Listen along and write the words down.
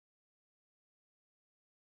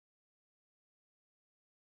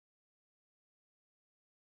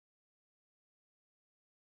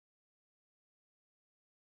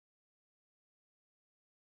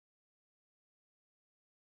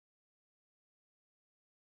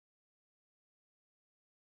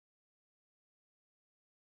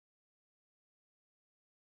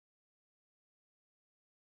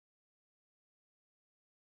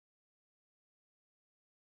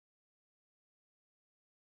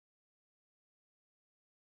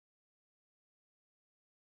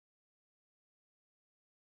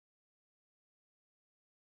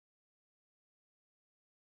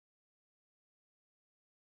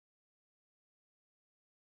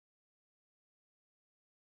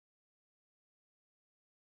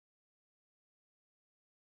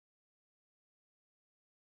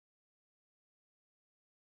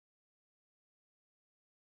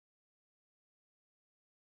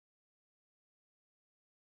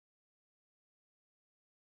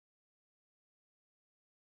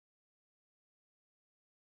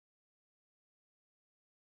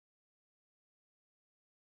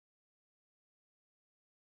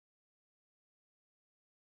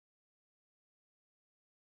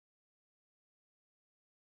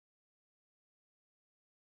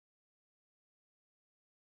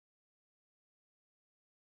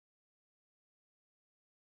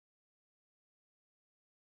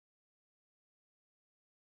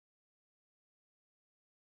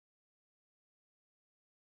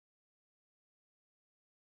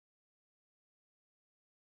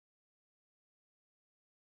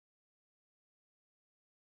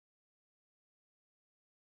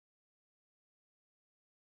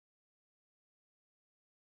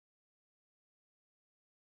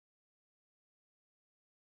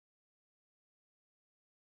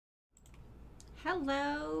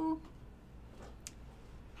Hello.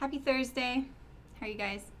 Happy Thursday. How are you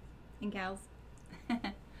guys and gals?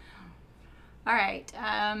 All right.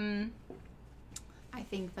 I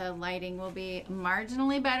think the lighting will be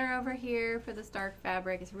marginally better over here for this dark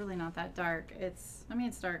fabric. It's really not that dark. It's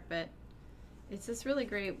dark, but it's this really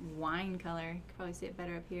great wine color. You can probably see it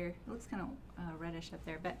better up here. It looks kind of reddish up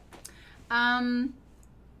there, but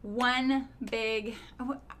one big,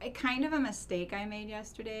 kind of a mistake I made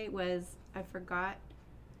yesterday was I forgot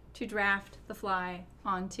to draft the fly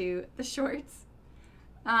onto the shorts.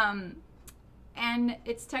 And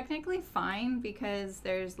it's technically fine because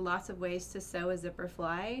there's lots of ways to sew a zipper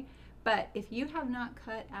fly, but if you have not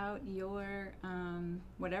cut out your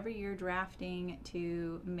whatever you're drafting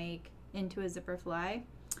to make into a zipper fly,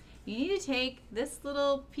 you need to take this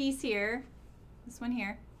little piece here, this one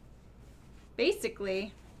here.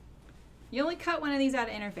 Basically, you only cut one of these out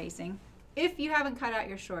of interfacing if you haven't cut out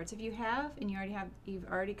your shorts. If you have and you've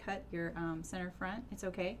already cut your center front, it's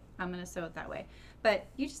okay. I'm gonna sew it that way, but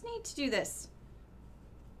you just need to do this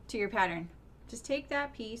to your pattern. Just take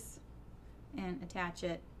that piece and attach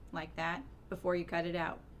it like that before you cut it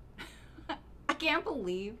out. I can't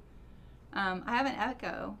believe I have an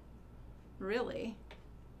echo. Really?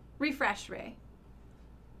 Refresh, Ray.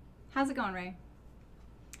 How's it going, Ray?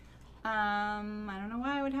 I don't know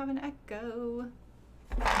why I would have an echo.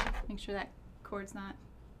 Make sure that cord's not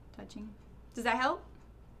touching. Does that help?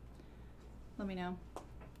 Let me know.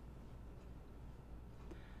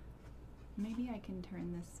 Maybe I can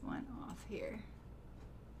turn this one off here.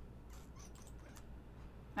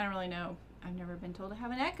 I don't really know. I've never been told to have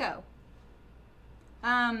an echo.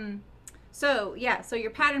 So yeah, so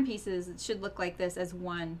your pattern pieces, it should look like this as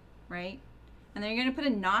one, right? And then you're gonna put a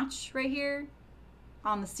notch right here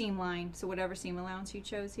on the seam line. So whatever seam allowance you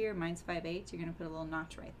chose here, mine's 5/8, you're gonna put a little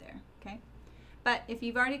notch right there, okay? But if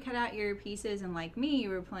you've already cut out your pieces and like me, you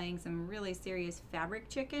were playing some really serious fabric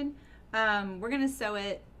chicken, we're gonna sew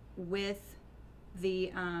it with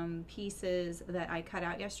the pieces that I cut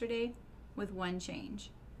out yesterday with one change.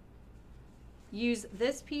 Use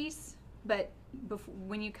this piece, but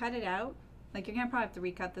when you cut it out, like you're gonna probably have to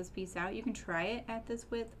recut this piece out. You can try it at this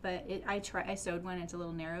width, but I sewed one, it's a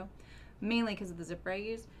little narrow, mainly because of the zipper I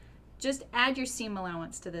used. Just add your seam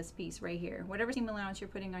allowance to this piece right here. Whatever seam allowance you're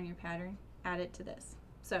putting on your pattern, add it to this.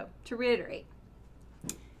 So to reiterate,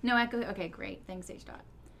 no echo, okay, great, thanks H dot.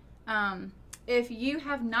 If you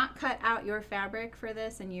have not cut out your fabric for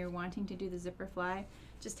this and you're wanting to do the zipper fly,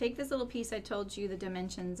 just take this little piece I told you the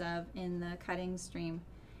dimensions of in the cutting stream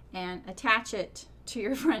and attach it to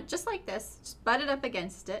your front just like this. Just butt it up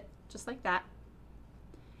against it, just like that.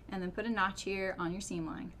 And then put a notch here on your seam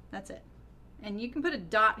line. That's it. And you can put a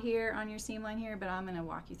dot here on your seam line here, but I'm gonna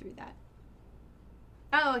walk you through that.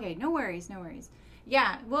 Oh, okay, no worries, no worries.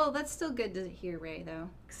 Yeah, well, that's still good to hear, Ray,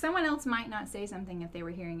 though. Someone else might not say something if they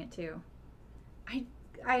were hearing it too.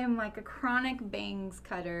 I am like a chronic bangs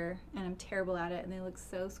cutter, and I'm terrible at it, and they look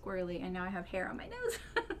so squirrely, and now I have hair on my nose.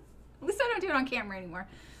 At least I don't do it on camera anymore.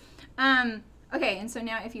 Okay, and so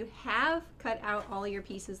now if you have cut out all your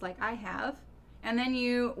pieces like I have, and then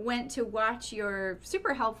you went to watch your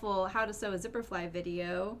super helpful how to sew a zipper fly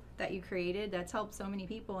video that you created that's helped so many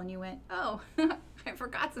people, and you went, oh, I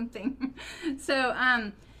forgot something.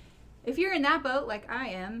 So if you're in that boat like I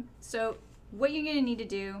am, so what you're gonna need to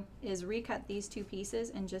do is recut these two pieces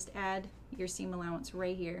and just add your seam allowance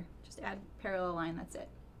right here. Just add parallel line, that's it.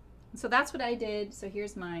 So that's what I did. So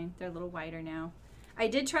here's mine. They're a little wider now. I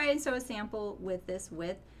did try and sew a sample with this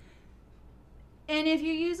width. And if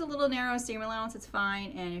you use a little narrow seam allowance, it's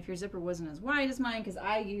fine. And if your zipper wasn't as wide as mine, because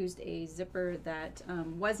I used a zipper that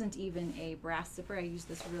wasn't even a brass zipper, I used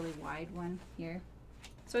this really wide one here.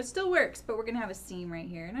 So it still works, but we're gonna have a seam right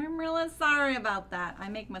here. And I'm really sorry about that. I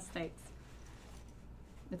make mistakes.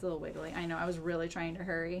 It's a little wiggly. I know, I was really trying to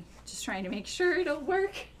hurry, just trying to make sure it'll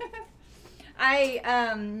work. I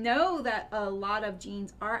know that a lot of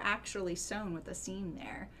jeans are actually sewn with a seam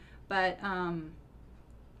there, but I'm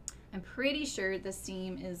pretty sure the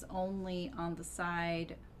seam is only on the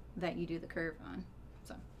side that you do the curve on.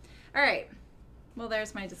 So, all right, well,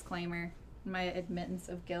 there's my disclaimer, my admittance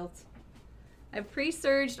of guilt. I've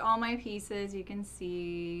pre-serged all my pieces. You can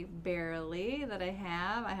see barely that I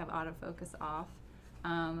have autofocus off.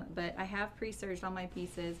 But I have pre-serged all my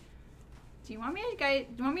pieces. Do you want me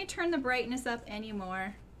to turn the brightness up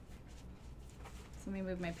anymore? So let me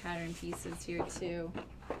move my pattern pieces here too.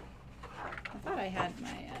 I thought I had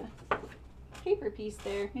my paper piece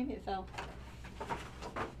there. Maybe it fell.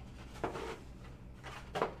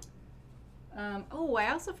 Oh,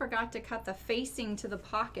 I also forgot to cut the facing to the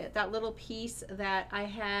pocket, that little piece that I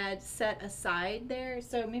had set aside there.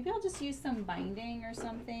 So maybe I'll just use some binding or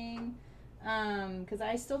something, because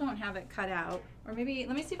I still don't have it cut out. Or maybe,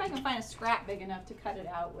 let me see if I can find a scrap big enough to cut it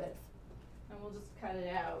out with. And we'll just cut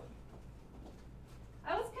it out.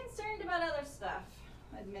 I was concerned about other stuff,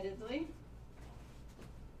 admittedly.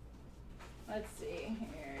 Let's see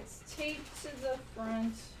here. It's taped to the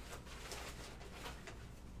front.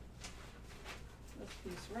 This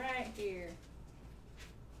piece right here.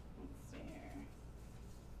 Let's see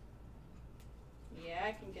here. Yeah,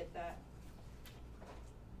 I can get that.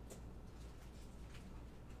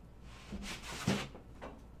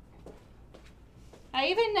 I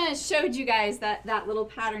even showed you guys that little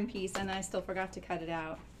pattern piece, and I still forgot to cut it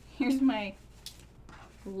out. Here's my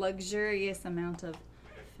luxurious amount of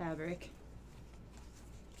fabric.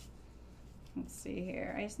 Let's see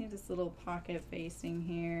here. I just need this little pocket facing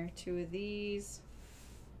here. 2 of these.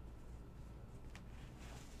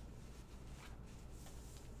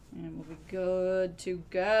 And we'll be good to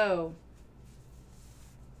go.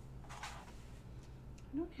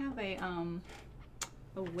 I don't have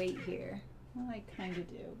a weight here. Well, I kind of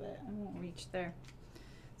do, but I won't reach there.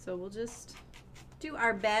 So we'll just do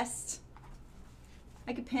our best.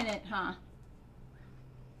 I could pin it, huh?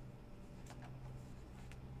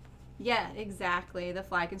 Yeah, exactly. The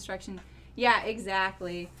fly construction. Yeah,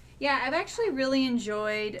 exactly. Yeah, I've actually really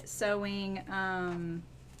enjoyed sewing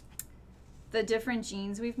the different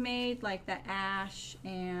jeans we've made, like the Ash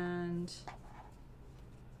and...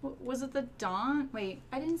 Was it the Dawn? Wait,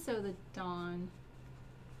 I didn't sew the Dawn.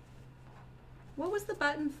 What was the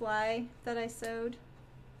button fly that I sewed?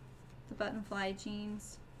 The button fly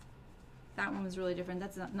jeans. That one was really different.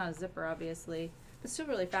 That's not a zipper, obviously, but still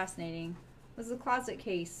really fascinating. This is a closet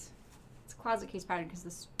case. It's a closet case pattern because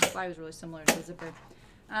this fly was really similar to the zipper.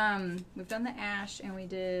 We've done the Ash, and we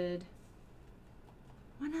did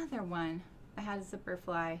one other one that had a zipper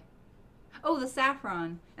fly. Oh, the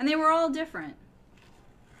Saffron, and they were all different.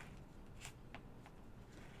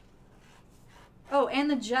 Oh, and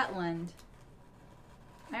the Jutland.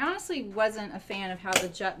 I honestly wasn't a fan of how the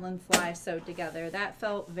Jutland fly sewed together. That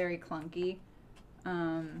felt very clunky.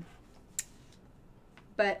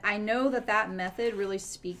 But I know that that method really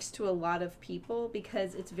speaks to a lot of people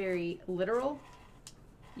because it's very literal.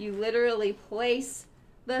 You literally place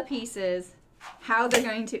the pieces, how they're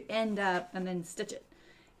going to end up, and then stitch it.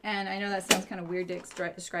 And I know that sounds kind of weird to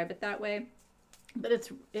describe it that way, but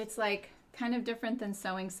it's like kind of different than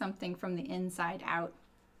sewing something from the inside out,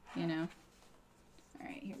 you know? All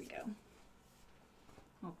right, here we go.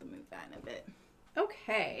 I'll have to move that in a bit.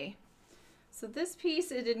 Okay, so this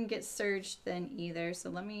piece, it didn't get serged then either, so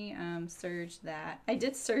let me serge that. I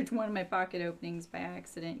did serge one of my pocket openings by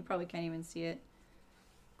accident. You probably can't even see it.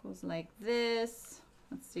 Goes like this.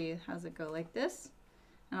 Let's see, how's it go? Like this.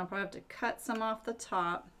 And I'll probably have to cut some off the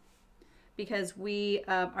top because we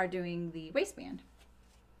are doing the waistband.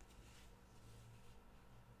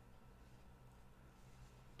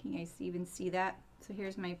 Can you guys even see that? So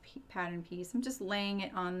here's my pattern piece. I'm just laying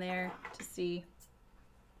it on there to see.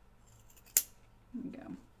 There we go.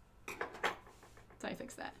 So I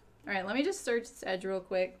fixed that. All right, let me just serge this edge real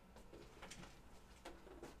quick.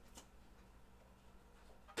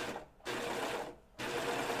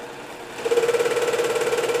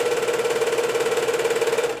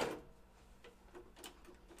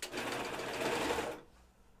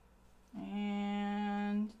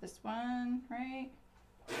 And this one, right?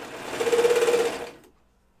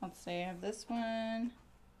 Let's say I have this one,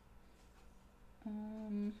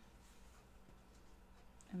 and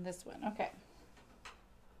this one. Okay.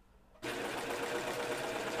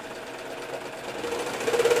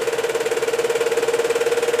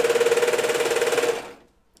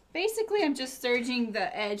 Basically, I'm just serging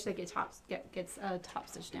the edge that gets top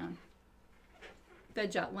stitched down. The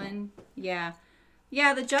Jutland, yeah.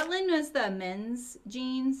 Yeah, the Jutland was the men's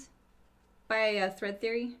jeans by Thread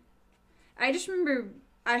Theory. I just remember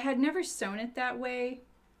I had never sewn it that way,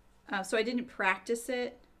 so I didn't practice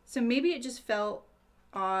it. So maybe it just felt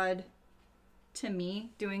odd to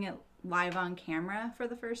me doing it live on camera for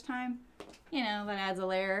the first time. You know, that adds a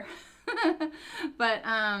layer. But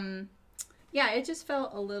yeah, it just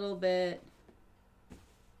felt a little bit,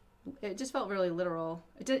 it just felt really literal.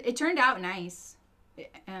 It turned out nice.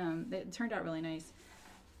 It turned out really nice.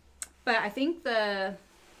 But I think I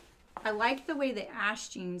like the way the Ash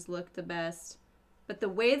jeans look the best. But the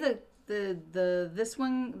way this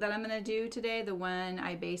one that I'm gonna do today, the one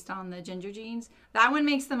I based on the Ginger jeans, that one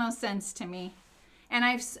makes the most sense to me. And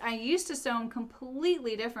I used to sew them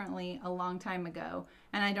completely differently a long time ago,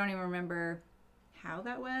 and I don't even remember how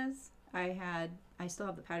that was. I still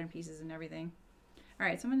have the pattern pieces and everything. All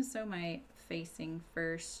right, so I'm going to sew my facing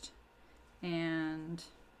first, and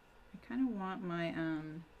I kind of want my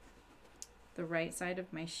the right side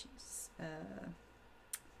of my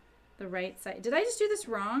the right side. Did I just do this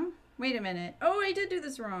wrong? Wait a minute. Oh, I did do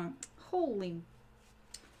this wrong. Holy,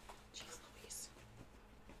 jeez Louise.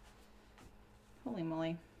 Holy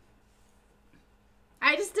moly.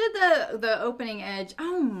 I just did the opening edge.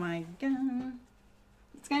 Oh my god.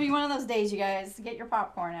 It's gonna be one of those days, you guys. Get your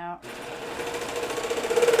popcorn out.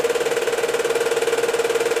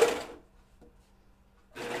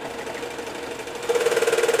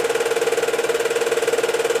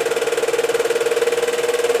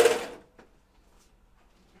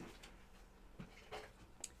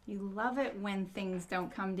 You love it when things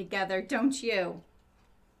don't come together, don't you?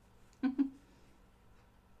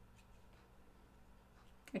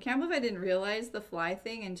 I can't believe I didn't realize the fly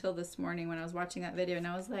thing until this morning when I was watching that video, and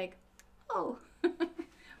I was like, oh,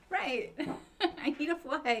 right, I need a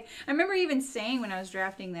fly. I remember even saying when I was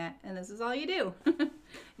drafting that, and this is all you do.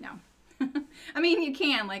 No. I mean, you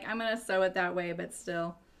can, like, I'm going to sew it that way, but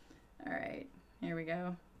still. All right, here we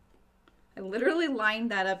go. I literally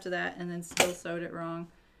lined that up to that and then still sewed it wrong.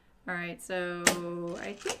 All right, so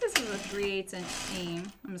I think this is a 3/8 inch seam.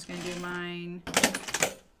 I'm just going to do mine.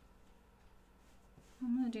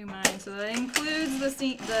 I'm going to do mine, so that includes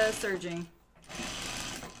the serging.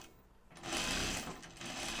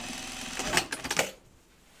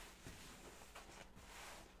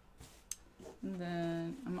 And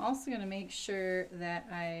then I'm also going to make sure that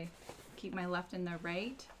I keep my left and the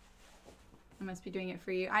right. I must be doing it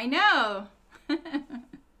for you. I know!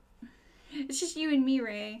 It's just you and me,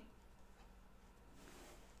 Ray.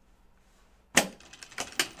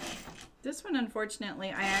 This one, unfortunately,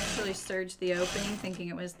 I actually serged the opening thinking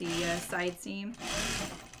it was the side seam.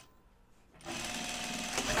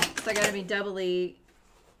 So I gotta be doubly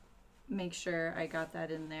make sure I got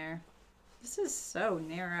that in there. This is so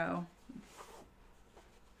narrow.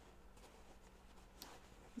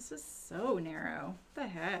 This is so narrow. What the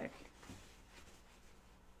heck?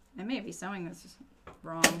 I may be sewing this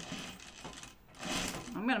wrong.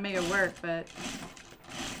 I'm gonna make it work, but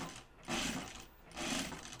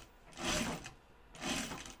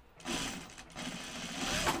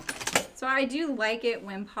so I do like it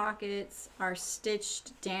when pockets are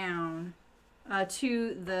stitched down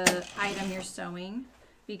to the item you're sewing,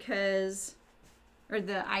 because, or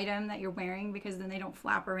the item that you're wearing, because then they don't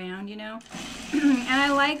flap around, you know. And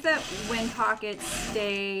I like that when pockets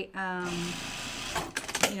stay,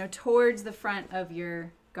 you know, towards the front of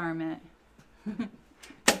your garment.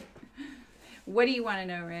 What do you want to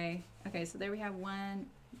know, Ray? Okay, so there we have one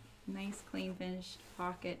nice clean finished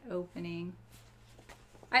pocket opening.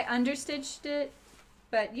 I understitched it,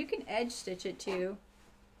 but you can edge stitch it too.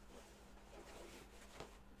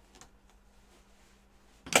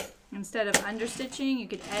 Instead of understitching, you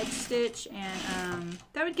could edge stitch, and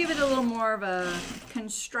that would give it a little more of a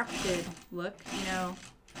constructed look, you know,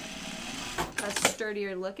 a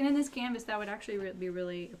sturdier look. And in this canvas, that would actually be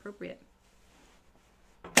really appropriate.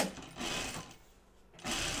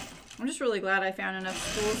 I'm just really glad I found enough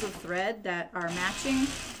spools of thread that are matching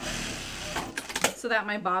so that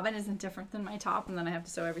my bobbin isn't different than my top, and then I have to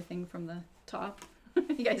sew everything from the top.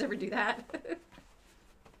 You guys ever do that?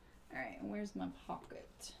 All right, where's my pocket?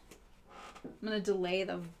 I'm gonna delay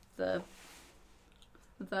the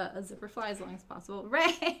zipper fly as long as possible.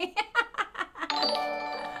 Ray!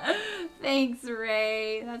 Thanks,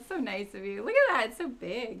 Ray. That's so nice of you. Look at that, it's so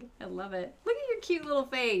big. I love it. Look at your cute little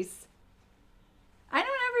face. I don't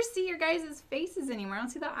ever see your guys' faces anymore. I don't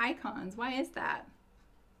see the icons. Why is that?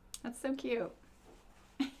 That's so cute.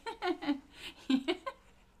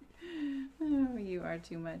 Oh, you are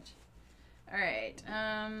too much. All right.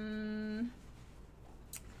 I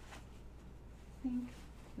think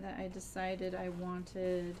that I decided I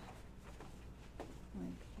wanted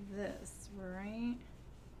like this, right?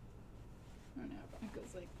 Oh no, it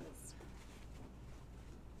goes like this.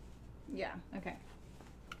 Yeah, okay.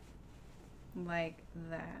 Like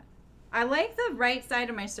that. I like the right side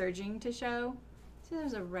of my serging to show. See,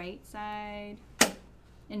 there's a right side,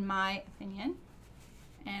 in my opinion,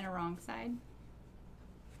 and a wrong side.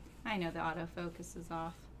 I know the autofocus is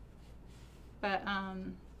off, but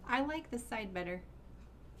I like this side better.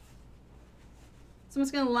 So I'm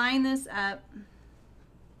just gonna line this up,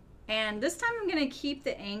 and this time I'm gonna keep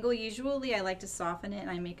the angle. Usually I like to soften it and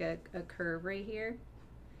I make a curve right here.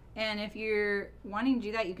 And if you're wanting to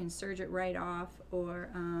do that, you can serge it right off, or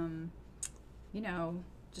you know,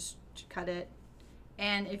 just cut it.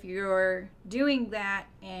 And if you're doing that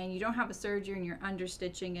and you don't have a serger and you're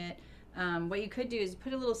understitching it, What you could do is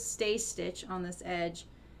put a little stay stitch on this edge,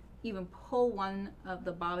 even pull one of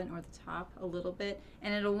the bobbin or the top a little bit,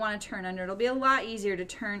 and it'll want to turn under. It'll be a lot easier to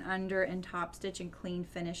turn under and top stitch and clean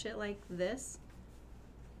finish it like this,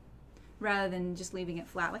 rather than just leaving it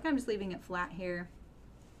flat. Like I'm just leaving it flat here.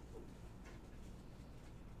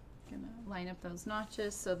 Gonna line up those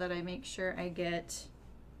notches so that I make sure I get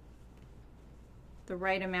the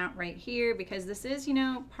right amount right here, because this is, you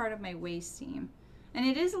know, part of my waist seam. And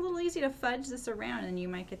it is a little easy to fudge this around, and you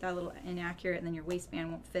might get that a little inaccurate, and then your waistband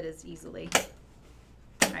won't fit as easily.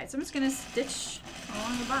 All right, so I'm just gonna stitch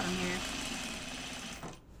along the bottom here.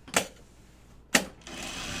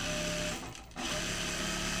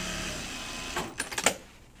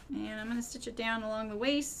 And I'm gonna stitch it down along the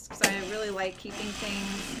waist, because I really like keeping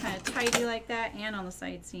things kind of tidy like that, and on the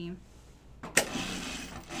side seam. There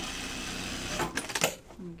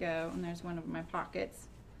we go, and there's one of my pockets.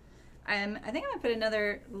 I think I'm gonna put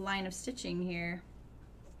another line of stitching here.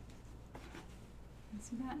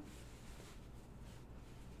 See that?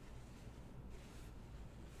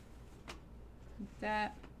 Like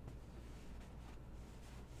that.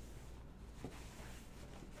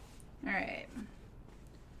 All right.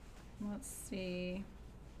 Let's see.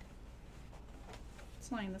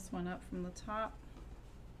 Let's line this one up from the top.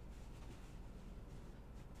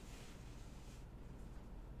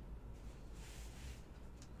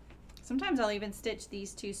 Sometimes I'll even stitch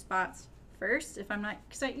these two spots first if I'm not,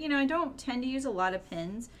 because I don't tend to use a lot of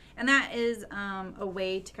pins, and that is a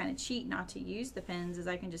way to kind of cheat not to use the pins, is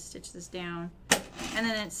I can just stitch this down and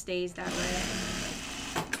then it stays that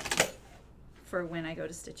way for when I go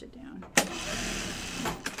to stitch it down,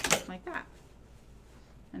 like that.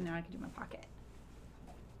 And now I can do my pocket.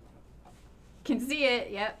 Can see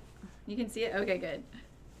it? Yep, you can see it. Okay, good.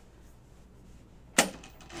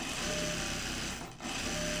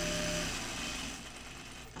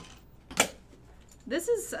 This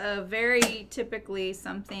is very typically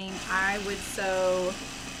something I would sew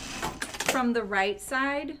from the right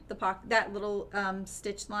side, the pocket, that little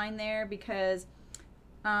stitch line there, because,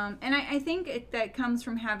 and I think that comes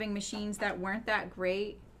from having machines that weren't that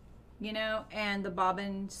great, you know, and the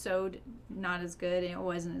bobbin sewed not as good, and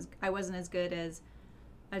I wasn't as good as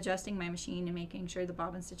adjusting my machine and making sure the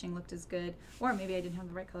bobbin stitching looked as good, or maybe I didn't have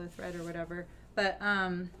the right color thread or whatever, but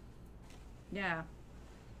yeah.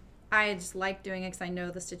 I just like doing it because I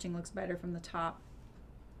know the stitching looks better from the top.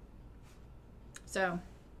 So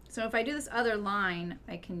if I do this other line,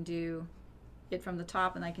 I can do it from the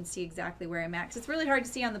top and I can see exactly where I'm at. 'Cause it's really hard to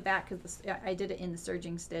see on the back because I did it in the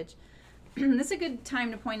serging stitch. This is a good time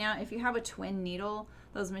to point out, if you have a twin needle,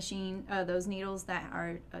 those needles that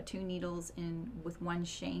are 2 needles in with 1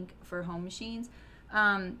 shank for home machines,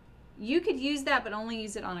 you could use that, but only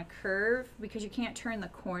use it on a curve because you can't turn the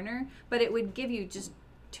corner, but it would give you just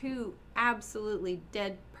 2 absolutely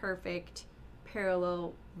dead perfect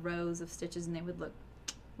parallel rows of stitches, and they would look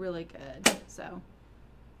really good. So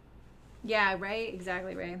yeah, right,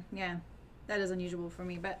 exactly, Ray. Yeah, that is unusual for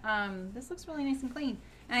me, but this looks really nice and clean.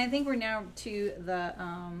 And I think we're now to the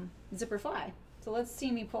zipper fly. So let's see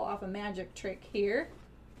me pull off a magic trick here.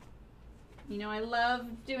 You know, I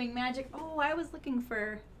love doing magic. Oh, I was looking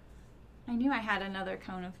for, I knew I had another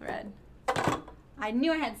cone of thread. I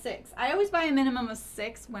knew I had 6. I always buy a minimum of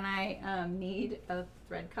 6 when I need a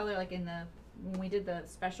thread color, like when we did the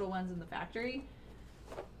special ones in the factory.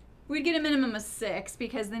 We'd get a minimum of 6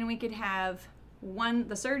 because then we could have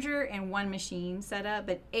the serger and 1 machine set up,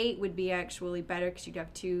 but 8 would be actually better because you'd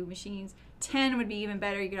have 2 machines. 10 would be even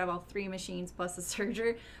better. You could have all 3 machines plus the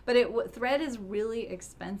serger. But thread is really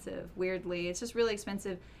expensive, weirdly. It's just really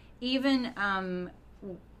expensive. Even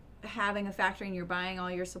having a factory and you're buying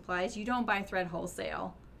all your supplies, you don't buy thread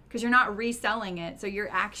wholesale because you're not reselling it. So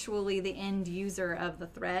you're actually the end user of the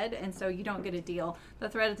thread, and so you don't get a deal. The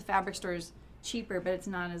thread at the fabric store is cheaper, but it's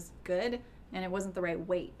not as good, and it wasn't the right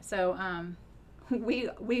weight. So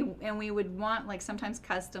we would want, like, sometimes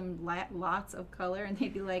custom lots of color, and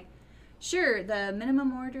they'd be like, sure, the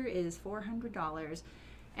minimum order is $400.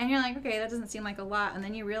 And you're like, okay, that doesn't seem like a lot. And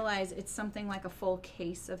then you realize it's something like a full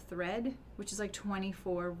case of thread, which is like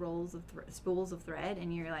 24 rolls of spools of thread.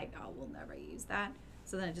 And you're like, oh, we'll never use that.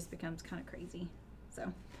 So then it just becomes kind of crazy.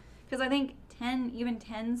 So, because I think even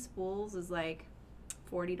 10 spools is like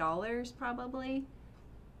 $40 probably.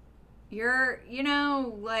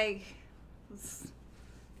 Like, it's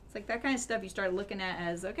like that kind of stuff you start looking at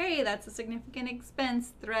as, okay, that's a significant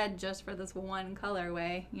expense thread just for this one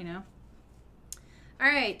colorway, you know. All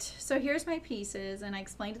right, so here's my pieces, and I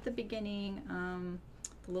explained at the beginning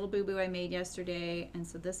the little boo-boo I made yesterday, and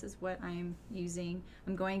so this is what I'm using.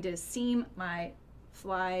 I'm going to seam my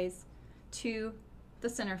flies to the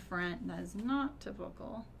center front. That is not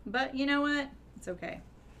typical, but you know what? It's okay.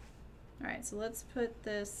 All right, so let's put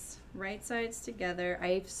this right sides together.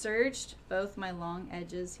 I've serged both my long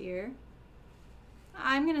edges here.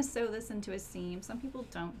 I'm gonna sew this into a seam. Some people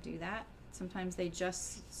don't do that. Sometimes they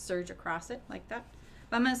just serge across it like that.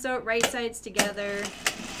 But I'm gonna sew it right sides together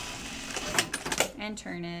and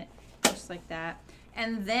turn it just like that.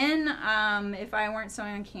 And then if I weren't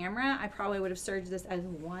sewing on camera, I probably would have serged this as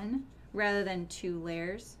one rather than 2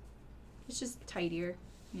 layers. It's just tidier,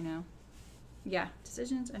 you know. Yeah,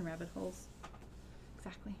 decisions and rabbit holes.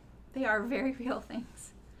 Exactly. They are very real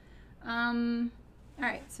things. All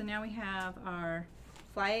right, so now we have our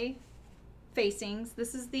fly facings.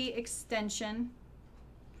 This is the extension,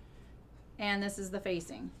 and this is the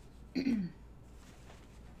facing. So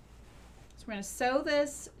we're going to sew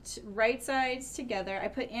this right sides together. I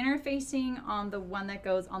put inner facing on the one that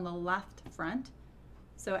goes on the left front.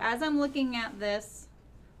 So as I'm looking at this,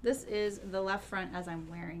 this is the left front as I'm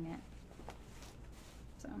wearing it.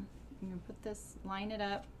 So I'm going to put this, line it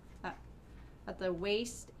up at the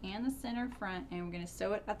waist and the center front, and we're going to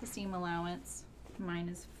sew it at the seam allowance. Mine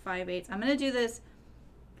is 5/8. I'm going to do this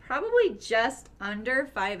probably just under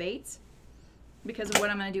 5/8 because of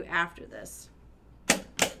what I'm going to do after this. So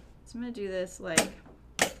I'm going to do this like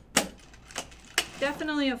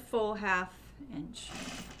definitely a full 1/2 inch.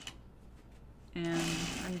 And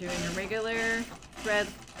I'm doing a regular thread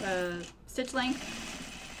stitch length.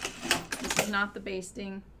 This is not the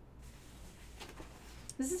basting.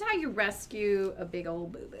 This is how you rescue a big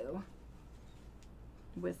old boo-boo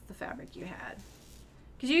with the fabric you had.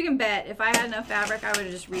 Because you can bet if I had enough fabric, I would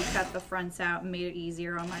have just recut the fronts out and made it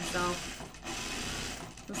easier on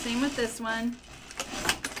myself. The same with this one.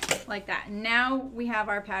 Like that. Now we have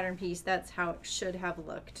our pattern piece. That's how it should have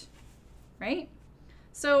looked. Right?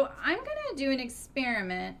 So I'm going to do an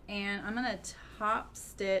experiment, and I'm going to top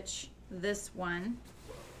stitch this one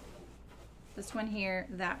here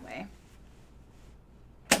that way.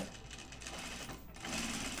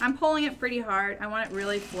 I'm pulling it pretty hard. I want it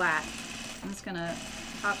really flat. I'm just going to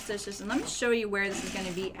top stitch this, and let me show you where this is going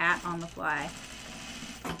to be at on the fly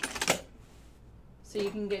so you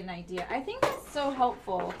can get an idea. I think it's so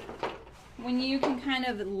helpful when you can kind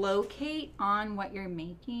of locate on what you're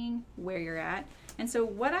making where you're at. And so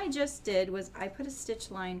what I just did was I put a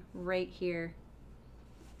stitch line right here.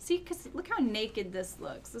 See, because look how naked this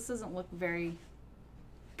looks. This doesn't look very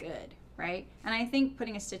good, right? And I think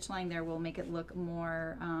putting a stitch line there will make it look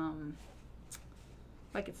more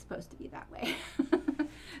like it's supposed to be that way.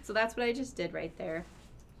 So that's what I just did right there.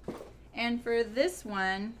 And for this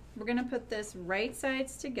one, we're gonna put this right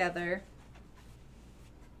sides together.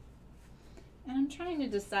 And I'm trying to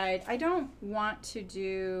decide, I don't want to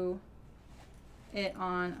do it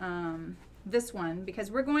on this one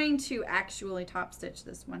because we're going to actually top stitch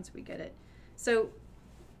this once we get it. So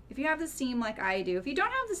if you have the seam like I do, if you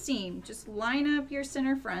don't have the seam, just line up your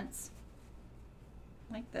center fronts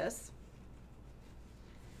like this.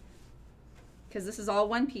 Because this is all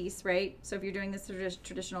one piece, right? So if you're doing this the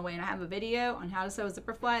traditional way, and I have a video on how to sew a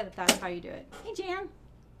zipper fly, that's how you do it. Hey, Jan.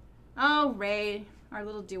 Oh, Ray, our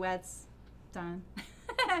little duet's done.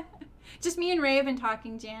 Just me and Ray have been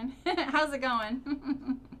talking, Jan. How's it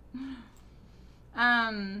going?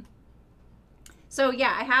 So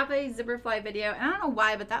yeah, I have a zipper fly video, and I don't know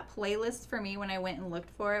why, but that playlist for me when I went and looked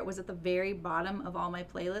for it was at the very bottom of all my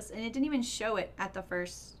playlists, and it didn't even show it at the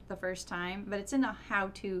first time, but it's in the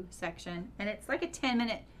how-to section, and it's like a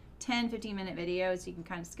 10-15 minute video, so you can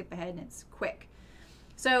kind of skip ahead and it's quick.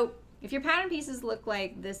 So if your pattern pieces look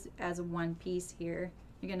like this as one piece here,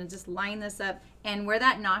 you're gonna just line this up, and where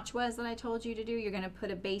that notch was that I told you to do, you're gonna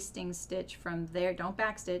put a basting stitch from there, don't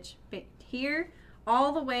backstitch, but here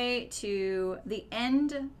all the way to the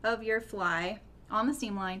end of your fly on the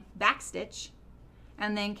seam line, backstitch,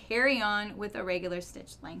 and then carry on with a regular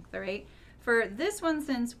stitch length, all right? For this one,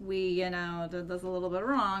 since we, you know, did this a little bit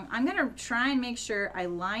wrong, I'm gonna try and make sure I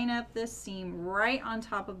line up this seam right on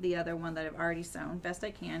top of the other one that I've already sewn, best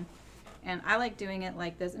I can. And I like doing it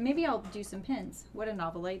like this. And maybe I'll do some pins. What a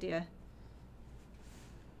novel idea.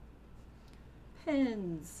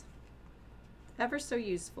 Pins. Ever so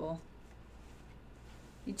useful.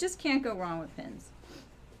 You just can't go wrong with pins.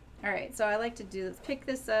 All right, so I like to do this. Pick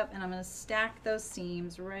this up, and I'm going to stack those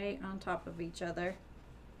seams right on top of each other.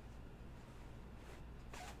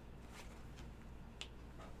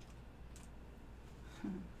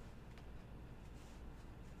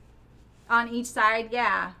 On each side,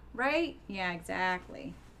 yeah, right? Yeah,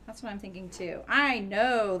 exactly. That's what I'm thinking too. I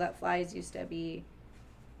know that flies used to be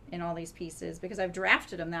in all these pieces because I've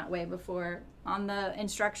drafted them that way before on the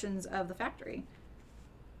instructions of the factory.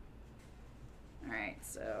 All right,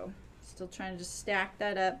 so still trying to just stack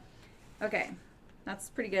that up. Okay, that's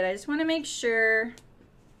pretty good. I just want to make sure,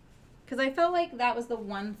 because I felt like that was the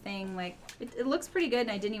one thing, like, it looks pretty good,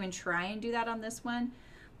 and I didn't even try and do that on this one.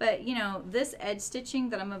 But, you know, this edge stitching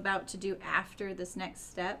that I'm about to do after this next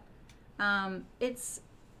step, it's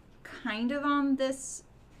kind of on this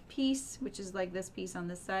piece, which is like this piece on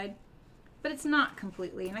this side, but it's not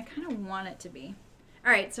completely, and I kind of want it to be.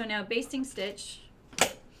 All right, so now basting stitch,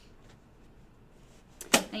 and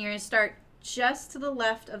you're going to start just to the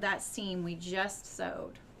left of that seam we just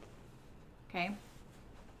sewed, okay?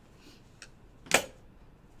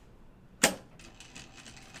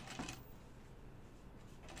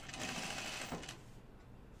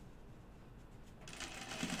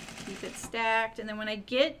 Keep it stacked, and then when I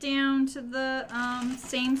get down to the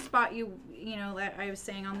same spot you know that I was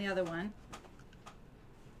saying on the other one,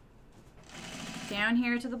 down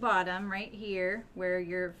here to the bottom, right here where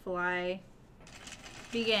your fly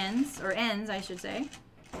begins, or ends I should say,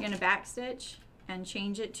 you're going to back stitch and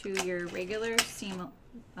change it to your regular seam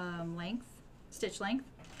length, stitch length,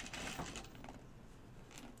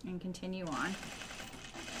 and continue on.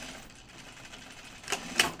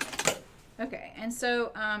 Okay, and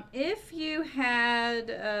so if you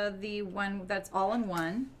had the one that's all in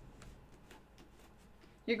one,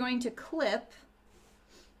 you're going to clip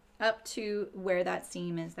up to where that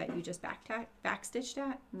seam is that you just back stitched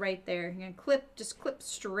at, right there. You're gonna clip, just clip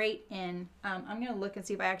straight in. I'm gonna look and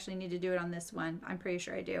see if I actually need to do it on this one. I'm pretty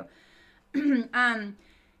sure I do. And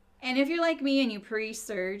if you're like me and you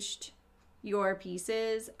pre-serged your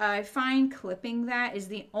pieces, I find clipping that is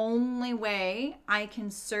the only way I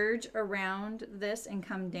can serge around this and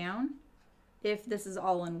come down if this is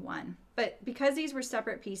all in one. But because these were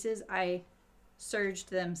separate pieces, I serged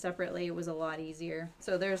them separately. It was a lot easier.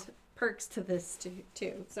 So there's perks to this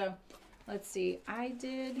too. So let's see. I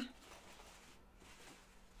don't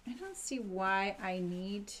see why I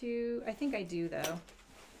need to. I think I do though.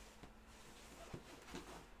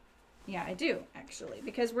 Yeah, I do actually,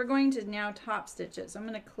 because we're going to now top stitch it. So I'm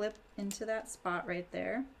going to clip into that spot right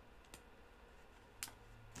there.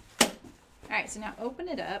 All right, so now open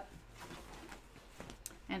it up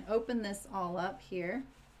and open this all up here.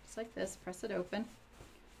 Just like this, press it open.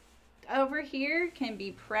 Over here can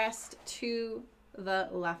be pressed to the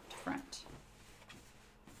left front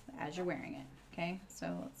as you're wearing it. Okay,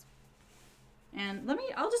 so let's, and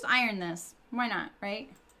I'll just iron this. Why not, right?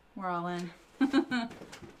 We're all in. I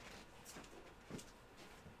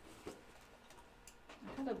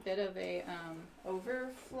had a bit of a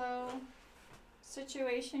overflow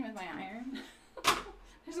situation with my iron.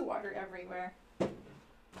 There's water everywhere.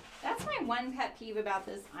 That's my one pet peeve about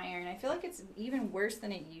this iron. I feel like it's even worse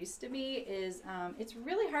than it used to be, is it's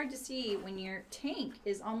really hard to see when your tank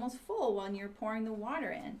is almost full when you're pouring the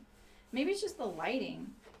water in. Maybe it's just the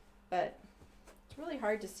lighting, but it's really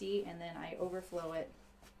hard to see, and then I overflow it.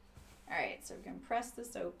 All right, so we're gonna press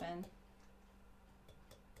this open.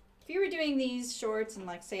 If you were doing these shorts in,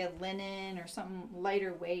 like, say, a linen or something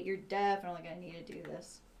lighter weight, you're definitely gonna need to do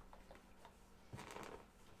this.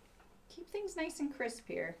 Keep things nice and crisp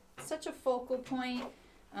here. It's such a focal point.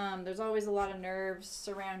 There's always a lot of nerves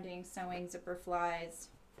surrounding sewing zipper flies.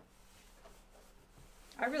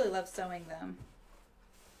 I really love sewing them.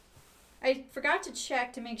 I forgot to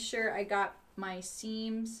check to make sure I got my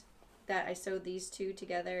seams that I sewed these two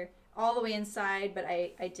together all the way inside, but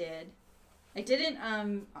I did. I didn't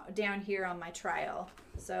down here on my trial,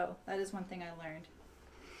 so that is one thing I learned.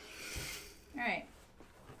 All right.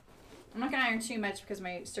 I'm not going to iron too much because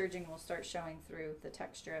my serging will start showing through the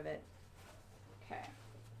texture of it. Okay.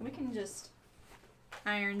 We can just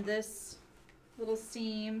iron this little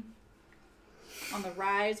seam on the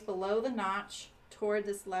rise below the notch toward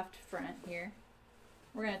this left front here.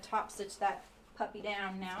 We're going to top stitch that puppy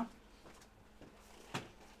down now.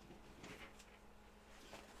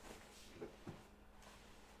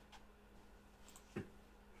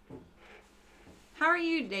 How are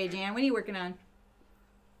you today, Jan? What are you working on?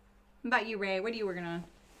 What about you, Ray? What are you working on?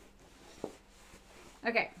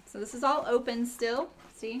 Okay, so this is all open still.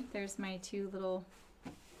 See, there's my two little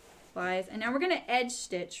flies. And now we're going to edge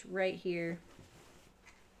stitch right here.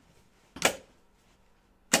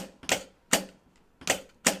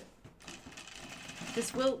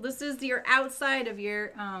 This is your outside of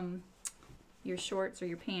your shorts or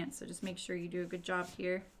your pants, so just make sure you do a good job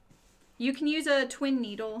here. You can use a twin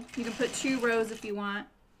needle. You can put 2 rows if you want.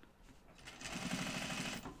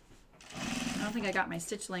 I don't think I got my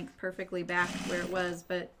stitch length perfectly back where it was,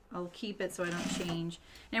 but I'll keep it so I don't change.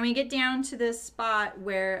 And when you get down to this spot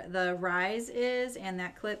where the rise is and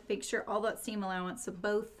that clip, make sure all that seam allowance, so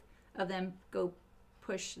both of them go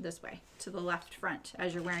push this way to the left front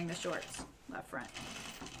as you're wearing the shorts, left front.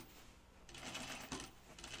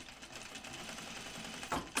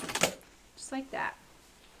 Just like that.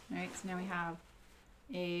 All right, so now we have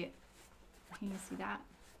a, can you see that?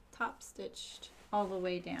 Top stitched all the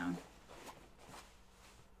way down.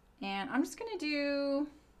 And I'm just gonna do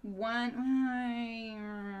one,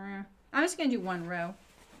 I'm just gonna do one row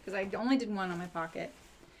because I only did one on my pocket.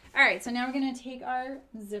 All right, so now we're gonna take our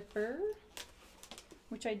zipper,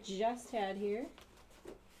 which I just had here,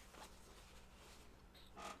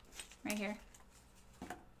 right here.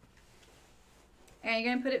 And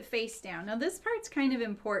you're gonna put it face down. Now this part's kind of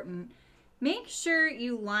important. Make sure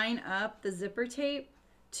you line up the zipper tape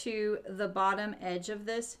to the bottom edge of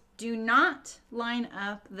this. Do not line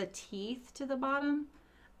up the teeth to the bottom.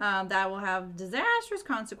 That will have disastrous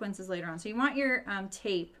consequences later on. So you want your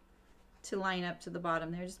tape to line up to the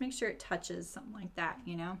bottom there. Just make sure it touches something like that,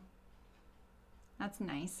 you know. That's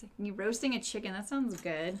nice. You roasting a chicken, that sounds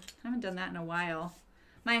good. I haven't done that in a while.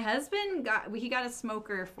 My husband he got a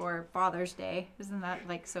smoker for Father's Day. Isn't that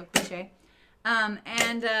like so cliche?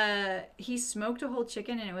 He smoked a whole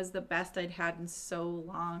chicken and it was the best I'd had in so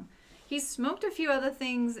long. He smoked a few other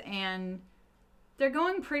things and they're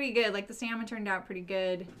going pretty good. Like the salmon turned out pretty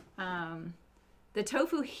good. The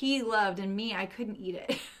tofu he loved and me, I couldn't eat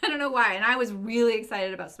it. I don't know why. And I was really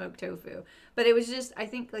excited about smoked tofu. But it was just, I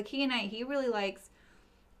think like he really likes,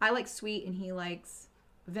 I like sweet and he likes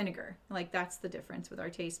vinegar. Like that's the difference with our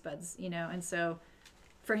taste buds, you know. And so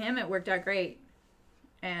for him it worked out great.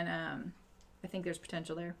 And I think there's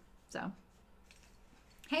potential there. So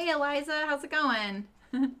hey Eliza, how's it going?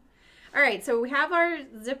 All right, so we have our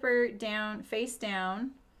zipper down, face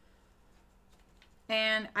down,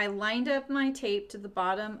 and I lined up my tape to the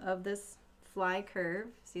bottom of this fly curve.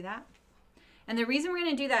 See that? And the reason we're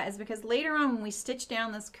going to do that is because later on when we stitch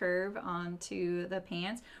down this curve onto the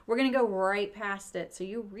pants, we're going to go right past it. So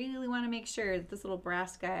you really want to make sure that this little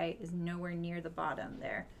brass guy is nowhere near the bottom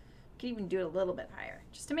there. You can even do it a little bit higher,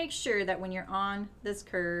 just to make sure that when you're on this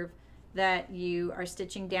curve, that you are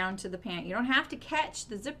stitching down to the pant. You don't have to catch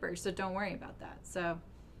the zipper, so don't worry about that. So,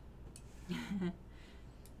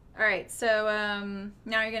 all right, so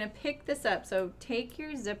now you're gonna pick this up. So take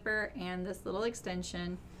your zipper and this little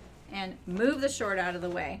extension and move the short out of the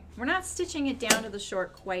way. We're not stitching it down to the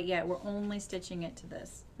short quite yet. We're only stitching it to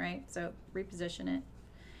this, right? So reposition it.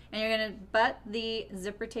 And you're gonna butt the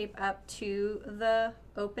zipper tape up to the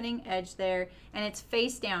opening edge there. And it's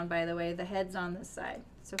face down, by the way. The head's on this side.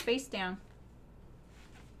 So face down.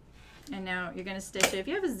 And now you're gonna stitch it. If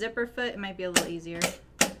you have a zipper foot, it might be a little easier.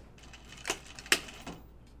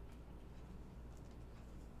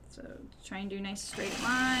 So try and do a nice straight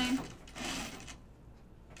line.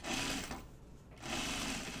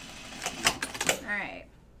 All right.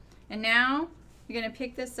 And now you're gonna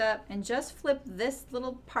pick this up and just flip this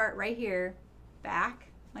little part right here back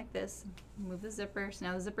like this. Move the zipper. So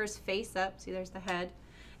now the zipper's face up. See, there's the head.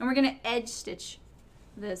 And we're gonna edge stitch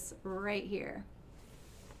this right here.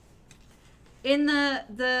 In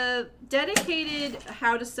the dedicated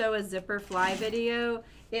how to sew a zipper fly video,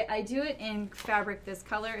 I do it in fabric this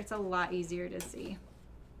color. It's a lot easier to see.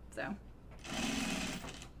 So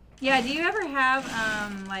yeah, do you ever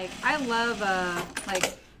have like, I love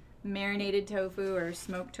like marinated tofu or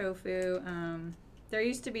smoked tofu. There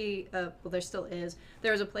used to be well, there still is,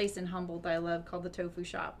 there was a place in Humboldt I love called the Tofu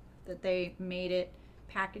Shop that they made it,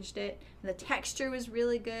 packaged it. The texture was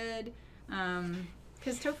really good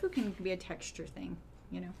because tofu can be a texture thing,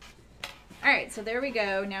 you know. All right, so there we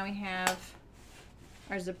go. Now we have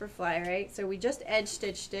our zipper fly, right? So we just edge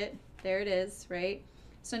stitched it. There it is, right?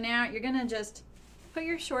 So now you're gonna just put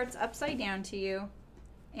your shorts upside down to you,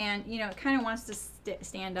 and you know it kind of wants to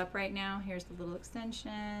stand up right now. Here's the little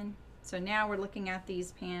extension. So now we're looking at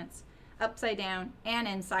these pants upside down and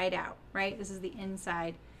inside out, right? This is the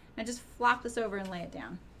inside. Now just flop this over and lay it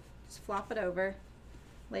down. Just flop it over,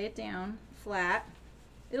 lay it down flat.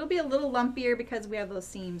 It'll be a little lumpier because we have those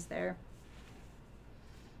seams there.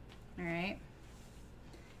 All right.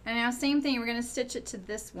 And now same thing, we're gonna stitch it to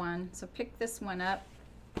this one. So pick this one up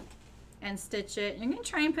and stitch it. You're gonna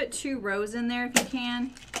try and put 2 rows in there if you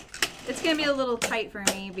can. It's gonna be a little tight for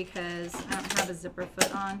me because I don't have a zipper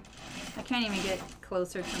foot on. I can't even get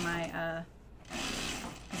closer to my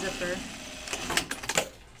zipper.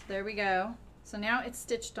 So there we go. So now it's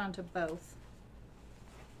stitched onto both.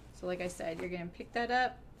 So like I said, you're gonna pick that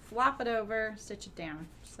up, flop it over, stitch it down,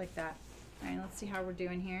 just like that. All right, let's see how we're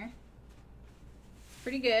doing here.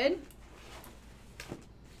 Pretty good.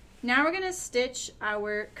 Now we're gonna stitch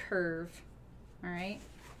our curve, all right?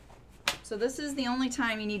 So this is the only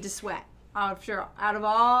time you need to sweat, Sure, out of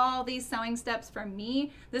all these sewing steps for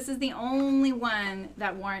me, this is the only one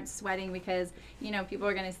that warrants sweating because, you know, people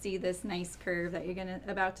are going to see this nice curve that you're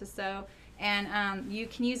about to sew. And you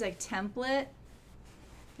can use a template.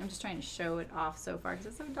 I'm just trying to show it off so far because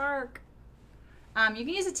it's so dark. You can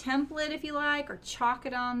use a template if you like, or chalk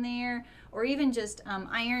it on there, or even just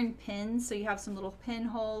iron pins so you have some little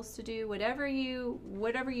pinholes to do, whatever you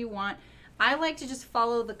want. I like to just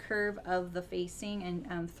follow the curve of the facing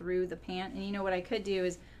and through the pant. And you know what I could do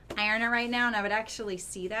is iron it right now and I would actually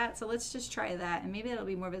see that. So let's just try that and maybe it'll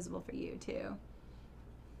be more visible for you too.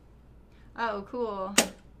 Oh, cool.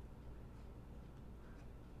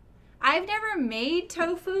 I've never made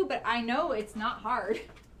tofu, but I know it's not hard.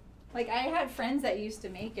 Like, I had friends that used to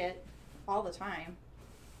make it all the time.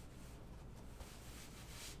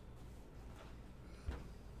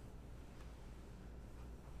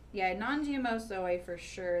 Yeah, non-GMO soy for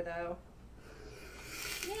sure, though.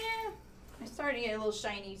 Yeah, I started to get a little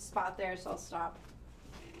shiny spot there, so I'll stop.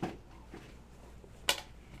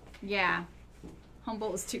 Yeah,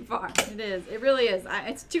 Humboldt is too far. It is. It really is.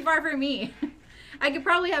 It's too far for me. I could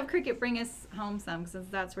probably have Cricket bring us home some, since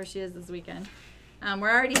that's where she is this weekend.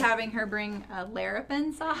 We're already having her bring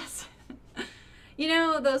Larapin sauce. You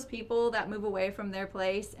know, those people that move away from their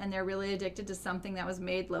place and they're really addicted to something that was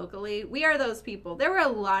made locally. We are those people. There were a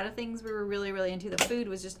lot of things we were really, really into. The food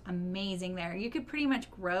was just amazing there. You could pretty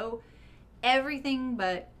much grow everything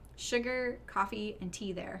but sugar, coffee, and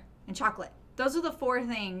tea there, and chocolate. Those are the 4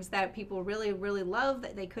 things that people really, really love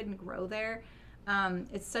that they couldn't grow there.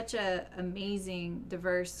 It's such a amazing,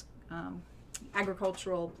 diverse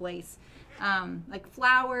agricultural place. Like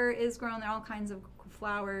flour is grown there, all kinds of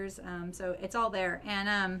flowers, so it's all there.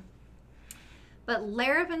 And but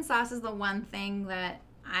Larapin sauce is the one thing that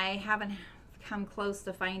I haven't come close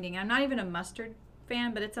to finding. I'm not even a mustard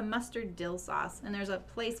fan, but it's a mustard dill sauce, and there's a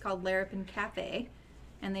place called Larapin Cafe,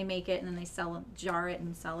 and they make it and then they sell it, jar it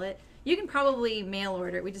and sell it. You can probably mail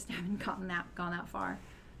order it. We just haven't gone that far.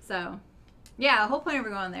 So yeah, the whole point of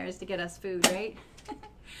going there is to get us food, right?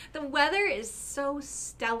 The weather is so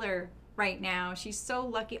stellar right now. She's so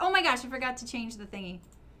lucky. Oh my gosh, I forgot to change the thingy.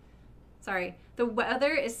 Sorry. The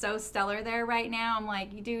weather is so stellar there right now. I'm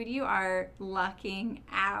like, dude, you are lucking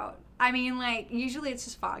out. I mean, like, usually it's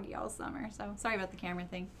just foggy all summer, so sorry about the camera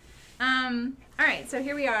thing. All right, so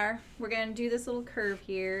here we are. We're going to do this little curve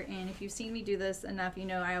here, and if you've seen me do this enough, you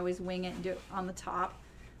know I always wing it and do it on the top.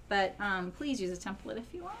 But please use a template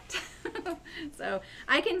if you want. So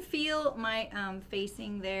I can feel my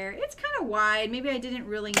facing there. It's kind of wide. Maybe I didn't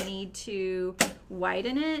really need to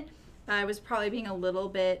widen it. I was probably being a little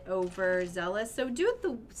bit overzealous. So do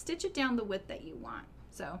it stitch it down the width that you want.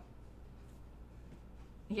 So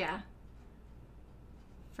yeah.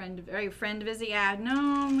 Friend visit. Yeah, no,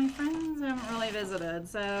 my friends haven't really visited,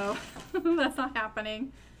 so that's not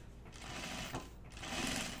happening.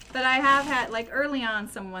 But I have had, like, early on,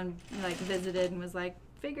 someone, like, visited and was like,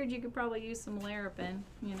 figured you could probably use some Larapin,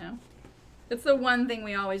 you know. It's the one thing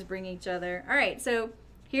we always bring each other. All right, so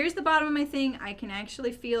here's the bottom of my thing. I can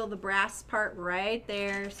actually feel the brass part right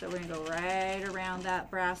there. So we're going to go right around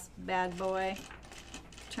that brass bad boy.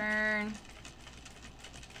 Turn.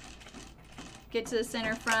 Get to the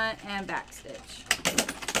center front and back stitch.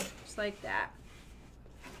 Just like that.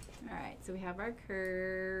 All right, so we have our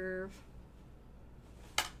curve.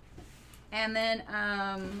 And then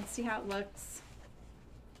let's see how it looks.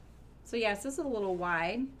 So yes, this is a little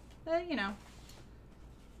wide, but you know,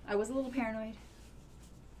 I was a little paranoid.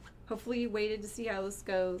 Hopefully you waited to see how this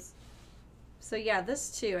goes. So yeah,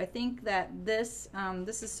 this too, I think that this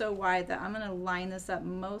is so wide that I'm gonna line this up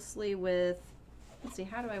mostly with, let's see,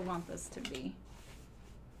 how do I want this to be?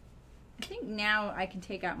 I think now I can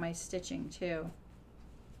take out my stitching too.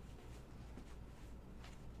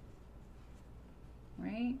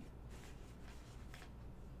 Right?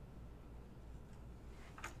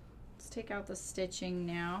 Take out the stitching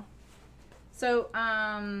now. So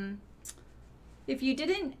if you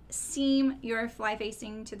didn't seam your fly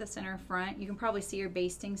facing to the center front, you can probably see your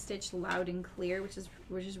basting stitch loud and clear, which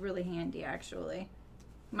is really handy actually.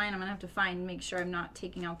 Mine I'm gonna have to find and make sure I'm not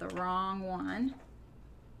taking out the wrong one.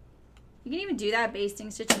 You can even do that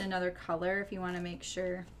basting stitch in another color if you want to make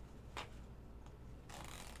sure.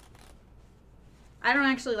 I don't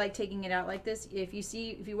actually like taking it out like this. If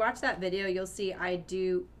you watch that video, you'll see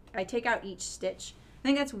I take out each stitch. I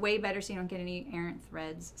think that's way better so you don't get any errant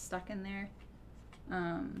threads stuck in there.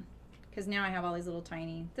 Because now I have all these little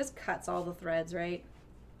tiny, this cuts all the threads, right?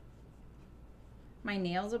 My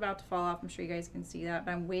nail's about to fall off. I'm sure you guys can see that,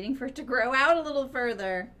 but I'm waiting for it to grow out a little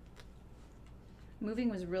further. Moving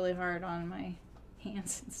was really hard on my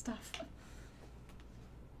hands and stuff.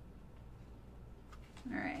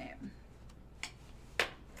 All right.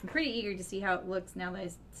 I'm pretty eager to see how it looks now that I'm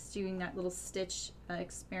doing that little stitch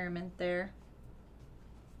experiment there.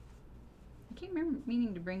 I keep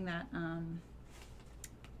meaning to bring that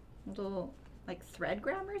little like thread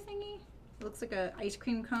grabber thingy. It looks like a ice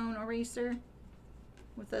cream cone eraser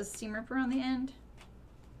with a seam ripper on the end.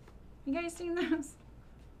 You guys seen those?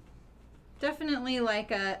 Definitely like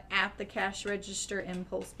a at the cash register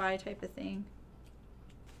impulse buy type of thing.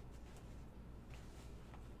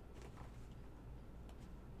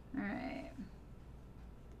 All right.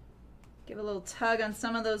 Give a little tug on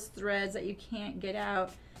some of those threads that you can't get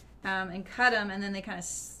out, and cut them, and then they kind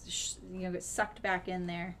of get sucked back in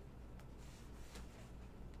there.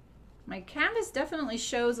 My canvas definitely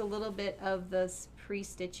shows a little bit of this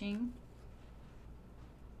pre-stitching.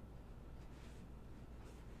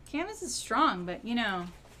 Canvas is strong, but you know,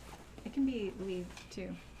 it can be weaved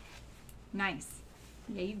too. Nice.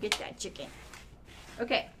 Yeah, you get that, chicken.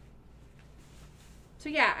 Okay. So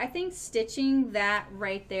yeah, I think stitching that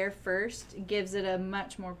right there first gives it a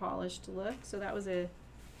much more polished look. So that was a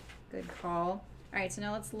good call. All right, so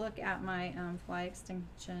now let's look at my fly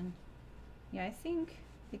extension. Yeah, I think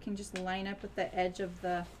it can just line up with the edge of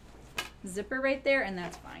the zipper right there, and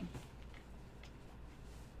that's fine.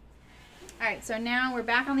 All right, so now we're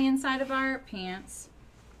back on the inside of our pants.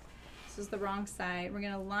 This is the wrong side. We're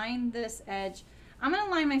gonna line this edge. I'm gonna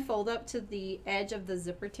line my fold up to the edge of the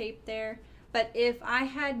zipper tape there, but if I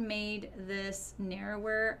had made this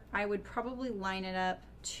narrower, I would probably line it up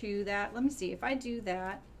to that. Let me see, if I do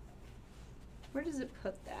that, where does it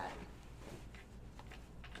put that?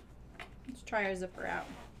 Let's try our zipper out.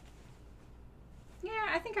 Yeah,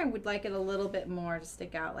 I think I would like it a little bit more to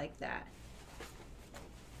stick out like that.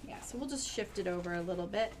 Yeah, so we'll just shift it over a little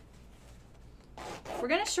bit. We're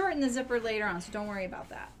gonna shorten the zipper later on, so don't worry about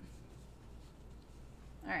that.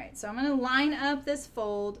 All right, so I'm gonna line up this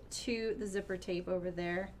fold to the zipper tape over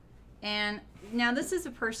there. And now this is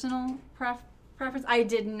a personal preference. I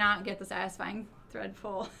did not get the satisfying thread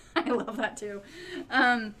pull. I love that too.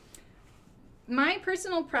 My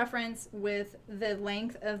personal preference with the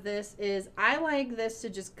length of this is I like this to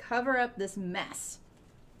just cover up this mess.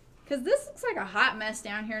 Because this looks like a hot mess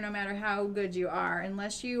down here no matter how good you are,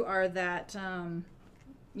 unless you are that,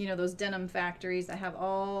 you know, those denim factories that have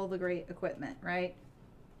all the great equipment, right?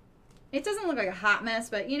 It doesn't look like a hot mess,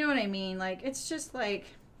 but you know what I mean? Like, it's just like,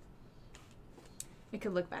 it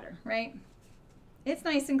could look better, right? It's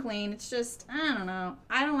nice and clean. It's just, I don't know.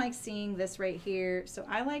 I don't like seeing this right here, so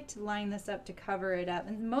I like to line this up to cover it up.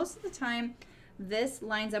 And most of the time, this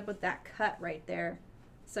lines up with that cut right there.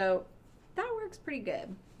 So that works pretty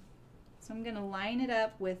good. So I'm gonna line it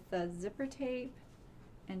up with the zipper tape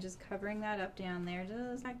and just covering that up down there,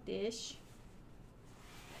 just like this.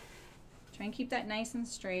 Try and keep that nice and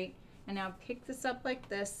straight. And now pick this up like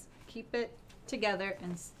this, keep it together,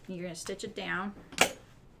 and you're gonna stitch it down.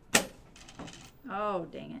 Oh,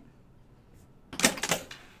 dang it.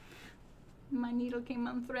 My needle came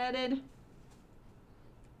unthreaded.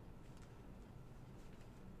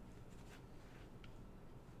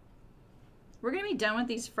 We're gonna be done with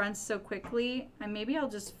these fronts so quickly, and maybe I'll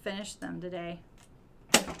just finish them today.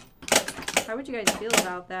 How would you guys feel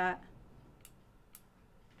about that?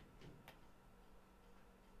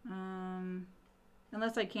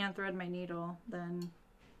 Unless I can't thread my needle, then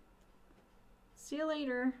see you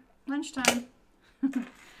later. Lunchtime.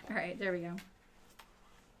 All right, there we go.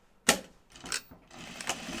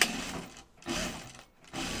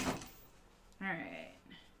 All right.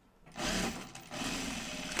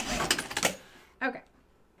 Okay.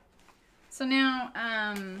 So now,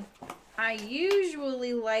 I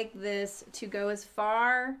usually like this to go as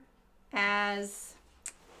far as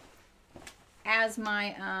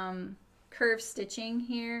my curve stitching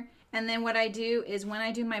here. And then what I do is when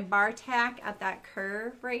I do my bar tack at that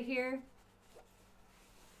curve right here,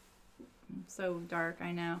 so dark,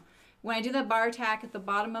 I know. When I do the bar tack at the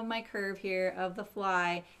bottom of my curve here of the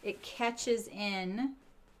fly, it catches in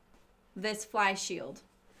this fly shield,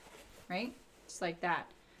 right? Just like that.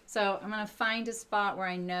 So I'm gonna find a spot where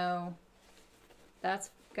I know that's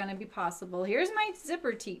gonna be possible. Here's my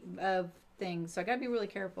zipper thing, so I gotta be really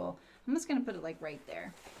careful. I'm just gonna put it like right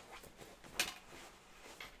there.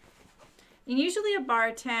 And usually a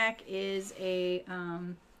bar tack is a,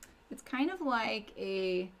 it's kind of like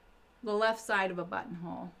the left side of a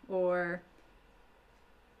buttonhole, or,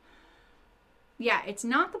 yeah, it's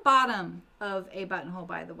not the bottom of a buttonhole,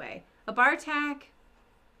 by the way. A bar tack,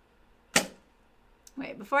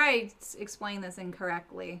 wait, before I explain this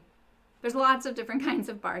incorrectly, there's lots of different kinds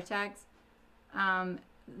of bar tacks.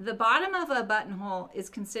 The bottom of a buttonhole is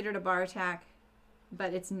considered a bar tack,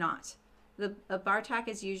 but it's not. a bar tack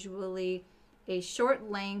is usually a short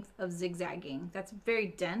length of zigzagging. That's very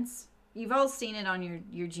dense. You've all seen it on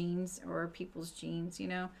your jeans or people's jeans, you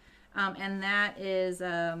know. And that is,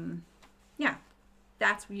 yeah,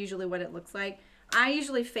 that's usually what it looks like. I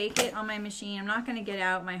usually fake it on my machine. I'm not going to get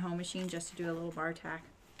out my home machine just to do a little bar tack.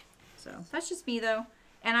 So that's just me though.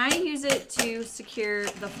 And I use it to secure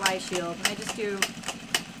the fly shield. And I just do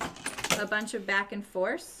a bunch of back and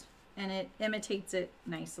forth and it imitates it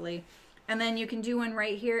nicely. And then you can do one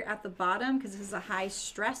right here at the bottom because this is a high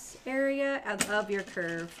stress area of your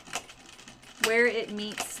curve where it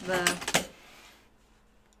meets the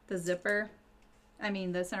zipper. I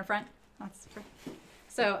mean the center front.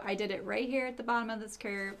 So I did it right here at the bottom of this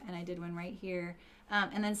curve and I did one right here.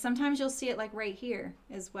 And then sometimes you'll see it like right here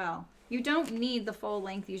as well. You don't need the full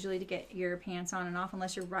length usually to get your pants on and off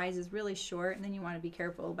unless your rise is really short, and then you want to be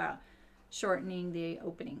careful about shortening the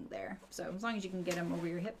opening there. So as long as you can get them over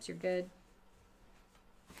your hips, you're good.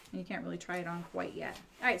 And you can't really try it on quite yet.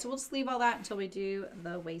 All right, so we'll just leave all that until we do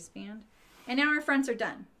the waistband. And now our fronts are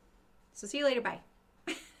done. So see you later, bye.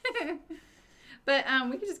 But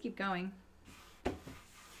we can just keep going.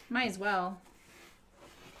 Might as well.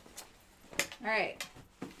 All right,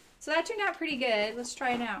 so that turned out pretty good. Let's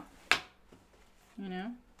try it out. You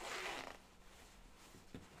know,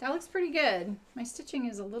 that looks pretty good. My stitching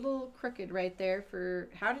is a little crooked right there for,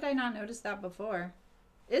 how did I not notice that before?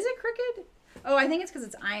 Is it crooked? Oh, I think it's because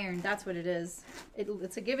it's ironed. That's what it is.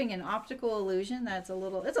 It's giving an optical illusion that it's a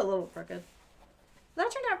little crooked.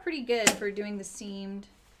 That turned out pretty good for doing the seamed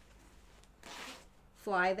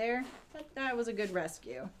fly there. That was a good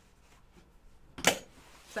rescue.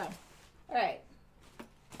 So, all right.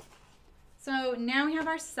 So now we have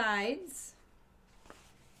our sides.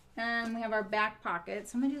 And we have our back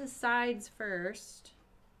pockets. So I'm going to do the sides first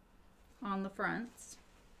on the fronts.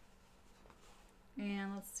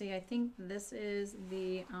 And let's see, I think this is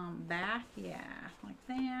the back. Yeah, like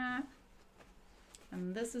that.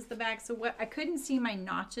 And this is the back. So what, I couldn't see my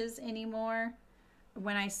notches anymore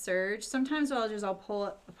when I serge. Sometimes what I'll do is I'll pull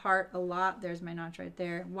it apart a lot. There's my notch right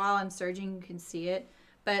there. While I'm serging, you can see it.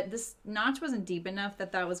 But this notch wasn't deep enough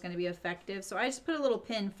that was going to be effective. So I just put a little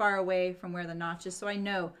pin far away from where the notch is so I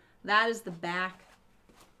know that is the back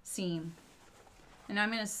seam. And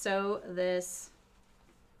I'm going to sew this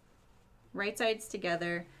right sides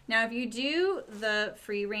together. Now if you do the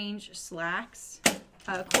free range slacks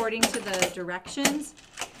according to the directions,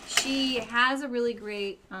 she has a really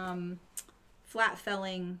great flat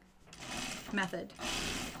felling method.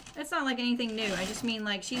 It's not like anything new. I just mean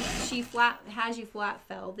like she has you flat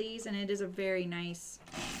fell these, and it is a very nice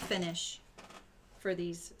finish for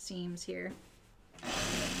these seams here.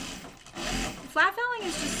 Flat felling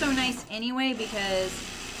is just so nice anyway because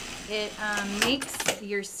it makes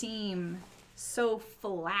your seam so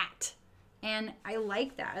flat, and I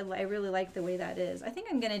like that. I really like the way that is. I think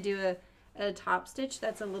I'm gonna do a top stitch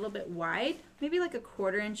that's a little bit wide, maybe like a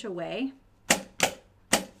 1/4 inch away.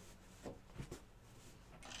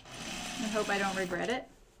 I hope I don't regret it.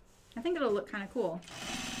 I think it'll look kind of cool.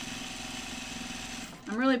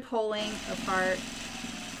 I'm really pulling apart,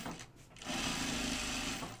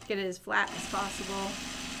 get it as flat as possible.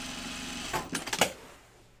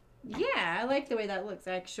 Yeah, I like the way that looks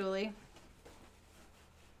actually.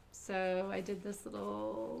 So I did this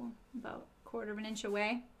little, about 1/4 inch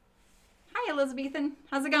away. Hi Elizabethan,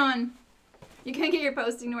 how's it going? You can't get your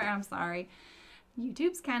posting to where, I'm sorry.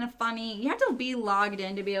 YouTube's kind of funny. You have to be logged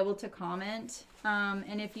in to be able to comment.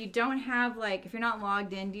 And if you don't have, like, if you're not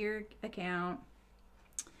logged into your account,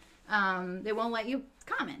 they won't let you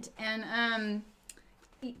comment. And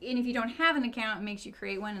if you don't have an account, it makes you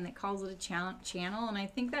create one and it calls it a channel. And I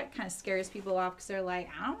think that kind of scares people off because they're like,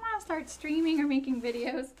 I don't want to start streaming or making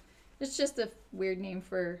videos. It's just a weird name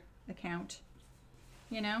for account,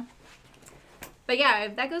 you know? But yeah,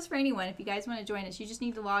 that goes for anyone. If you guys want to join us, you just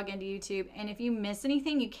need to log into YouTube. And if you miss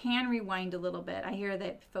anything, you can rewind a little bit. I hear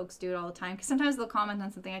that folks do it all the time because sometimes they'll comment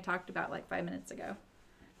on something I talked about like 5 minutes ago.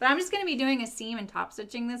 But I'm just going to be doing a seam and top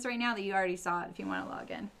stitching this right now that you already saw it if you want to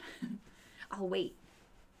log in. I'll wait.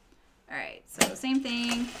 All right, so same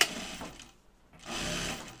thing.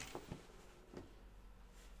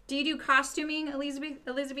 Do you do costuming,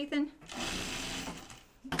 Elizabethan?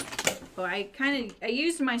 Oh, I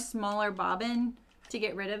used my smaller bobbin to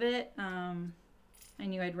get rid of it. I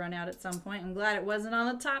knew I'd run out at some point. I'm glad it wasn't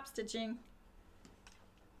on the top stitching.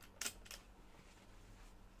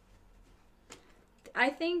 I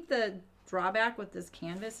think the drawback with this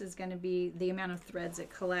canvas is going to be the amount of threads it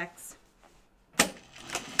collects.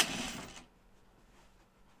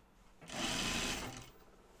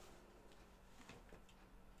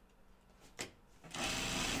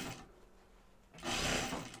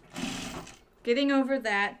 getting over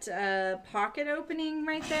that pocket opening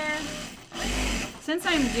right there. Since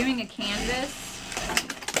I'm doing a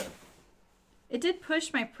canvas, it did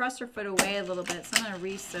push my presser foot away a little bit, so I'm going to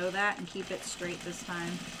re-sew that and keep it straight this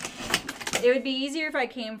time. It would be easier if I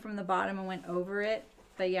came from the bottom and went over it,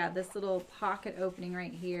 but yeah, this little pocket opening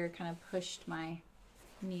right here kind of pushed my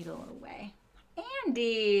needle away.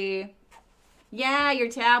 Andy! Yeah, your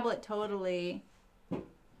tablet, totally.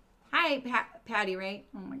 Hi, Patty, right?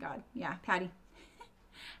 Oh my God. Yeah, Patty.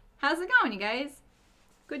 How's it going, you guys?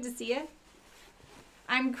 Good to see you.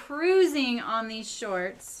 I'm cruising on these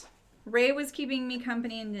shorts. Ray was keeping me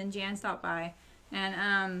company, and then Jan stopped by.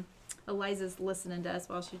 And Eliza's listening to us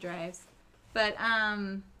while she drives. But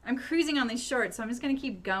I'm cruising on these shorts, so I'm just going to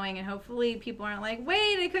keep going. And hopefully people aren't like,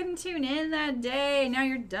 wait, I couldn't tune in that day. Now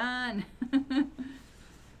you're done.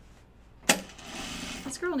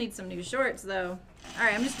 This girl needs some new shorts, though. All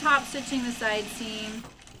right, I'm just top stitching the side seam.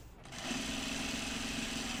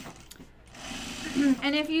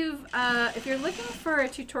 And if you're looking for a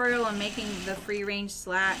tutorial on making the free range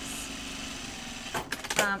slacks,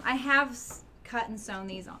 I have cut and sewn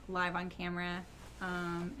these live on camera,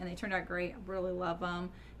 and they turned out great. I really love them.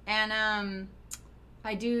 And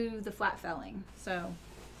I do the flat felling, so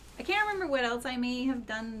I can't remember what else I may have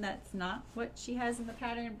done that's not what she has in the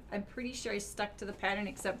pattern. I'm pretty sure I stuck to the pattern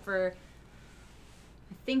except for,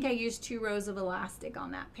 I think I used 2 rows of elastic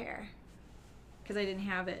on that pair because I didn't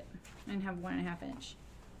have it. I didn't have 1.5 inch.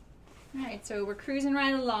 All right, so we're cruising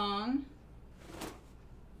right along.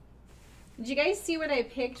 Did you guys see what I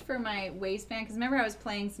picked for my waistband? Because remember I was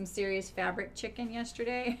playing some serious fabric chicken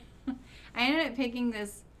yesterday? I ended up picking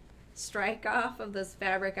this strike off of this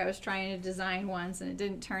fabric I was trying to design once, and it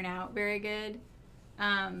didn't turn out very good.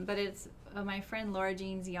 But it's my friend Laura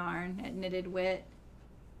Jean's yarn at Knitted Wit.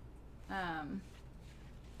 And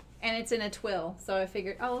it's in a twill, so I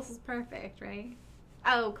figured, oh, this is perfect, right?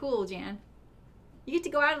 Oh, cool, Jan. You get to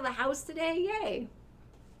go out of the house today? Yay.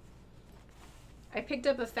 I picked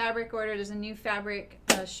up a fabric order. There's a new fabric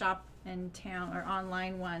shop in town, or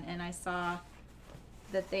online one, and I saw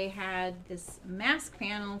that they had this mask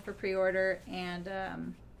panel for pre-order, and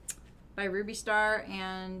by Ruby Star,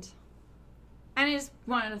 and I just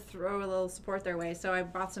wanted to throw a little support their way, so I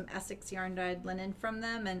bought some Essex yarn dyed linen from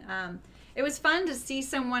them, and it was fun to see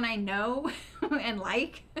someone I know and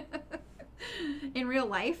like in real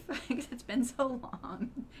life, because it's been so long,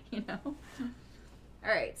 you know.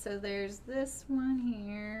 All right, so there's this one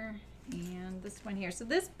here and this one here. So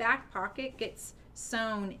this back pocket gets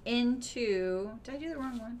sewn into, did I do the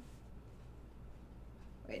wrong one?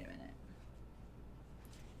 Wait a minute.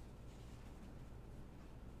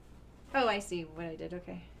 Oh, I see what I did.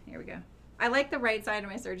 Okay, here we go. I like the right side of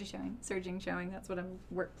my serging showing. That's what I'm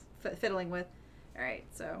fiddling with. All right,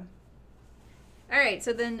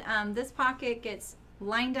 so then this pocket gets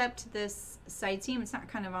lined up to this side seam. It's not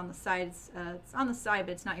kind of on the sides. It's on the side,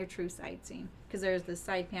 but it's not your true side seam because there's this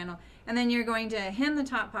side panel. And then you're going to hem the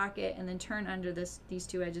top pocket and then turn under these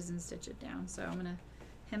 2 edges and stitch it down. So I'm gonna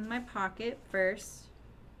hem my pocket first.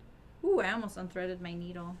 Ooh, I almost unthreaded my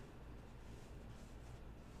needle.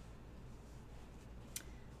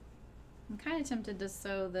 I'm kind of tempted to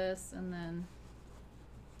sew this and then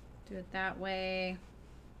do it that way.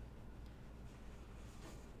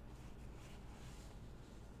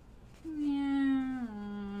 Yeah,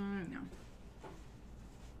 no.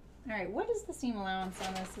 All right, what is the seam allowance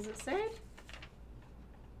on this? Does it say?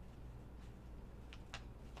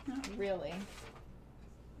 Not really. I'm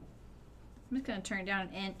just going to turn it down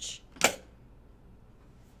 1 inch.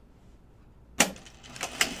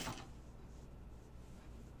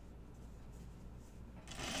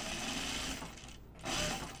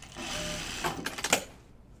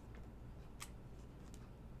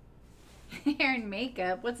 Hair and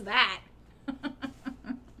makeup, what's that?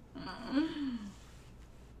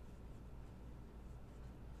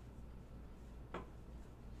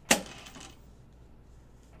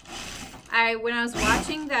 When I was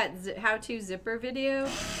watching that how-to zipper video,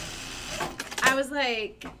 I was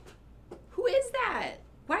like, who is that?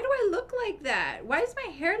 Why do I look like that? Why does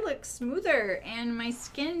my hair look smoother and my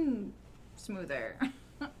skin smoother?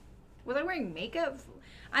 Was I wearing makeup?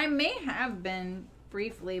 I may have been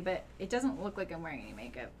briefly, but it doesn't look like I'm wearing any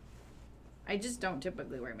makeup. I just don't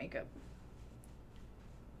typically wear makeup.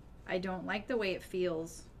 I don't like the way it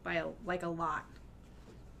feels like a lot.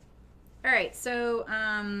 All right, so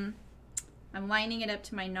I'm lining it up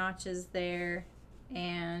to my notches there,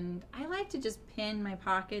 and I like to just pin my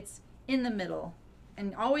pockets in the middle,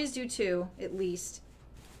 and always do 2 at least.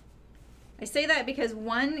 I say that because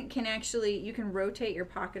 1 can actually, you can rotate your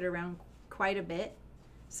pocket around quite a bit.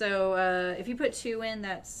 So if you put 2 in,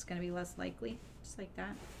 that's going to be less likely, just like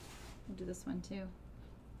that. We'll do this one too.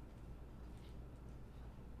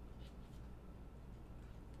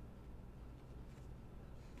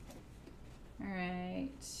 All right,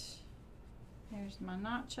 there's my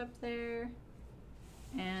notch up there.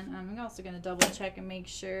 And I'm also going to double check and make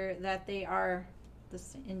sure that they are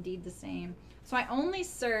indeed the same. So I only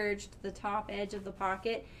serged the top edge of the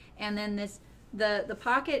pocket, and then the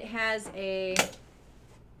pocket has a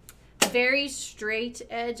very straight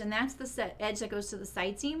edge, and that's the edge that goes to the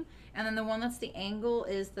side seam, and then the one that's the angle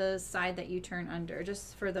is the side that you turn under,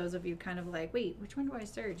 just for those of you kind of like, wait, which one do I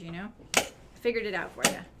serge, you know? I figured it out for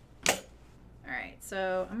you. All right,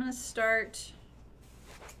 so I'm going to start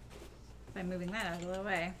by moving that out of the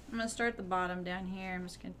way. I'm going to start at the bottom down here. I'm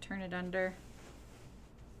just going to turn it under.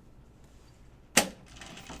 I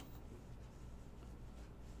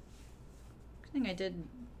think I did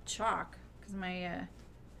chalk because my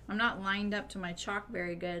I'm not lined up to my chalk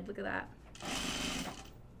very good. Look at that.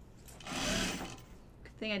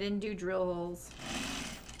 Good thing I didn't do drill holes.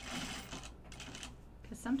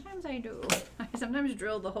 Because sometimes I do. I sometimes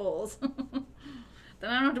drill the holes. Then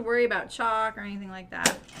I don't have to worry about chalk or anything like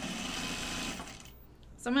that.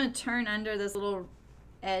 So I'm going to turn under this little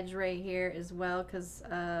edge right here as well, because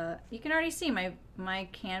you can already see my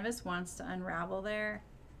canvas wants to unravel there.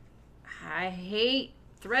 I hate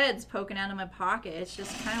threads poking out of my pocket. It's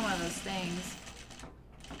just kind of one of those things.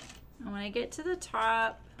 And when I get to the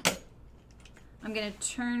top, I'm going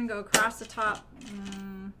to go across the top,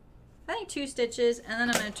 I think 2 stitches, and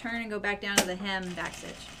then I'm going to turn and go back down to the hem and back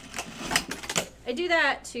stitch. I do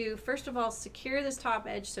that to, first of all, secure this top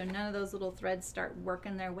edge so none of those little threads start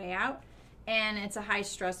working their way out. And it's a high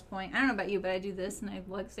stress point. I don't know about you, but I do this and I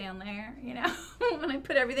look down there, you know, when I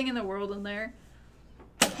put everything in the world in there.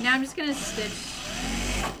 Now I'm just going to stitch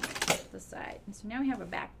the side. And so now we have a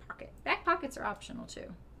back pocket. Back pockets are optional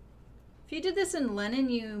too. If you did this in linen,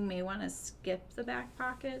 you may want to skip the back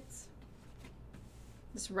pockets.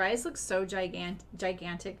 This rise looks so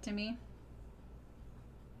gigantic to me.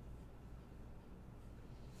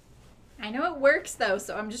 I know it works though,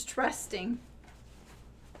 so I'm just trusting.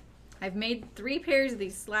 I've made 3 pairs of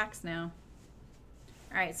these slacks now.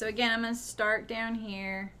 All right, so again, I'm going to start down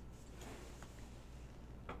here.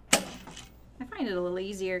 I find it a little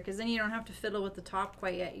easier because then you don't have to fiddle with the top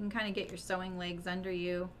quite yet. You can kind of get your sewing legs under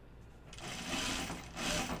you.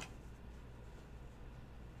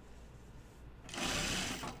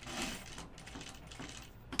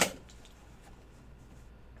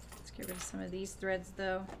 Let's get rid of some of these threads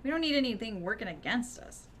though. We don't need anything working against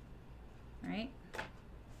us, right?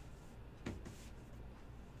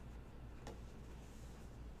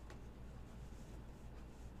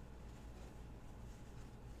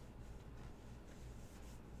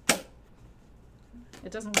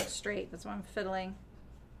 It doesn't look straight, that's why I'm fiddling.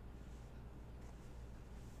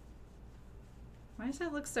 Why does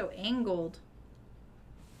that look so angled?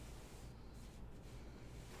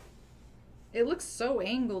 It looks so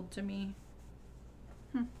angled to me.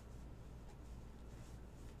 All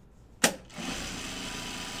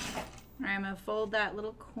right, I'm gonna fold that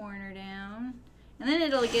little corner down, and then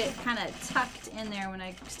it'll get kind of tucked in there when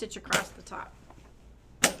I stitch across the top.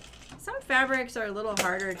 Some fabrics are a little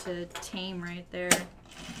harder to tame right there.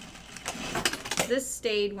 This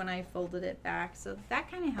stayed when I folded it back, so that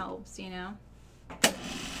kind of helps, you know.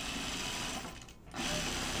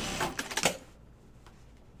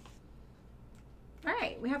 All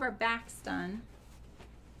right, we have our backs done.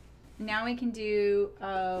 Now we can do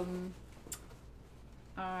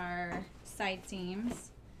our side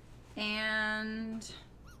seams, and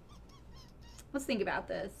let's think about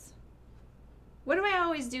this. What do I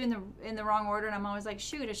always do in the wrong order? And I'm always like,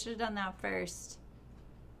 shoot, I should have done that first.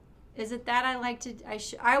 Is it that I like to?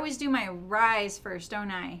 I always do my rise first, don't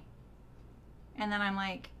I? And then I'm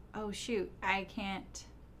like, oh shoot, I can't.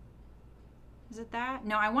 Is it that?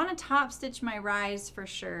 No, I want to top stitch my rise for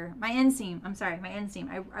sure. My inseam. I'm sorry, my inseam.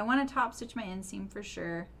 I want to top stitch my inseam for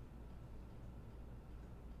sure.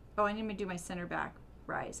 Oh, I need to do my center back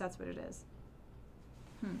rise. That's what it is.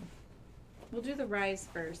 We'll do the rise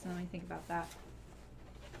first, and then we think about that.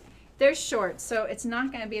 They're short, so it's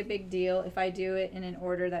not going to be a big deal if I do it in an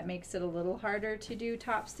order that makes it a little harder to do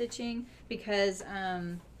top stitching, because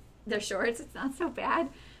they're shorts. It's not so bad.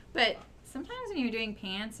 But sometimes when you're doing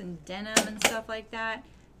pants and denim and stuff like that,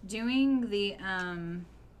 doing the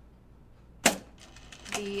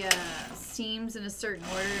seams in a certain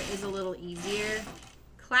order is a little easier.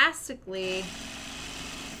 Classically,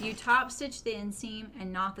 you top stitch the inseam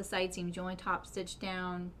and not the side seams. You only top stitch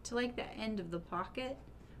down to like the end of the pocket.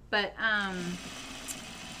 But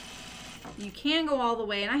You can go all the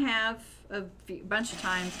way, and I have a bunch of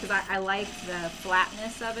times because I like the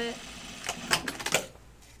flatness of it.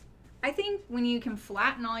 I think when you can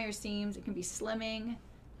flatten all your seams, it can be slimming,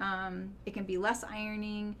 it can be less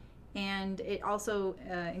ironing, and it also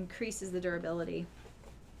increases the durability.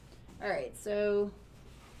 All right, so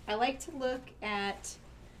I like to look at,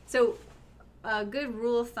 so a good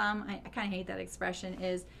rule of thumb, I kind of hate that expression,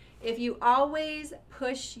 is if you always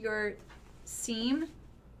push your seam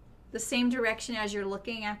the same direction as you're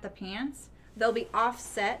looking at the pants, they'll be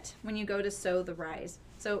offset when you go to sew the rise.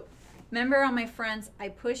 So remember on my fronts, I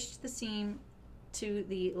pushed the seam to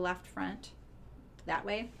the left front that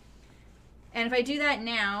way. And if I do that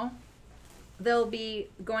now, they'll be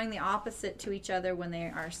going the opposite to each other when they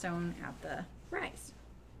are sewn at the rise.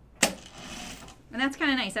 And that's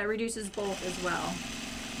kind of nice. That reduces both as well.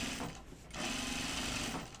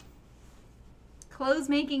 Clothes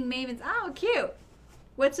making mavens. Oh, cute.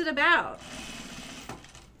 What's it about?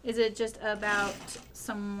 Is it just about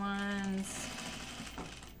someone's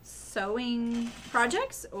sewing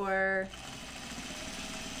projects, or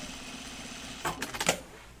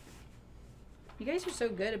you guys are so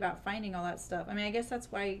good about finding all that stuff? I mean, I guess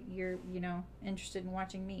that's why you're, you know, interested in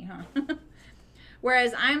watching me, huh?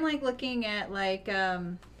 Whereas I'm like looking at like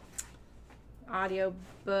audio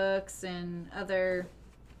books and other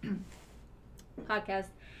podcasts.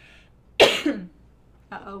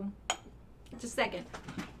 Uh-oh. Just a second.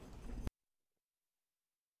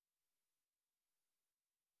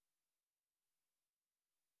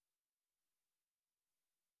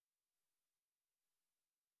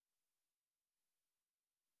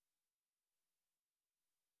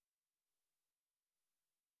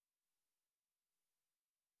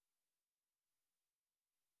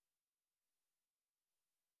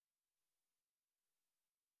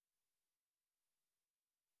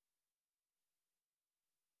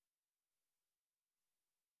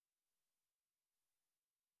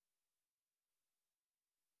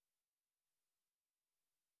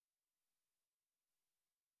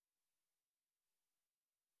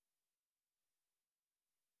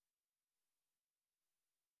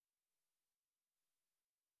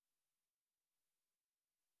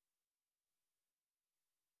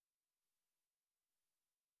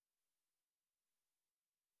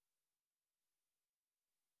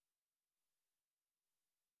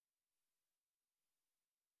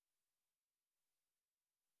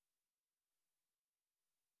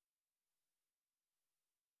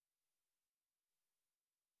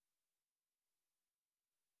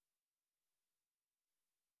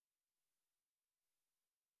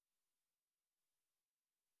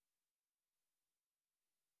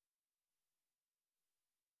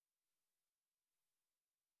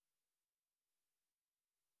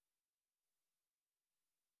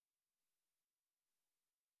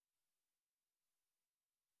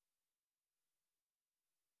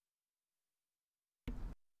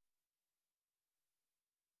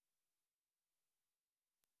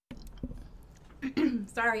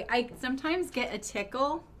 Sorry, I sometimes get a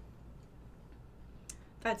tickle.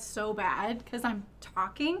 That's so bad because I'm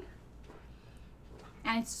talking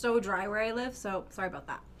and it's so dry where I live, so sorry about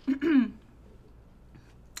that.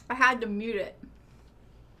 I had to mute it.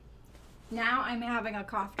 Now I'm having a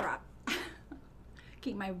cough drop.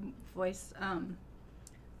 Keep my voice,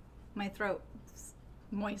 my throat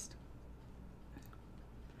moist.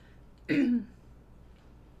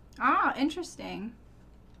 Ah, interesting.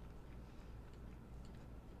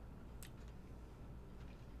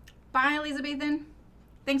 Bye, Elizabethan.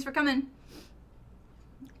 Thanks for coming.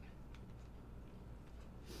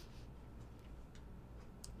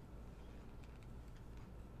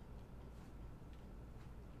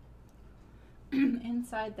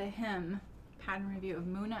 Inside the hem, pattern review of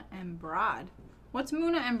Muna and Broad. What's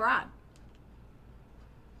Muna and Broad?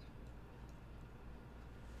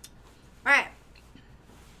 All right.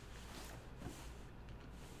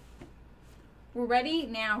 We're ready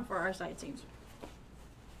now for our side seams.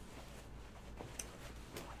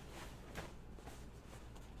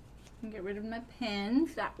 Get rid of my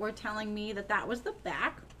pins that were telling me that that was the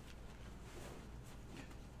back.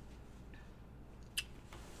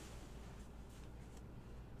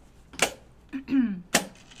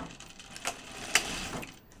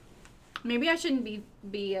 Maybe I shouldn't be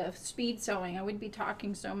speed sewing. I wouldn't be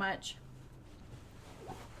talking so much.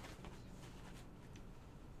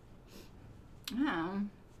 Oh.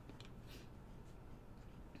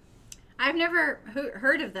 I've never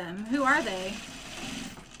heard of them. Who are they?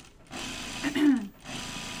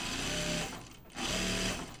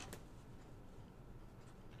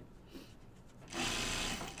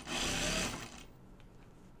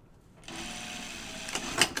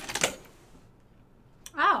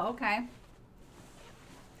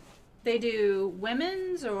 They do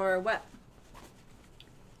women's or what?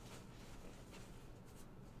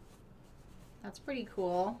 That's pretty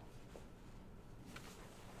cool.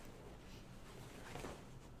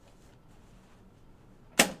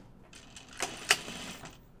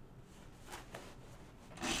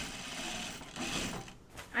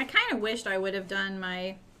 I kind of wished I would have done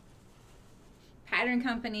my pattern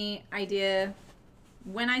company idea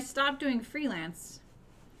when I stopped doing freelance.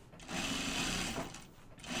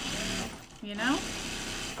 You know?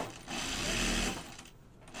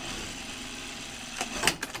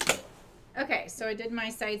 Okay, so I did my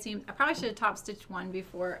side seam. I probably should have top stitched one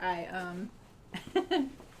before I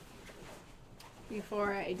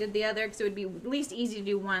before I did the other, because it would be at least easy to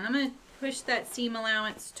do one. I'm gonna push that seam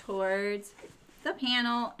allowance towards the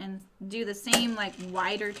panel and do the same like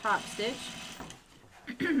wider top stitch.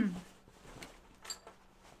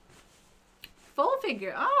 Full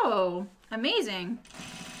figure. Oh, amazing.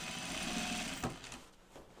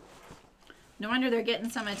 No wonder they're getting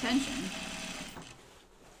some attention.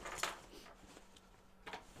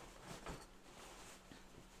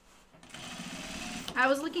 I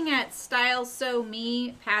was looking at Style Sew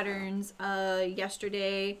Me patterns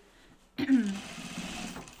yesterday.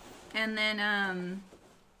 And then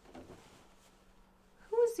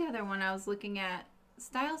who was the other one I was looking at?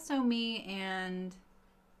 Style Sew Me, and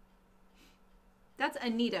that's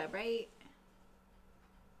Anita, right?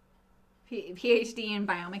 PhD in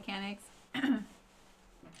biomechanics.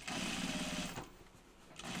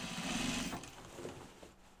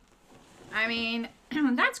 I mean,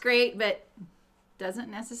 that's great, but doesn't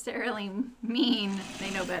necessarily mean they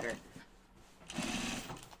know better.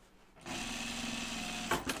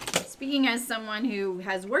 Speaking as someone who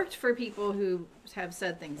has worked for people who have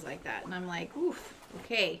said things like that, and I'm like, oof,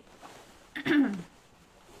 okay. All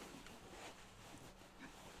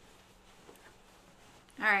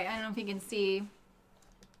right, I don't know if you can see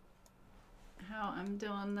how I'm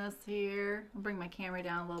doing this here. I'll bring my camera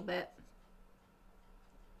down a little bit.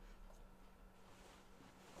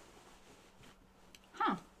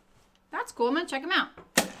 Huh, that's cool. I'm gonna check them out.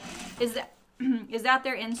 Is that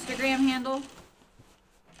their Instagram handle?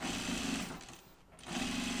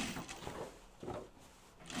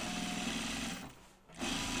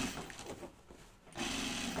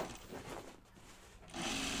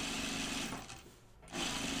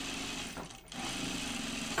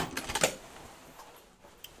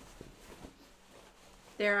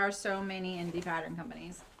 There are so many indie pattern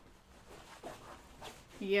companies.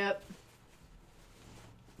 Yep.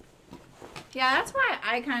 Yeah, that's why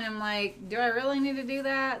I kind of like, do I really need to do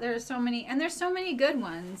that? There's so many, and there's so many good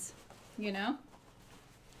ones, you know?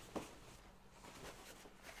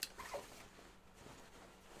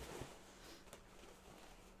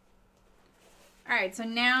 All right, so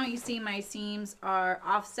now you see my seams are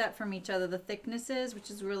offset from each other, the thicknesses,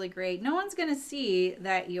 which is really great. No one's gonna see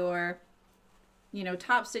that your, you know,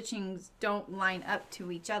 top stitchings don't line up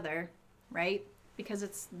to each other, right? Because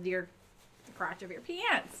it's the crotch of your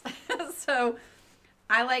pants. So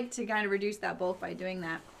I like to kind of reduce that bulk by doing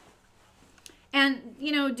that. And,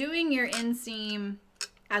 you know, doing your inseam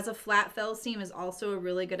as a flat fell seam is also a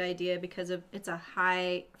really good idea because it's a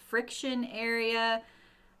high friction area.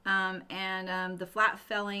 The flat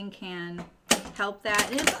felling can help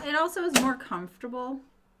that. It also is more comfortable.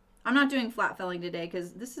 I'm not doing flat felling today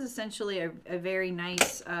because this is essentially a very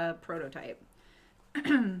nice prototype.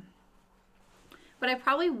 But I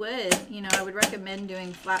probably would, you know, I would recommend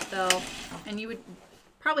doing flat fell, and you would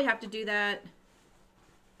probably have to do that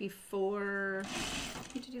before,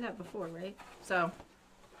 you have to do that before, right? So,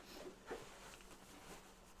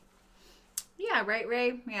 yeah, right,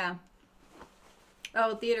 Ray? Yeah.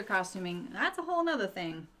 Oh, theater costuming. That's a whole nother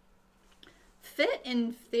thing. Fit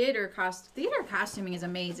in theater costuming is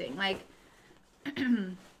amazing. Like,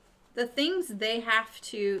 the things they have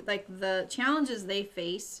to, like, the challenges they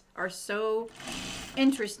face are so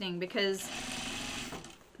interesting because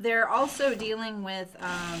they're also dealing with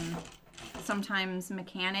sometimes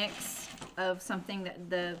mechanics of something that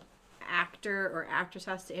the actor or actress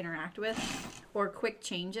has to interact with, or quick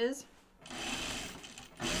changes.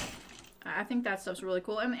 I think that stuff's really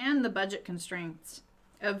cool. And the budget constraints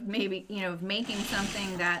of maybe, you know, of making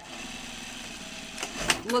something that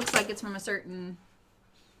looks like it's from a certain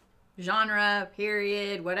genre,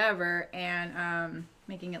 period, whatever, and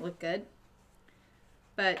making it look good.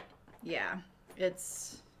 But yeah,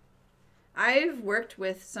 I've worked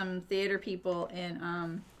with some theater people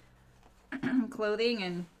in clothing,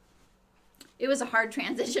 and it was a hard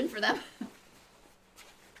transition for them.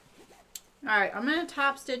 All right, I'm going to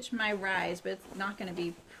top stitch my rise, but it's not going to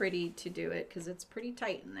be pretty to do it because it's pretty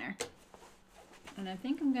tight in there. And I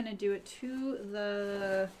think I'm gonna do it to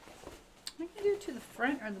the, I'm gonna do it to the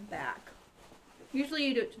front or the back. Usually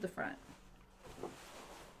you do it to the front.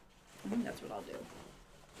 I think that's what I'll do.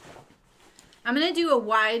 I'm gonna do a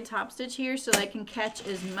wide top stitch here so that I can catch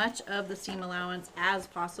as much of the seam allowance as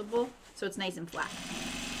possible so it's nice and flat.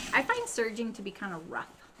 I find serging to be kind of rough.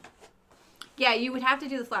 Yeah, you would have to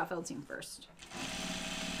do the flat felled seam first.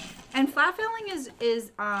 And flat felling is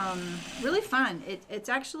really fun. It's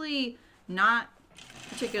actually not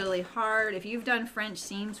particularly hard. If you've done French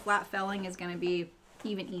seams, flat felling is going to be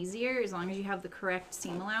even easier as long as you have the correct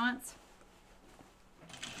seam allowance.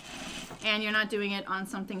 And you're not doing it on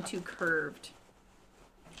something too curved.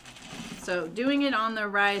 So doing it on the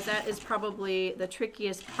rise, that is probably the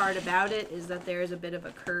trickiest part about it, is that there is a bit of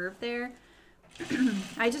a curve there.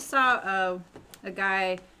 I just saw a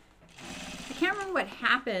guy, I can't remember what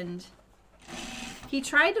happened. He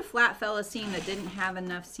tried to flat fell a seam that didn't have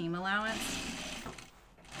enough seam allowance.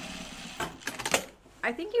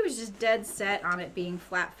 I think he was just dead set on it being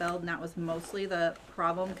flat felled, and that was mostly the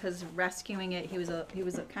problem, because rescuing it, he was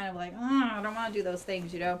kind of like, oh, I don't want to do those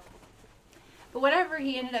things, you know. But whatever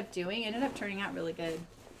he ended up doing ended up turning out really good.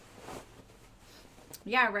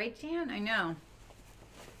 Yeah, right, Jan? I know.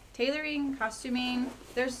 Tailoring, costuming,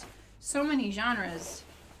 there's so many genres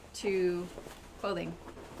to clothing.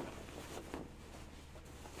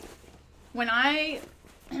 When I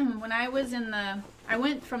was in the, I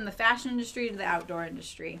went from the fashion industry to the outdoor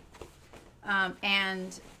industry.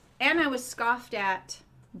 And I was scoffed at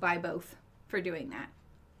by both for doing that.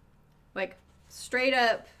 Like, straight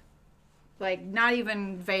up, like, not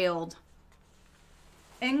even veiled.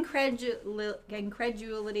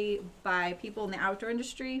 Incredulity by people in the outdoor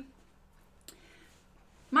industry.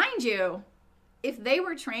 Mind you, if they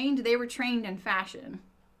were trained in fashion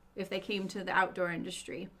if they came to the outdoor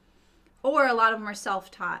industry. Or a lot of them are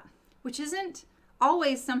self-taught, which isn't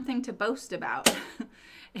always something to boast about.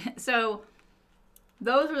 So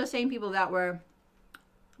those were the same people that were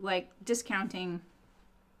like discounting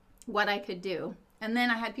what I could do. And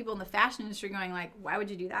then I had people in the fashion industry going like, why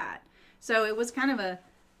would you do that? So it was kind of a,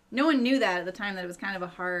 no one knew that at the time, that it was kind of a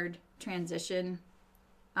hard transition.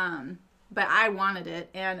 But I wanted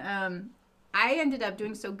it. And I ended up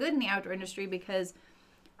doing so good in the outdoor industry because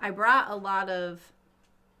I brought a lot of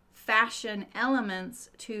fashion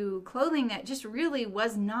elements to clothing that just really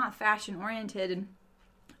was not fashion oriented. And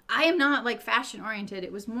I am not like fashion oriented.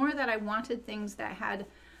 It was more that I wanted things that had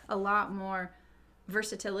a lot more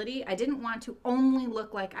versatility. I didn't want to only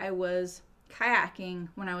look like I was kayaking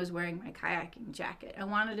when I was wearing my kayaking jacket. I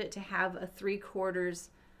wanted it to have a 3/4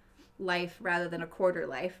 life rather than a quarter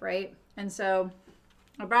life, right? And so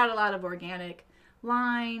I brought a lot of organic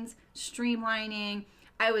lines, streamlining.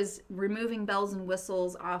 I was removing bells and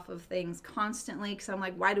whistles off of things constantly because I'm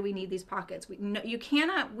like, why do we need these pockets? You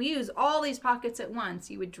cannot, we use all these pockets at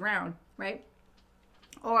once. You would drown, right?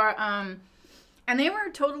 Or, and they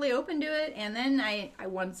were totally open to it. And then I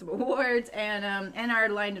won some awards, and our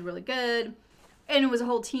line did really good. And it was a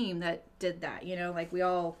whole team that did that, you know, like we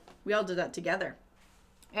all did that together.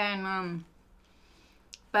 And,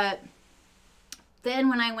 but then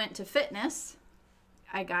when I went to fitness,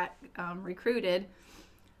 I got recruited.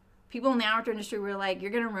 People in the outdoor industry were like,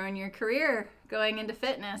 you're going to ruin your career going into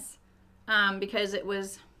fitness. Because it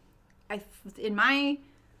was, in my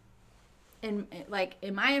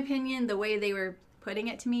opinion, the way they were putting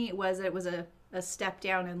it to me, it was a step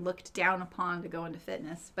down and looked down upon to go into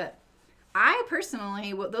fitness. But I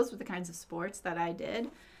personally, those were the kinds of sports that I did.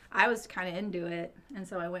 I was kind of into it. And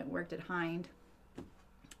so I went and worked at Hind.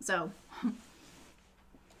 So,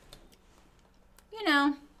 you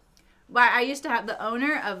know, I used to have the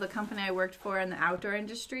owner of the company I worked for in the outdoor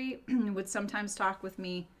industry would sometimes talk with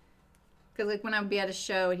me, because like when I would be at a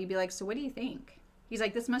show, he'd be like, so what do you think? He's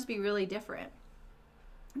like, this must be really different.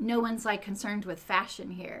 No one's like concerned with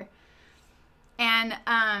fashion here. And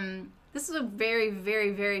this is a very, very,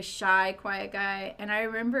 very shy, quiet guy. And I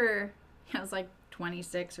remember I was like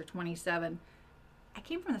 26 or 27. I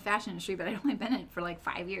came from the fashion industry, but I'd only been in it for like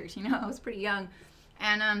 5 years, you know, I was pretty young.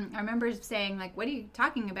 And I remember saying, like, what are you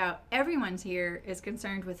talking about? Everyone's here is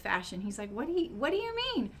concerned with fashion. He's like, what do you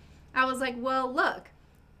mean? I was like, well, look,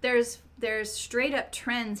 there's straight up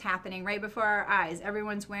trends happening right before our eyes.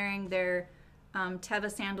 Everyone's wearing their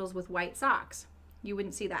Teva sandals with white socks. You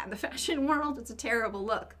wouldn't see that in the fashion world. It's a terrible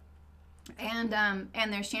look. And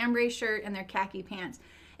their chambray shirt and their khaki pants.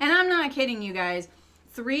 And I'm not kidding you guys.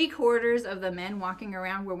 3/4 of the men walking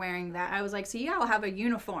around were wearing that. I was like, so y'all have a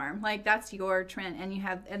uniform, like that's your trend,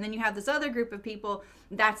 and then you have this other group of people,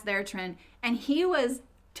 that's their trend. And he was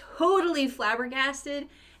totally flabbergasted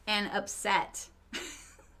and upset.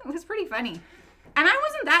 It was pretty funny. And I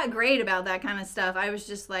wasn't that great about that kind of stuff. I was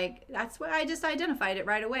just like, that's what I just identified it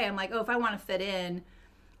right away. I'm like, oh, if I want to fit in,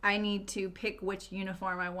 I need to pick which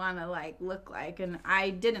uniform I want to like look like. And I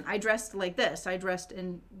didn't. I dressed like this. I dressed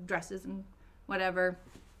in dresses and whatever.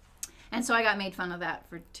 And so I got made fun of that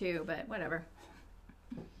for too, but whatever.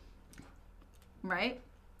 Right?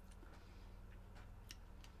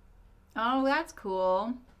 Oh, that's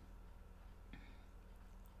cool.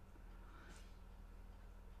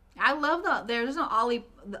 I love there's an Ollie,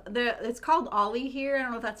 it's called Ollie here. I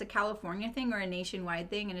don't know if that's a California thing or a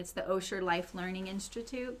nationwide thing, and it's the Osher Life Learning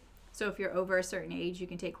Institute. So if you're over a certain age, you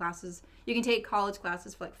can take classes, you can take college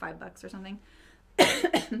classes for like $5 or something.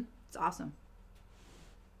 It's awesome.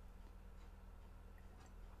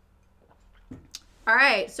 All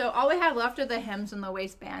right, so all we have left are the hems and the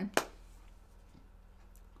waistband.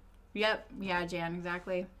 Yep, yeah, Jan,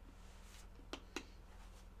 exactly.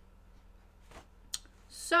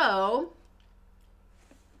 So,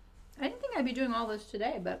 I didn't think I'd be doing all this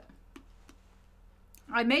today, but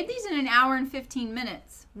I made these in 1 hour and 15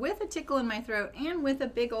 minutes with a tickle in my throat and with a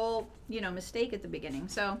big old, mistake at the beginning.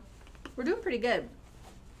 So, we're doing pretty good.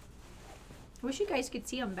 I wish you guys could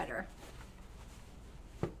see them better.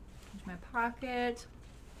 Here's my pocket.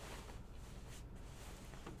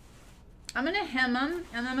 I'm going to hem them,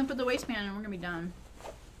 and then I'm going to put the waistband and we're going to be done.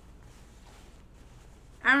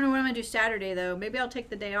 I don't know what I'm going to do Saturday, though. Maybe I'll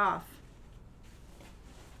take the day off.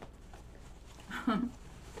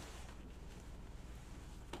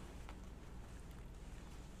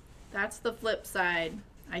 That's the flip side.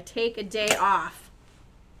 I take a day off.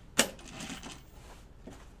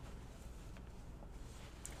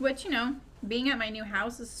 Which, being at my new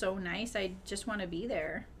house is so nice. I just want to be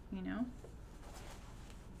there,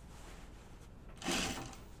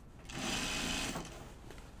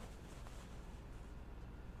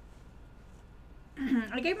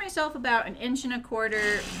 I gave myself about 1 1/4 inch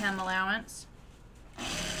hem allowance.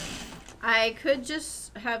 I could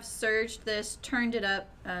just have serged this, turned it up,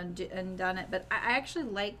 and done it, but I actually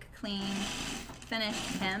like clean, finished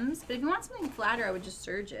hems. But if you want something flatter, I would just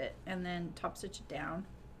serge it and then top stitch it down.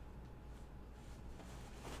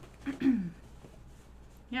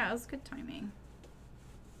 Yeah, it was good timing.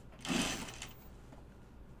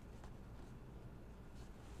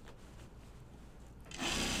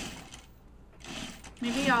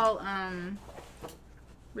 Maybe I'll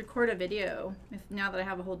record a video now that I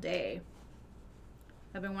have a whole day.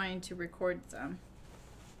 I've been wanting to record some.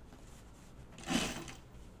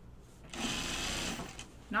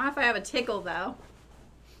 Not if I have a tickle, though.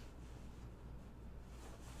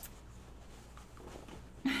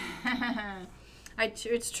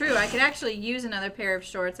 It's true. I could actually use another pair of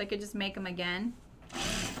shorts. I could just make them again.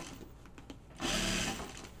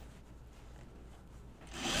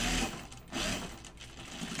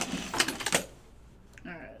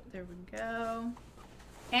 Alright, there we go.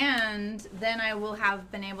 And then I will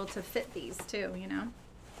have been able to fit these too,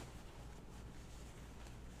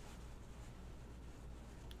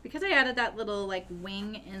 Because I added that little like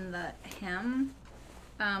wing in the hem,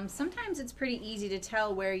 sometimes it's pretty easy to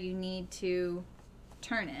tell where you need to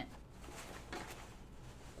turn it.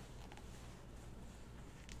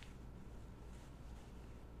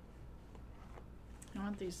 I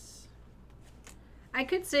want these. I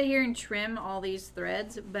could sit here and trim all these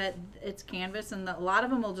threads, but it's canvas and a lot of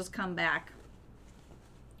them will just come back.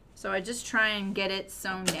 So I just try and get it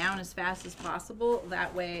sewn down as fast as possible.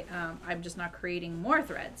 That way I'm just not creating more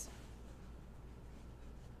threads.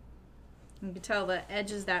 You can tell the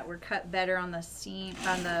edges that were cut better on the seam,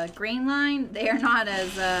 on the grain line, they are not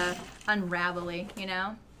as unravelly,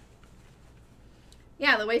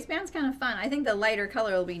 Yeah, the waistband's kind of fun. I think the lighter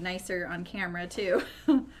color will be nicer on camera too,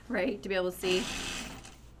 right? To be able to see.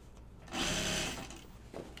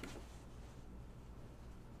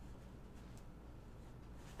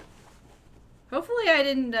 Hopefully I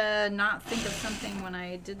didn't not think of something when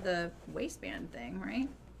I did the waistband thing, right?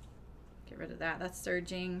 Get rid of that. That's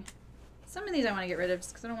serging. Some of these I want to get rid of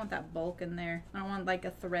just because I don't want that bulk in there. I don't want like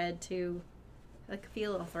a thread to, like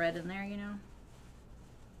feel a little thread in there,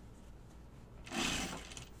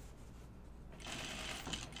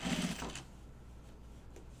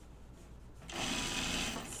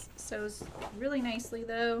 Sews really nicely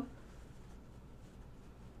though. I'm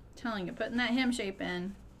telling you, putting that hem shape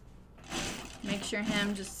in makes your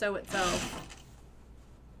hem just sew itself.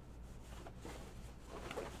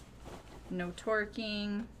 No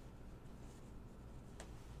torquing.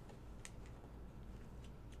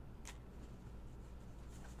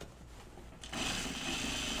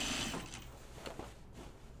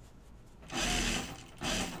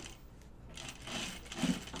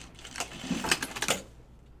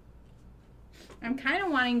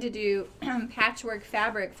 wanting to do patchwork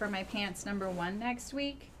fabric for my pants #1 next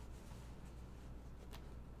week.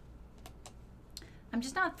 I'm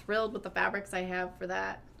just not thrilled with the fabrics I have for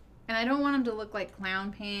that. And I don't want them to look like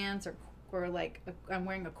clown pants or like I'm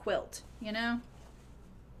wearing a quilt, you know?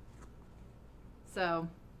 So,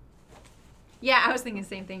 yeah, I was thinking the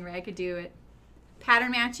same thing, Ray. I could do it.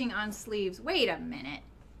 Pattern matching on sleeves. Wait a minute.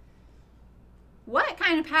 What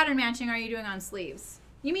kind of pattern matching are you doing on sleeves?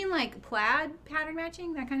 You mean like plaid pattern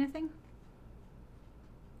matching, that kind of thing?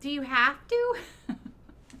 Do you have to?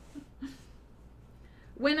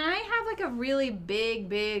 When I have like a really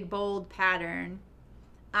big, bold pattern,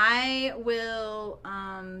 I will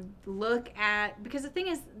look at, because the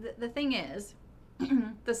thing is,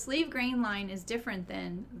 the sleeve grain line is different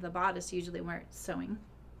than the bodice usually where it's sewing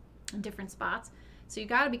in different spots. So you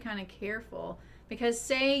got to be kind of careful, because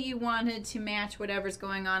say you wanted to match whatever's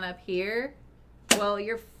going on up here, well,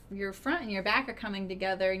 your front and your back are coming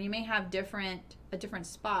together, and you may have a different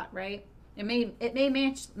spot, right? It may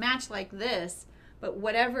match like this, but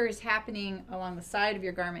whatever is happening along the side of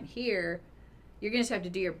your garment here, you're going to have to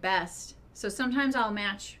do your best. So sometimes I'll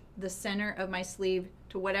match the center of my sleeve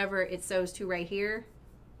to whatever it sews to right here.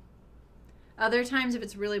 Other times, if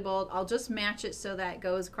it's really bold, I'll just match it so that it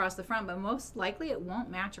goes across the front, but most likely it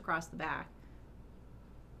won't match across the back.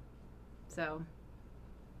 So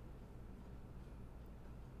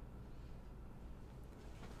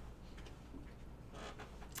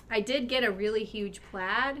I did get a really huge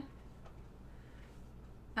plaid.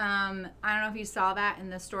 I don't know if you saw that in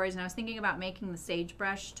the stories, and I was thinking about making the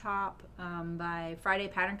sagebrush top by Friday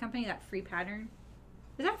Pattern Company, that free pattern.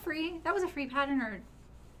 Is that free? That was a free pattern, or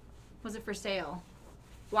was it for sale?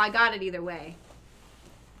 Well, I got it either way.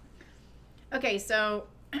 Okay, so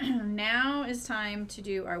now is time to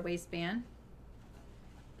do our waistband.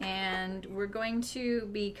 And we're going to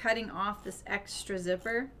be cutting off this extra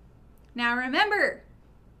zipper. Now remember,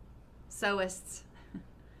 sewists,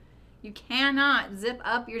 you cannot zip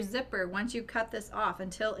up your zipper once you cut this off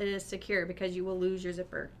until it is secure, because you will lose your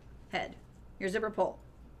zipper head, your zipper pull.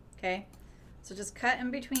 Okay, so just cut in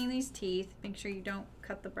between these teeth. Make sure you don't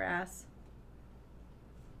cut the brass.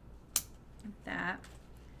 Like that.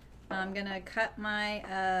 I'm gonna cut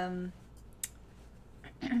my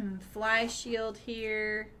fly shield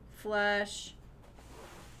here, flush.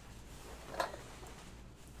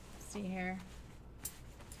 See here,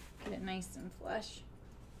 get it nice and flush.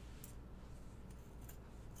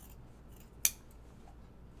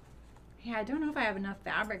 Yeah, I don't know if I have enough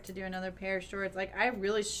fabric to do another pair of shorts. Like, I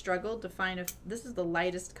really struggled to find this is the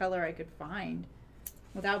lightest color I could find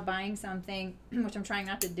without buying something, which I'm trying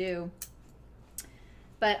not to do.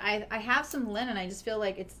 But I have some linen. I just feel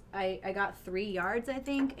like I got 3 yards, I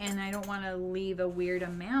think, and I don't want to leave a weird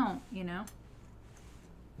amount, you know?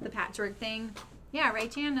 The patchwork thing. Yeah,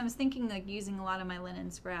 right, Jan? I was thinking like using a lot of my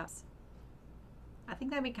linen scraps. I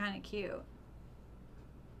think that'd be kind of cute.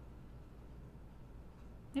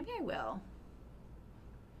 Maybe I will.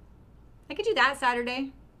 I could do that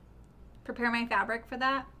Saturday. Prepare my fabric for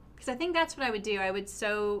that. Because I think that's what I would do. I would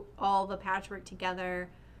sew all the patchwork together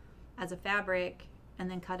as a fabric and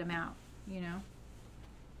then cut them out, you know.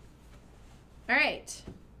 All right.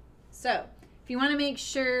 So if you want to make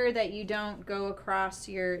sure that you don't go across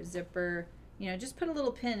your zipper, you know, just put a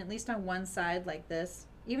little pin at least on one side like this.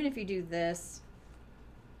 Even if you do this,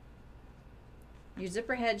 your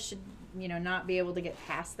zipper head should, you know, not be able to get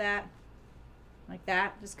past that, like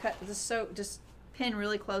that. Just cut, just pin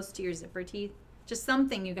really close to your zipper teeth. Just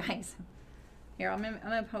something, you guys. Here, I'm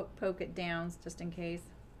gonna poke it down just in case,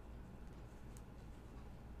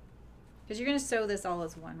 because you're gonna sew this all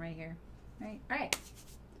as one right here, right? All right.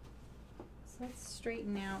 So let's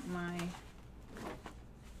straighten out my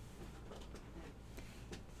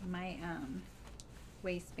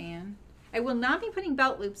waistband. I will not be putting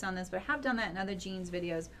belt loops on this, but I have done that in other jeans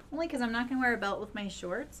videos, only because I'm not going to wear a belt with my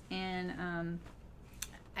shorts, and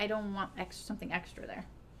I don't want something extra there.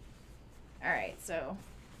 All right, so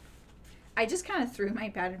I just kind of threw my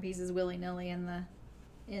pattern pieces willy-nilly in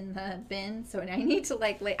the bin, so I need to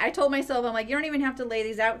like lay. I told myself, I'm like, you don't even have to lay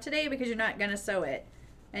these out today because you're not going to sew it,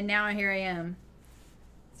 and now here I am.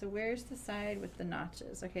 So where's the side with the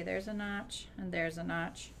notches? Okay, there's a notch, and there's a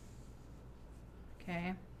notch.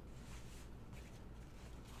 Okay.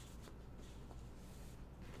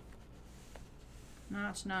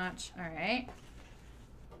 Notch, notch. All right.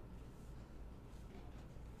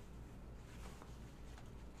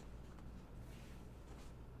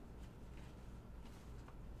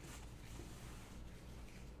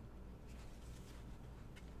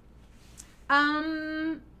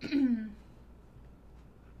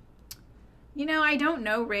 You know, I don't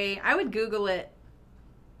know, Ray. I would Google it.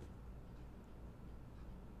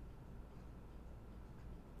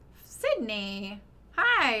 Sydney.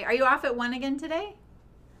 Hi. Are you off at 1 again today?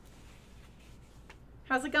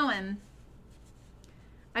 How's it going?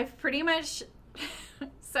 I've pretty much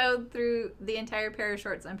sewed through the entire pair of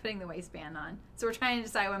shorts. I'm putting the waistband on. So we're trying to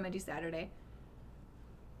decide what I'm going to do Saturday.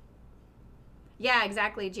 Yeah,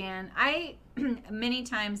 exactly, Jan. I many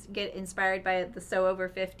times get inspired by the Sew Over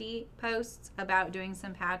 50 posts about doing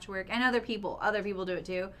some patchwork, and other people do it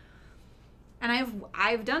too. And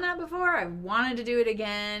I've done that before. I wanted to do it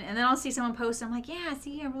again, and then I'll see someone post. I'm like, yeah,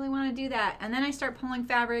 see, I really want to do that. And then I start pulling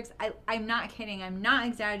fabrics. I'm not kidding. I'm not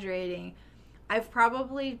exaggerating. I've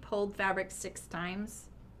probably pulled fabric 6 times,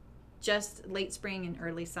 just late spring and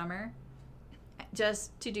early summer,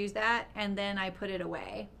 just to do that, and then I put it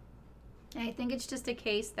away. And I think it's just a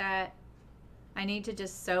case that I need to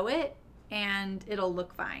just sew it and it'll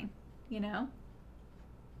look fine, you know?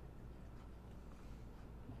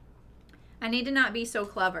 I need to not be so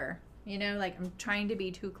clever, you know, like I'm trying to be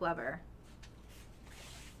too clever.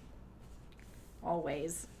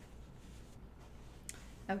 Always.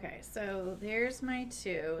 Okay, so there's my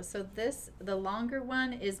 2. So the longer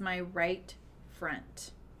one is my right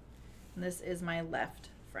front. And this is my left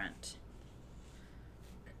front.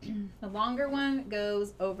 The longer one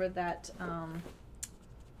goes over that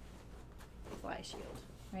fly shield,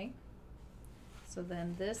 right? So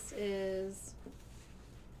then this is,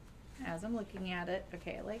 as I'm looking at it,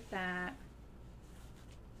 okay, I like that.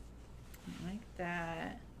 I like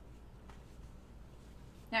that.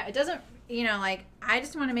 Now it doesn't, you know, like I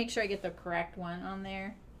just want to make sure I get the correct one on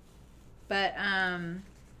there. But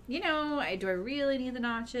you know, do I really need the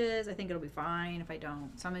notches? I think it'll be fine if I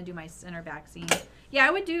don't. So I'm gonna do my center back seam. Yeah, I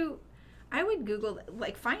would Google,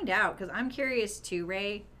 like, find out, because I'm curious too,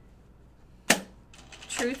 Ray.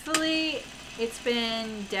 Truthfully, it's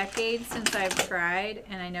been decades since I've tried,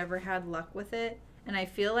 and I never had luck with it. And I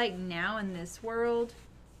feel like now in this world,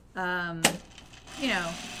 you know,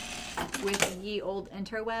 with ye old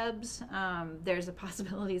interwebs, there's a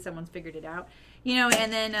possibility someone's figured it out. You know,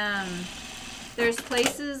 and then there's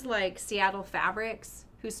places like Seattle Fabrics,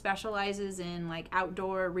 who specializes in, like,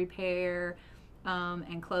 outdoor repair,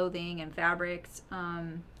 and clothing and fabrics.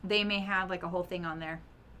 They may have like a whole thing on there.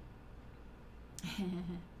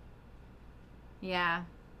 Yeah.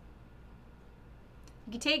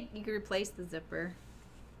 You could replace the zipper.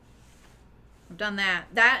 I've done that.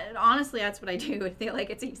 Honestly, that's what I do. I feel like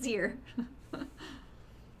it's easier.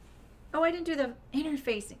 Oh, I didn't do the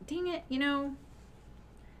interfacing. Dang it, you know.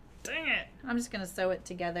 Dang it. I'm just going to sew it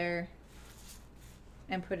together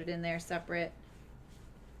and put it in there separate.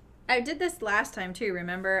 I did this last time too,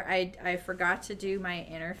 remember? I forgot to do my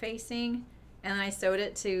interfacing, and then I sewed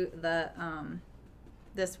it to the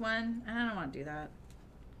this one. I don't want to do that.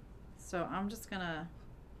 So I'm just gonna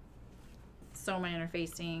sew my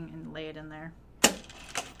interfacing and lay it in there.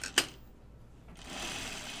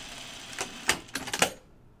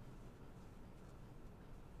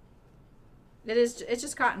 It's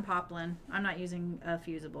just cotton poplin. I'm not using a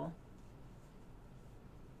fusible.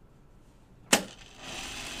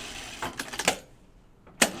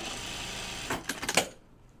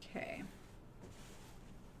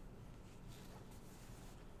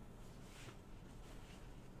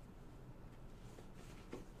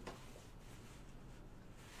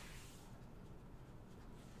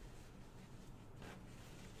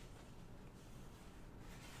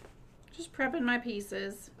 Just prepping my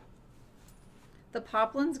pieces. The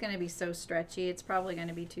poplin's going to be so stretchy, it's probably going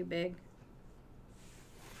to be too big.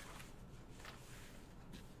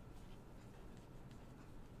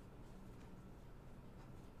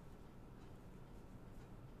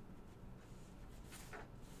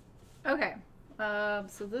 Okay,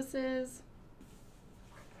 so this is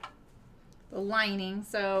the lining.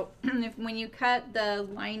 So when you cut the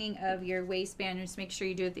lining of your waistband, just make sure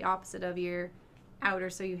you do it the opposite of your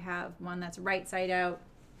outer, so you have one that's right side out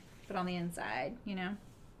but on the inside, you know.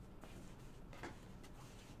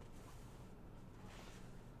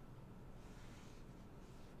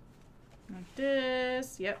 Like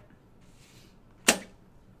this. Yep.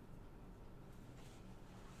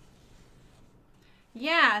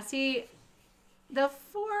 Yeah, see, the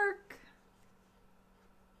fork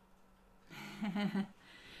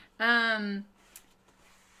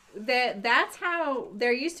that's how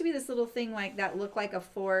there used to be this little thing like that looked like a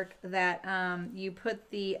fork that you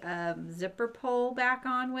put the zipper pull back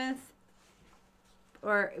on with,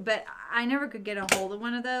 but I never could get a hold of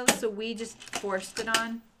one of those, so we just forced it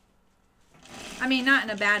on. I mean, not in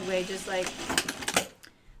a bad way, just like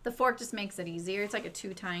the fork just makes it easier. It's like a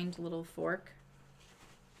two-tined little fork.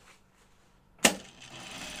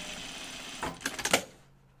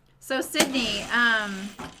 So Sydney,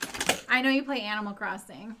 I know you play Animal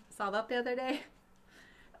Crossing. Saw that the other day.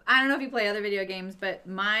 I don't know if you play other video games, but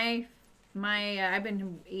I've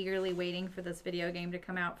been eagerly waiting for this video game to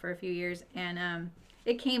come out for a few years, and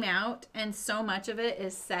it came out, and so much of it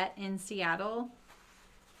is set in Seattle.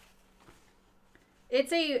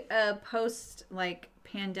 It's a post like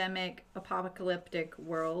pandemic apocalyptic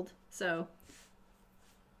world, so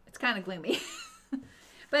it's kind of gloomy.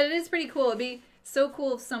 But it is pretty cool. It'd be so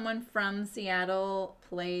cool if someone from Seattle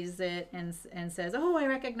plays it and says, "Oh, I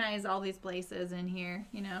recognize all these places in here."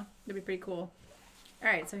 You know, it'd be pretty cool. All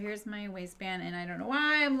right, so here's my waistband, and I don't know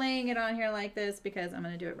why I'm laying it on here like this, because I'm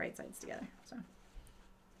gonna do it right sides together. So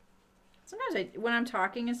sometimes when I'm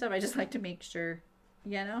talking and stuff, I just like to make sure,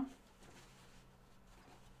 you know.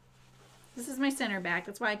 This is my center back.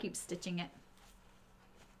 That's why I keep stitching it.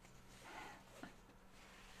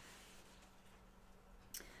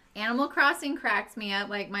 Animal Crossing cracks me up.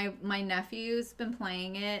 Like my nephew's been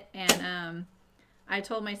playing it, and I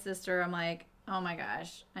told my sister, I'm like, oh my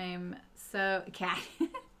gosh, I'm so cat.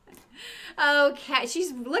 Oh, cat.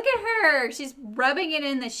 She's, look at her. She's rubbing it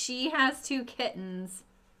in that she has 2 kittens.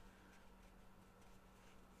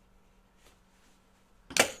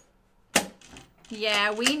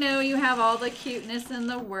 Yeah, we know you have all the cuteness in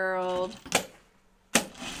the world.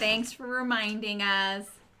 Thanks for reminding us.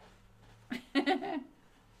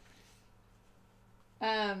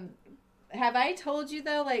 Have I told you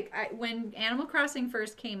though, like when Animal Crossing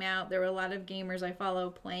first came out, there were a lot of gamers I follow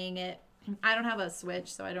playing it. I don't have a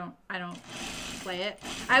Switch, so I don't play it.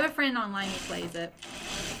 I have a friend online who plays it.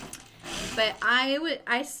 But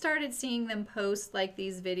I started seeing them post like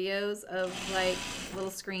these videos of like little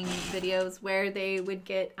screen videos where they would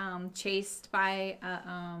get chased by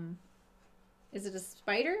is it a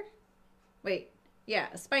spider? Wait, yeah,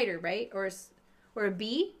 a spider, right? Or a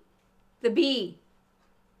bee? The bee.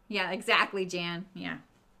 Yeah, exactly, Jan. Yeah.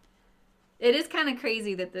 It is kind of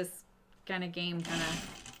crazy that this kind of game kind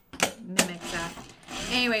of mimics that.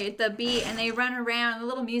 Anyway, the bee, and they run around, the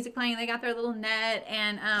little music playing, they got their little net,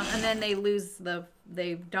 and then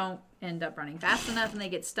they don't end up running fast enough, and they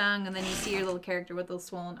get stung, and then you see your little character with the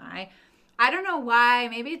swollen eye. I don't know why,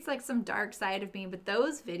 maybe it's like some dark side of me, but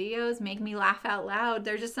those videos make me laugh out loud.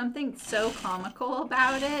 There's just something so comical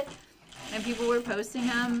about it, and people were posting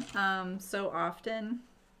them so often.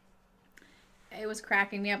 It was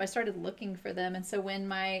cracking me up. I started looking for them, and so when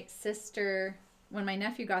my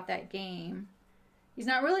nephew got that game, he's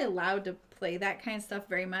not really allowed to play that kind of stuff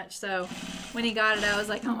very much. So when he got it, I was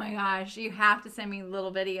like, oh my gosh, you have to send me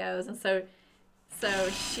little videos. And so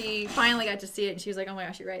she finally got to see it, and she was like, oh my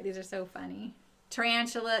gosh, you're right. These are so funny.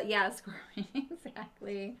 Tarantula. Yeah, squirrel.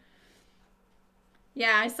 Exactly.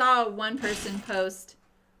 Yeah, I saw one person post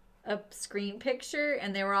a screen picture,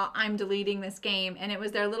 and they were all, I'm deleting this game. And it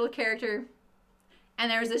was their little character. And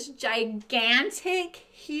there was this gigantic,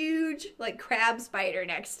 huge, like, crab spider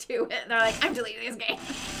next to it. And they're like, I'm deleting this game.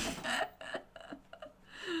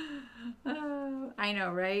 Oh, I know,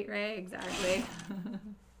 right? Right? Exactly.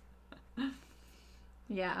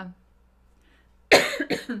 Yeah.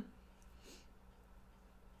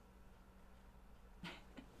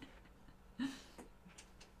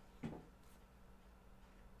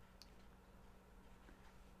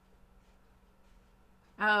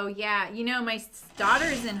 Oh, yeah. You know, my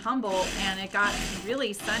daughter's in Humboldt, and it got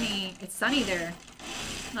really sunny. It's sunny there.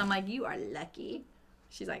 And I'm like, you are lucky.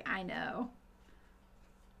 She's like, I know.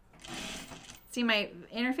 See, my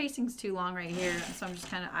interfacing's too long right here, so I'm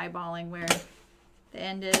just kind of eyeballing where the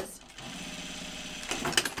end is.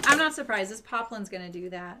 I'm not surprised. This poplin's going to do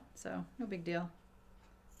that, so no big deal.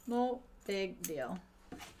 No big deal.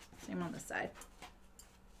 Same on this side.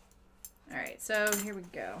 All right, so here we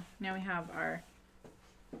go. Now we have our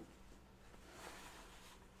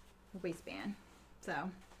waistband. So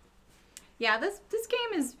yeah, this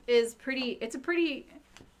game is pretty, it's a pretty,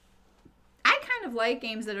 I kind of like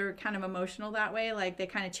games that are kind of emotional that way, like they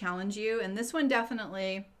kind of challenge you, and this one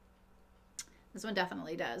definitely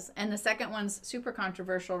does. And the second one's super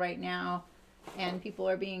controversial right now, and people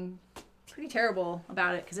are being pretty terrible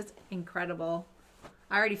about it because it's incredible.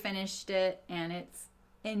 I already finished it, and it's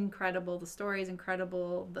incredible. The story is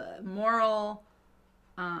incredible. The moral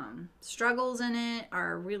struggles in it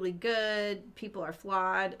are really good. People are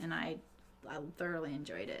flawed, and I thoroughly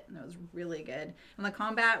enjoyed it, and it was really good. And the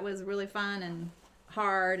combat was really fun and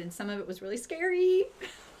hard, and some of it was really scary.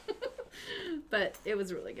 But it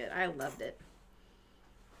was really good. I loved it.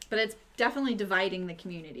 But it's definitely dividing the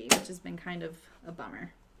community, which has been kind of a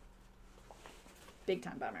bummer. Big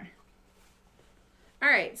time bummer. All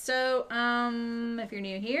right, so if you're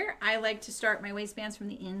new here, I like to start my waistbands from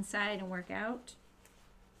the inside and work out.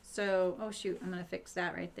 So, oh shoot, I'm gonna fix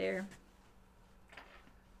that right there.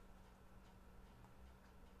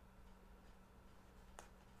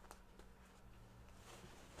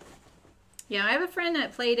 Yeah, I have a friend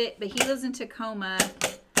that played it, but he lives in Tacoma.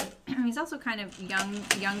 He's also kind of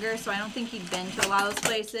younger, so I don't think he'd been to a lot of those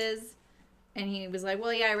places. And he was like,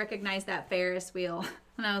 well, yeah, I recognize that Ferris wheel.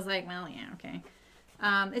 And I was like, well, yeah, okay.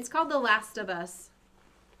 It's called The Last of Us.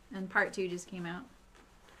 And part 2 just came out.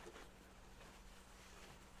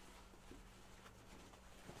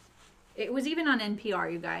 It was even on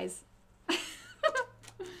NPR, you guys.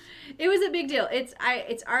 It was a big deal. It's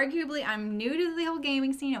arguably, I'm new to the whole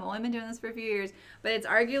gaming scene. I've only been doing this for a few years, but it's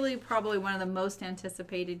arguably probably one of the most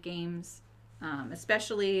anticipated games,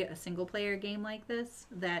 especially a single player game like this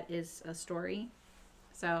that is a story.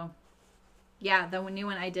 So, yeah, the new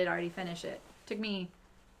one I did already finish it. Took me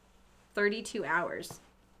 32 hours.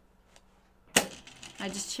 I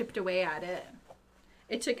just chipped away at it.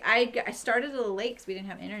 It took, I started a little late because we didn't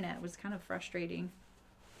have internet. It was kind of frustrating.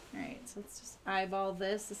 All right, so let's just eyeball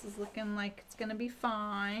this. This is looking like it's going to be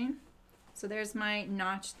fine. So there's my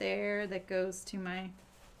notch there that goes to my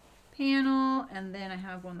panel. And then I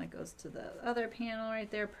have one that goes to the other panel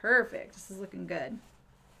right there. Perfect. This is looking good.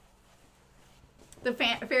 The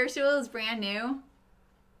Ferris wheel is brand new.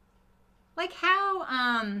 Like how,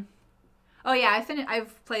 oh yeah,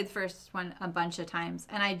 I've played the first one a bunch of times.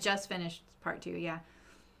 And I just finished part 2, yeah.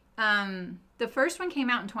 The first one came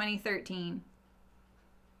out in 2013.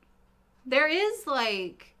 There is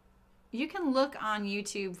like, you can look on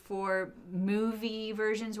YouTube for movie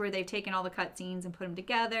versions where they've taken all the cutscenes and put them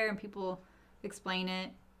together and people explain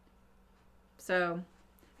it. So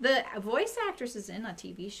the voice actress is in a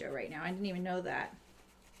TV show right now. I didn't even know that.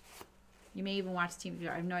 You may even watch the TV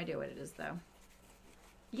show. I have no idea what it is though.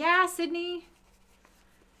 Yeah, Sydney.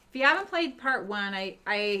 If you haven't played part 1,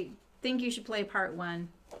 I think you should play part 1.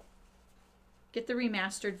 Get the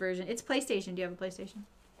remastered version. It's PlayStation. Do you have a PlayStation?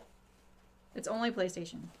 It's only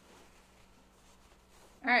PlayStation.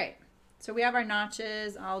 All right. So we have our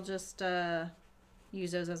notches. I'll just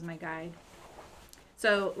use those as my guide.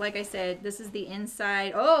 So, like I said, this is the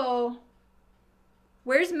inside. Oh!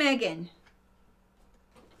 Where's Megan?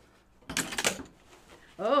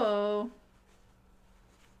 Oh.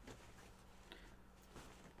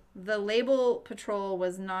 The label patrol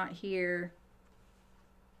was not here.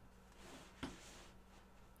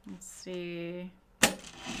 Let's see.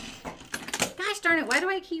 Gosh darn it, why do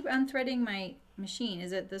I keep unthreading my machine?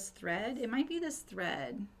 Is it this thread? It might be this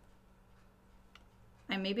thread.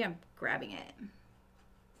 Maybe I'm grabbing it.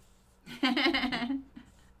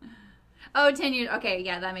 Oh, 10 years. Okay,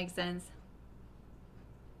 yeah, that makes sense.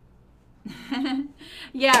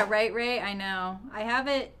 Yeah, right, Ray? I know. I have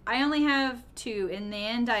it. I only have 2. In the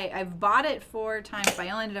end, I've bought it 4 times, but I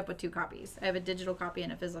only ended up with 2 copies. I have a digital copy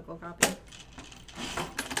and a physical copy.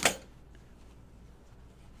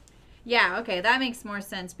 Yeah, okay, that makes more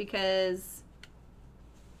sense because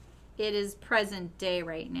it is present day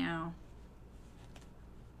right now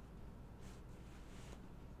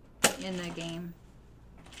in the game.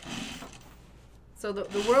 So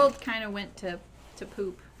the world kind of went to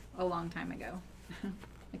poop a long time ago.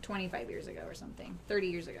 Like 25 years ago or something. 30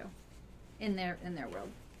 years ago. In their world.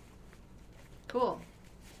 Cool.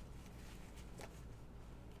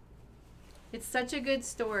 It's such a good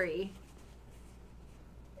story.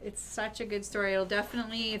 It's such a good story. It'll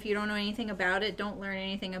definitely, if you don't know anything about it, don't learn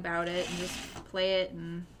anything about it and just play it.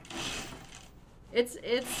 And it's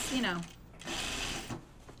you know,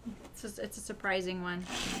 it's a surprising one.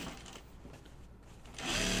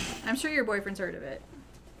 I'm sure your boyfriend's heard of it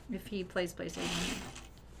if he plays PlayStation.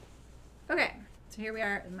 Okay, so here we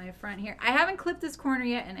are in my front here. I haven't clipped this corner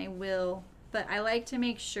yet, and I will, but I like to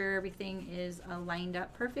make sure everything is lined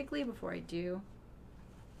up perfectly before I do.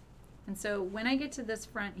 And so when I get to this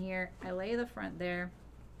front here, I lay the front there.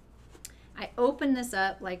 I open this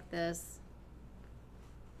up like this,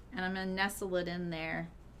 and I'm going to nestle it in there.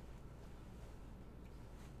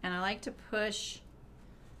 And I like to push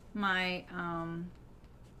my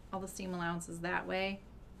all the seam allowances that way.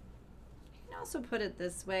 You can also put it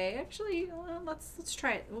this way. Actually, well, let's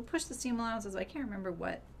try it. We'll push the seam allowances. I can't remember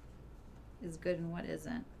what is good and what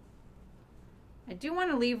isn't. I do want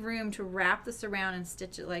to leave room to wrap this around and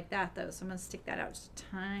stitch it like that though, so I'm going to stick that out just a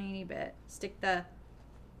tiny bit. Stick the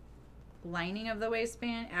lining of the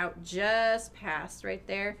waistband out just past right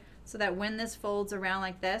there, so that when this folds around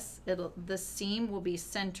like this, the seam will be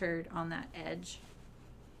centered on that edge.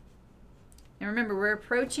 And remember, we're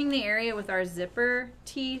approaching the area with our zipper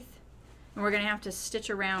teeth, and we're going to have to stitch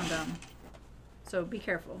around them, so be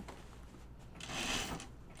careful.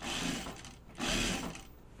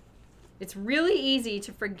 It's really easy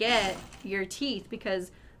to forget your teeth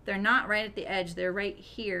because they're not right at the edge. They're right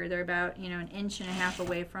here. They're about, you know, 1.5 inches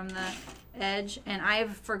away from the edge. And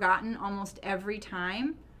I've forgotten almost every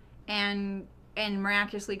time. and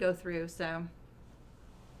miraculously go through. So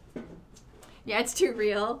yeah, it's too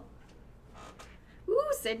real.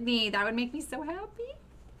 Ooh, Sydney, that would make me so happy.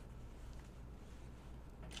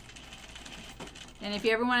 And if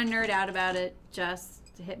you ever want to nerd out about it, just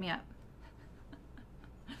hit me up.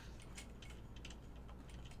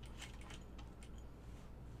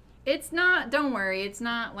 It's not, don't worry, it's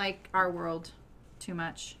not like our world too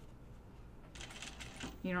much.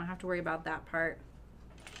 You don't have to worry about that part.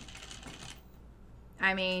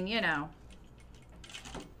 I mean, you know,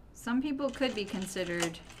 some people could be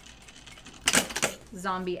considered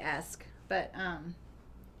zombie-esque, but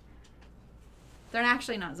they're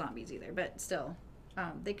actually not zombies either, but still,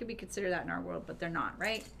 they could be considered that in our world, but they're not,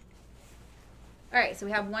 right? All right, so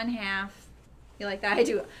we have 1/2. You like that? I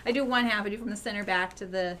do 1/2. I do from the center back to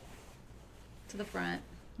the front.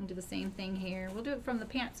 And do the same thing here. We'll do it from the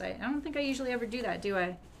pant side. I don't think I usually ever do that, do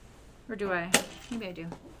I? Or do I? Maybe I do.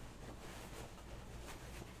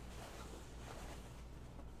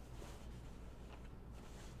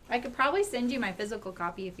 I could probably send you my physical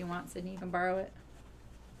copy if you want, Sydney. You can borrow it.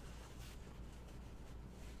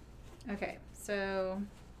 Okay, so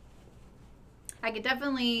I could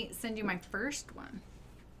definitely send you my first one.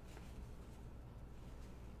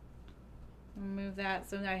 Move that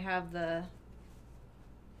so that I have the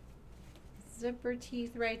zipper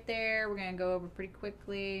teeth right there. We're going to go over pretty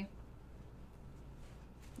quickly.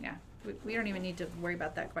 Yeah, we don't even need to worry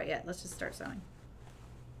about that quite yet. Let's just start sewing.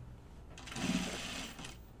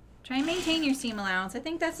 Try and maintain your seam allowance. I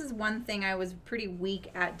think this is one thing I was pretty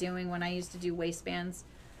weak at doing when I used to do waistbands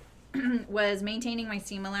was maintaining my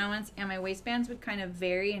seam allowance, and my waistbands would kind of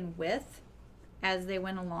vary in width as they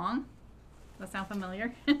went along. Does that sound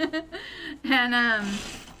familiar? And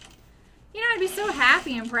you know, I'd be so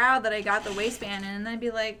happy and proud that I got the waistband, and then I'd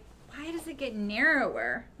be like, why does it get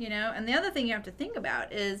narrower? You know, and the other thing you have to think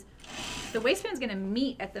about is the waistband's going to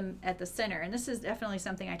meet at the center, and this is definitely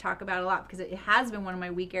something I talk about a lot because it has been one of my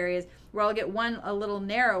weak areas where I'll get one a little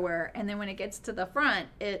narrower, and then when it gets to the front,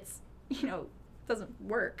 it's, you know, doesn't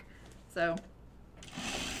work. So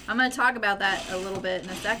I'm going to talk about that a little bit in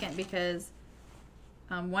a second because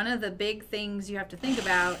one of the big things you have to think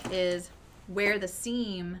about is where the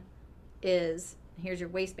seam is. Here's your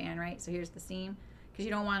waistband, right? So here's the seam, because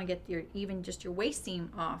you don't want to get even just your waist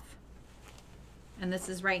seam off. And this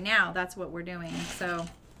is right now, that's what we're doing. So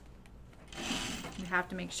you have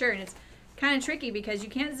to make sure. And it's kind of tricky because you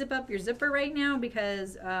can't zip up your zipper right now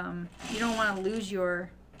because you don't want to lose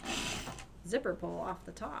your zipper pull off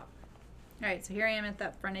the top. All right, so here I am at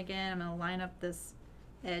that front again. I'm going to line up this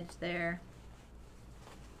edge there.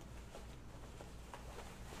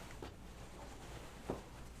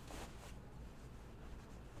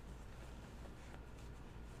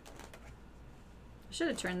 I should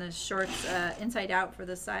have turned the shorts inside out for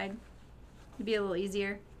this side. It'd be a little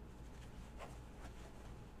easier.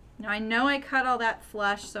 Now I know I cut all that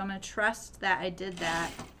flush, so I'm going to trust that I did that.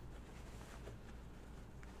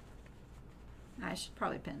 I should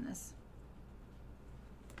probably pin this.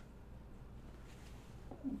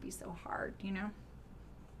 It won't be so hard, you know?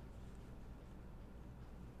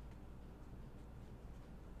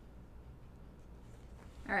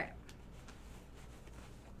 All right.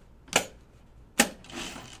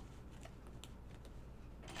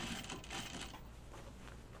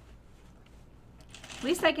 At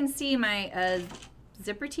least I can see my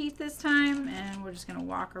zipper teeth this time, and we're just going to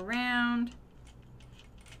walk around.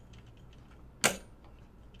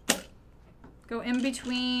 Go in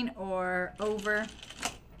between or over.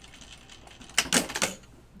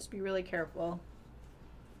 Just be really careful.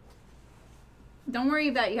 Don't worry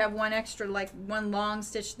that you have one extra, like one long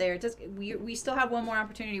stitch there. Just we still have one more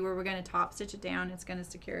opportunity where we're going to top stitch it down. It's going to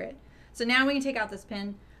secure it. So now we can take out this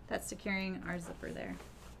pin that's securing our zipper there.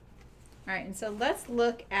 All right, and so let's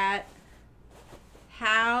look at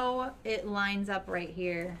how it lines up right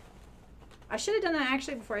here. I should have done that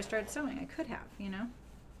actually before I started sewing. I could have, you know.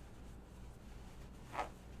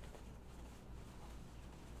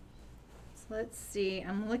 So let's see.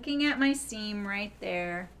 I'm looking at my seam right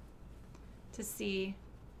there to see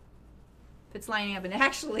if it's lining up. And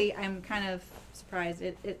actually, I'm kind of surprised.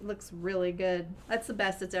 It looks really good. That's the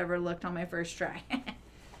best it's ever looked on my first try.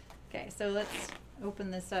 Okay, so let's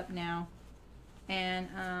open this up now.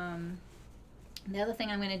 And the other thing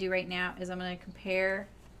I'm going to do right now is I'm going to compare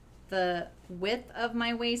the width of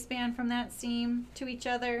my waistband from that seam to each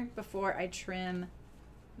other before I trim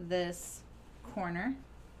this corner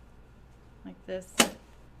like this.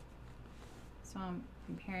 So I'm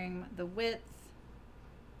comparing the width.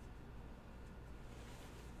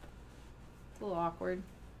 It's a little awkward.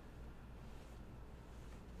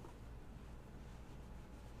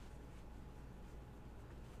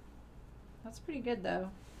 That's pretty good though.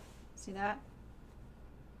 See that?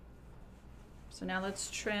 So now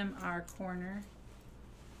let's trim our corner.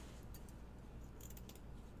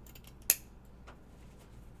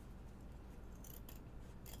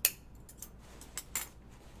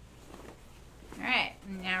 All right,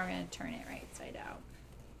 now we're gonna turn it right side out.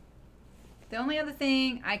 The only other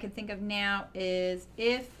thing I can think of now is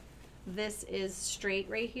if this is straight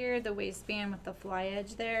right here, the waistband with the fly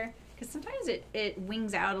edge there, because sometimes it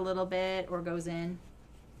wings out a little bit or goes in.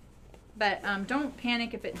 But don't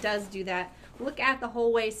panic if it does do that. Look at the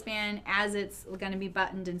whole waistband as it's going to be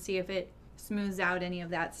buttoned and see if it smooths out any of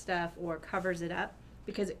that stuff or covers it up,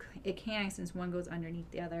 because it can, since one goes underneath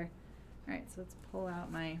the other. All right, so let's pull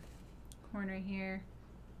out my corner here.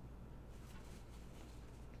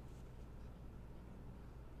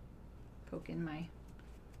 Poke in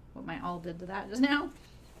what my awl did to that just now.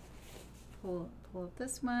 Pull up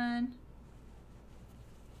this one.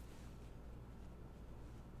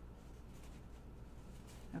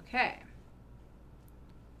 Okay.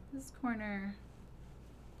 This corner.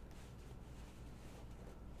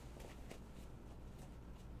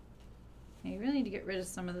 Now you really need to get rid of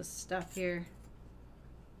some of this stuff here.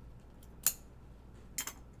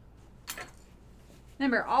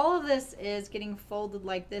 Remember, all of this is getting folded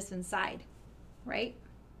like this inside, right?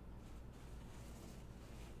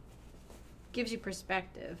 Gives you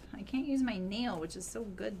perspective. I can't use my nail, which is so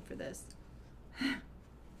good for this.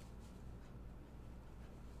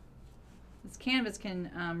 This canvas can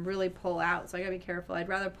really pull out, so I gotta be careful. I'd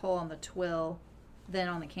rather pull on the twill than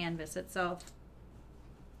on the canvas itself.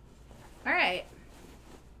 All right.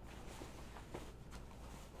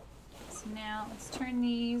 So now let's turn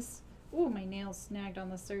these. Ooh, my nail's snagged on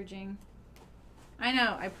the serging. I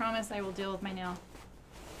know, I promise I will deal with my nail.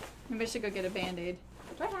 Maybe I should go get a Band-Aid.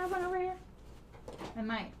 Do I have one over here? I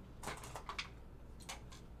might.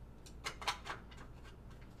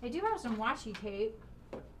 I do have some washi tape.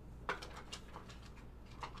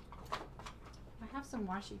 I have some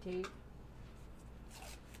washi tape.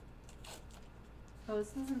 Oh, this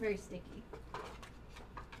isn't very sticky.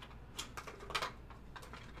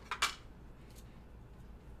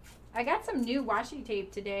 I got some new washi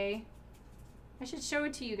tape today. I should show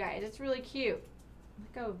it to you guys. It's really cute.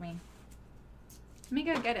 Let go of me. Let me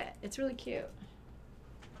go get it. It's really cute.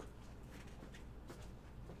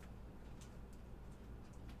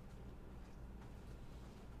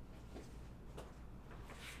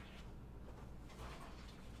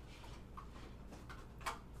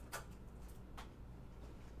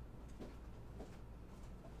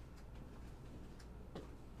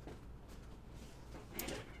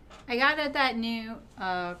 I got it at that new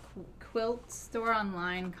quilt store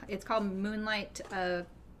online. It's called Moonlight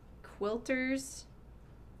Quilters.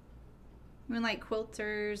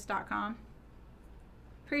 MoonlightQuilters.com.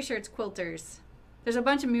 Pretty sure it's quilters. There's a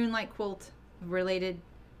bunch of Moonlight Quilt related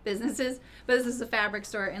businesses, but this is a fabric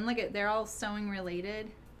store. And look at, they're all sewing related.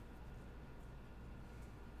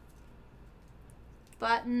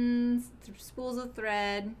 Buttons, spools of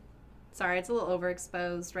thread. Sorry, it's a little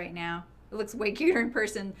overexposed right now. It looks way cuter in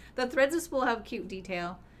person. The threads of spool have cute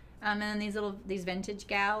detail. And then these vintage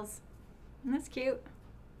gals. And that's cute.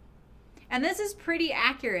 And this is pretty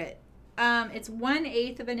accurate. It's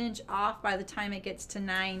 1/8 of an inch off by the time it gets to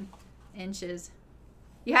 9 inches.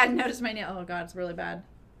 You hadn't noticed my nail. Oh God, it's really bad.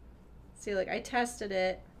 See, like I tested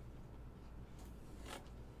it.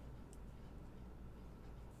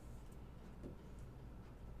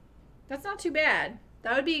 That's not too bad.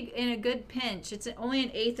 That would be in a good pinch. It's only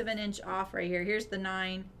 1/8 of an inch off right here. Here's the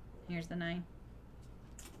 9. Here's the 9.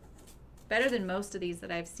 Better than most of these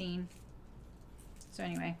that I've seen. So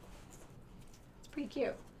anyway, it's pretty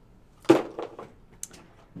cute.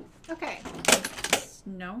 Okay.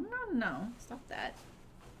 No. Stop that.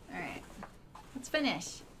 All right. Let's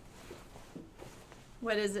finish.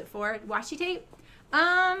 What is it for? Washi tape?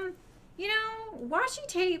 You know, washi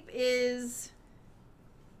tape is...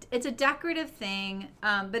 It's a decorative thing,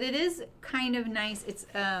 but it is kind of nice. It's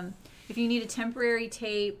if you need a temporary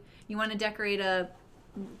tape, you want to decorate a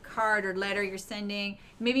card or letter you're sending,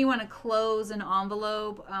 maybe you want to close an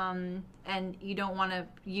envelope and you don't want to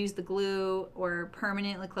use the glue or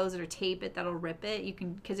permanently close it or tape it, that'll rip it. You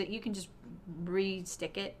can, because you can just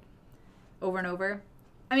re-stick it over and over.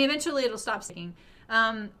 I mean, eventually it'll stop sticking.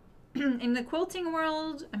 In the quilting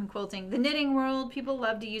world, the knitting world, people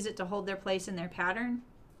love to use it to hold their place in their pattern.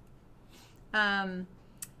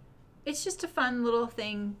 It's just a fun little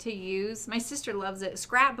thing to use. My sister loves it.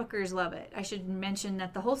 Scrapbookers love it. I should mention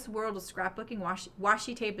that the whole world of scrapbooking,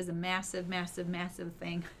 washi tape is a massive, massive, massive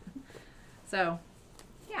thing. So,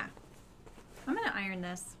 yeah. I'm going to iron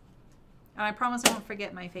this. And I promise I won't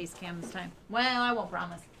forget my face cam this time. Well, I won't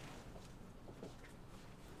promise.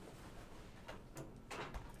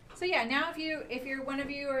 So yeah, now if you're one of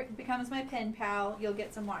you or becomes my pen pal, you'll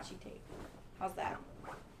get some washi tape. How's that?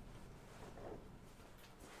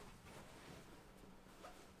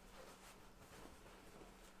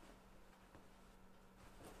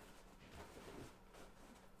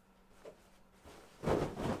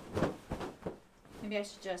 Maybe I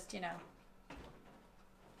should just, you know,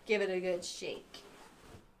 give it a good shake.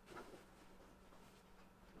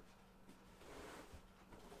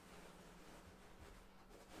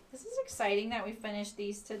 This is exciting that we finished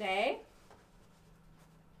these today.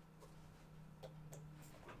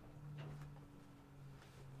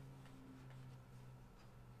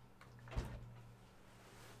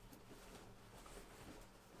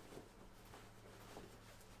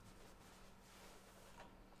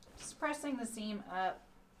 Just pressing the seam up.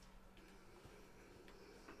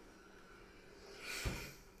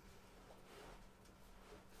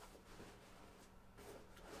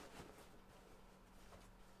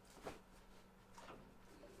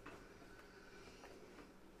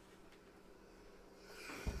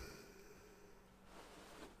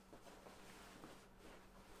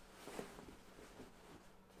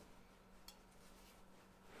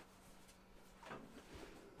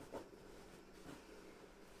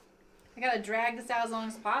 I gotta drag this out as long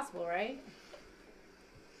as possible, right?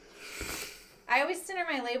 I always center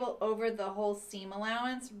my label over the whole seam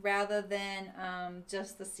allowance rather than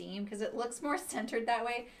just the seam because it looks more centered that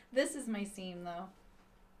way. This is my seam though.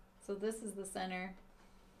 So this is the center.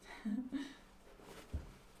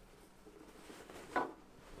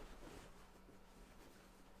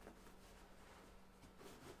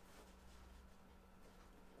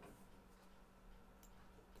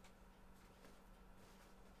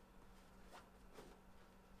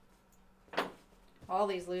 All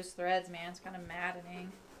these loose threads, man, it's kind of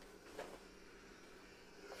maddening.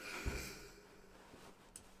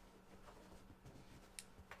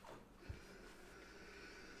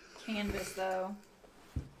 Canvas though.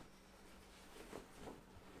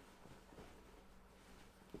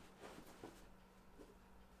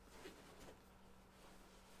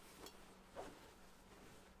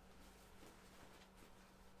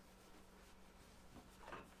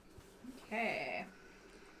 Okay.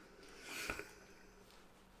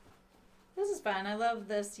 This is fun. I love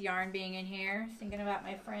this yarn being in here. Thinking about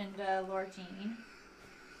my friend Laura Jean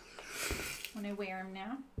when I wear them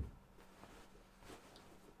now.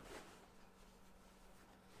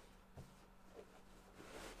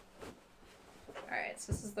 Alright,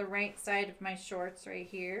 so this is the right side of my shorts right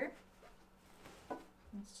here.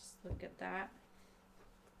 Let's just look at that.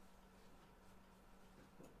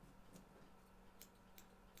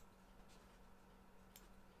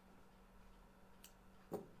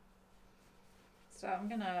 So I'm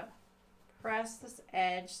going to press this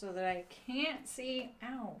edge so that I can't see,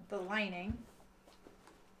 ow, the lining.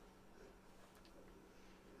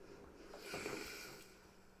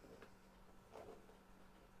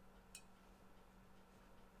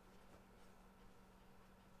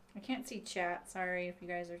 I can't see chat. Sorry if you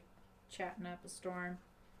guys are chatting up a storm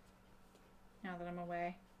now that I'm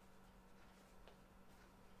away.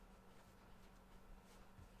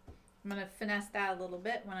 I'm going to finesse that a little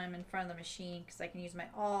bit when I'm in front of the machine because I can use my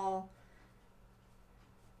awl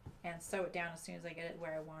and sew it down as soon as I get it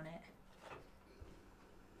where I want it.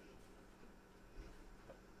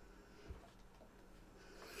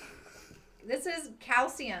 This is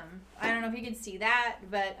calcium. I don't know if you can see that,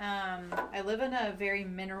 but I live in a very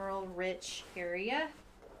mineral rich area.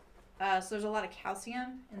 So there's a lot of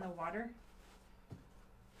calcium in the water.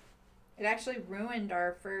 It actually ruined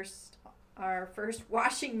our first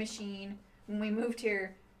washing machine when we moved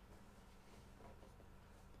here.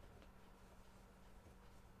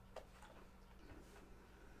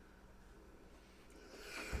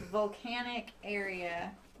 Volcanic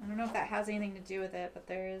area. I don't know if that has anything to do with it, but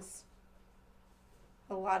there is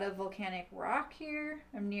a lot of volcanic rock here.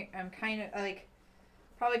 I'm kind of like,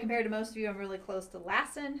 probably compared to most of you, I'm really close to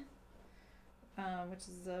Lassen, which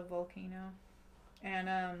is a volcano.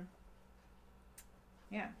 And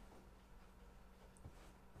yeah.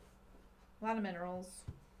 A lot of minerals.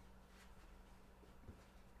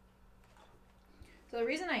 So the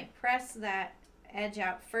reason I press that edge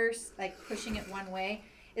out first, like pushing it one way,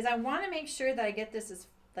 is I want to make sure that I get this as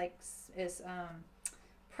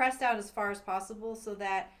pressed out as far as possible so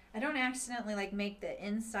that I don't accidentally like make the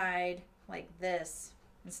inside like this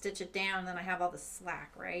and stitch it down and then I have all the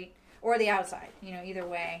slack, right? Or the outside, you know, either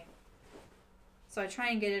way. So I try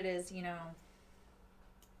and get it as, you know,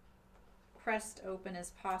 pressed open as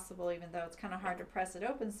possible, even though it's kind of hard to press it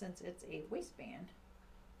open since it's a waistband.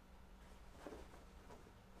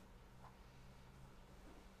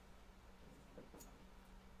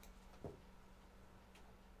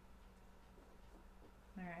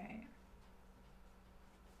 All right.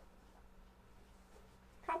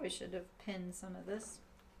 Probably should have pinned some of this.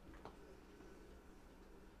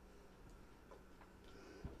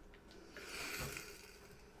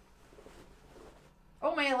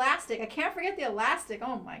 Oh, my elastic. I can't forget the elastic.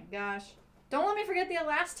 Oh my gosh. Don't let me forget the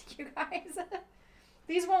elastic, you guys.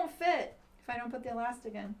 These won't fit if I don't put the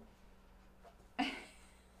elastic in.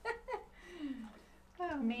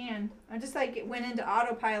 Oh man. I just like went into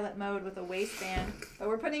autopilot mode with a waistband. But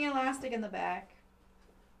we're putting elastic in the back.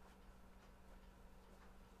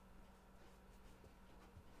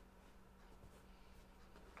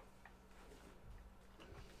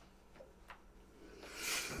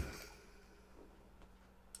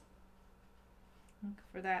 Look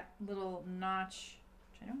for that little notch,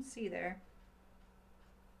 which I don't see there.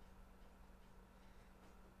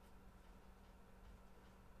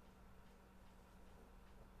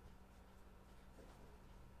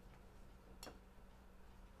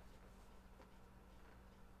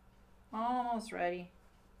 Almost ready.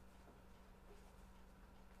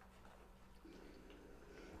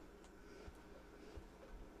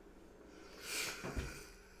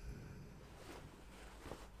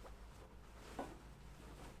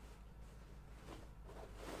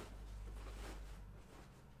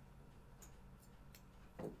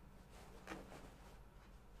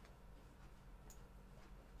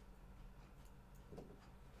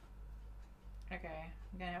 Okay,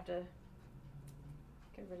 I'm gonna have to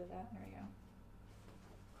get rid of that. There we go.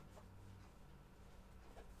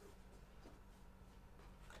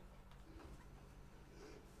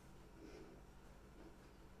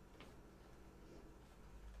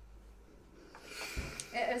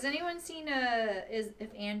 Has anyone seen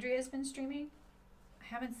if Andrea's been streaming? I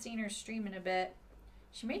haven't seen her stream in a bit.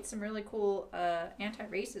 She made some really cool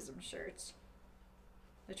anti-racism shirts.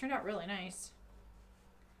 They turned out really nice.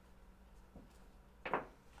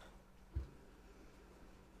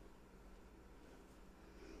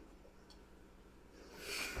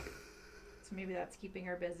 So maybe that's keeping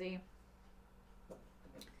her busy.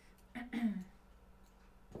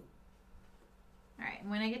 Alright,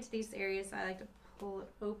 when I get to these areas, I like to pull it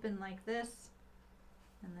open like this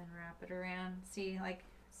and then wrap it around. See, like,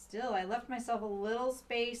 still, I left myself a little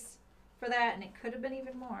space for that, and it could have been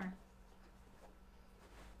even more.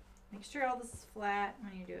 Make sure all this is flat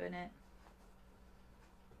when you're doing it.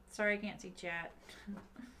 Sorry, I can't see chat.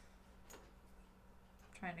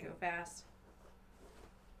 Trying to go fast.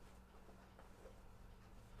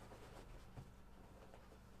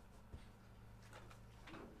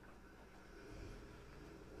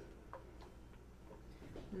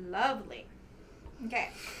 Lovely. Okay.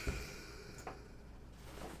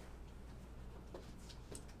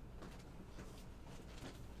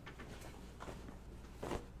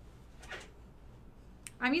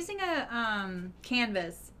 I'm using a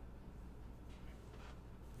canvas.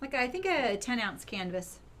 Like I think a 10-ounce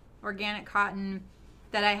canvas. Organic cotton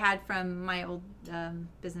that I had from my old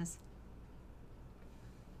business.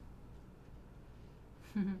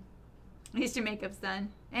 I used to makeup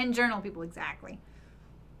done and journal people exactly.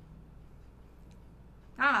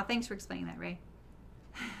 Ah, thanks for explaining that, Ray.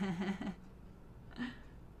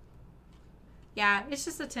 Yeah, it's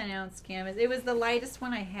just a 10-ounce canvas. It was the lightest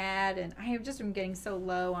one I had, and I have just been getting so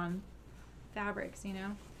low on fabrics, you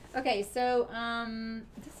know. Okay, so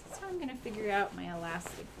this is how I'm gonna figure out my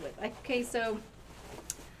elastic width. Okay, so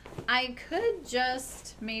I could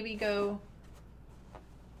just maybe go,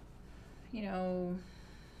 you know,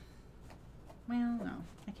 well, no,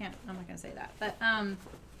 I can't. I'm not gonna say that, but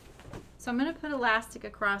so I'm gonna put elastic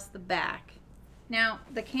across the back. Now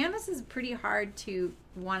the canvas is pretty hard to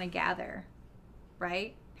want to gather,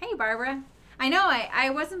 right? Hey Barbara, I know I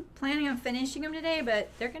wasn't planning on finishing them today, but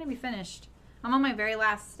they're gonna be finished. I'm on my very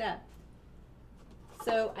last step.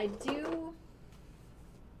 So I do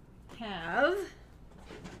have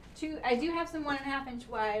some 1.5 inch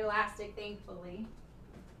wide elastic, thankfully.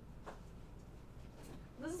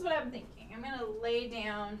 This is what I'm thinking. I'm gonna lay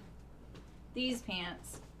down these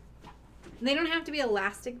pants. They don't have to be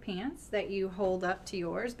elastic pants that you hold up to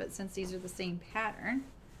yours, but since these are the same pattern,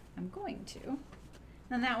 I'm going to.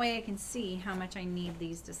 And that way I can see how much I need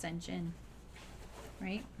these to cinch in,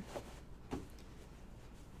 right?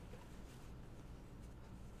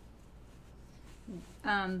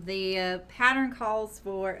 The pattern calls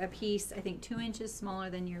for a piece, I think 2 inches smaller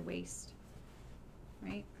than your waist,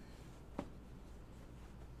 right?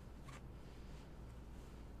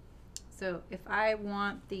 So if I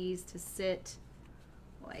want these to sit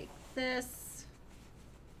like this,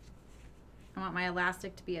 I want my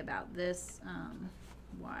elastic to be about this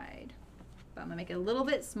wide. But I'm gonna make it a little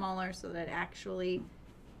bit smaller so that it actually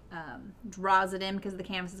draws it in, because the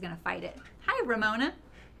canvas is gonna fight it. Hi, Ramona.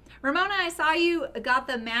 Ramona, I saw you got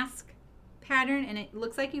the mask pattern, and it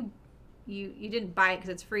looks like you didn't buy it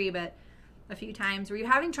because it's free, but a few times. Were you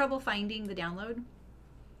having trouble finding the download?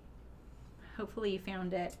 Hopefully you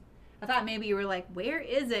found it. I thought maybe you were like, where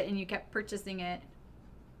is it? And you kept purchasing it.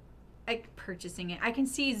 I can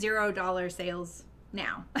see $0 sales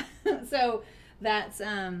now. So that's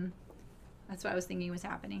what I was thinking was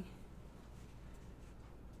happening.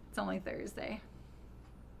 It's only Thursday.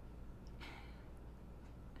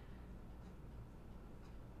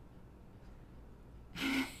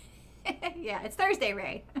 Yeah, it's Thursday,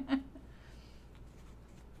 Ray.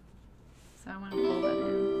 So I want to pull that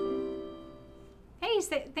in. Hey,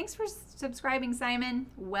 thanks for subscribing, Simon.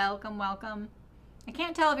 Welcome, welcome. I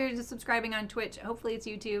can't tell if you're just subscribing on Twitch. Hopefully it's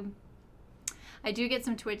YouTube. I do get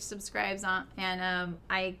some Twitch subscribes on, and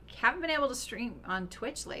I haven't been able to stream on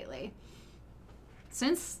Twitch lately.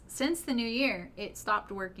 Since the new year, it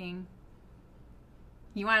stopped working.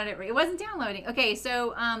 You wanted it, it wasn't downloading. Okay,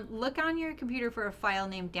 so look on your computer for a file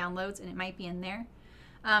named downloads, and it might be in there.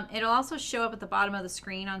 It'll also show up at the bottom of the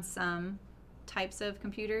screen on some types of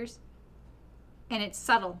computers, and it's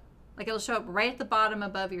subtle. Like it'll show up right at the bottom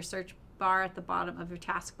above your search bar, at the bottom of your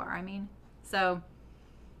taskbar, I mean. So,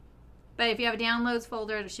 but if you have a downloads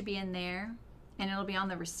folder, it should be in there, and it'll be on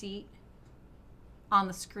the receipt, on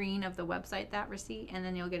the screen of the website, that receipt, and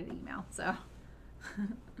then you'll get an email. So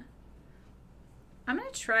I'm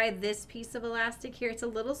going to try this piece of elastic here. It's a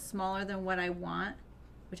little smaller than what I want,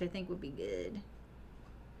 which I think would be good.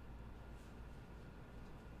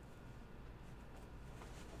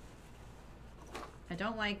 I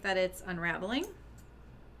don't like that it's unraveling,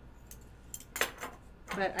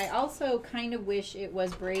 but I also kind of wish it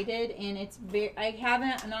was braided, and it's very, I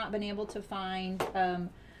haven't not been able to find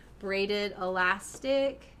braided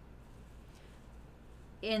elastic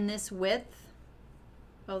in this width.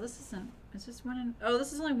 Oh, this isn't, it's just oh,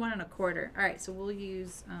 this is only 1 1/4. All right, so we'll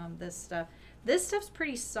use this stuff. This stuff's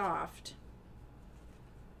pretty soft.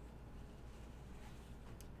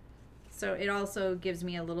 So it also gives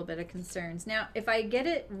me a little bit of concerns. Now, if I get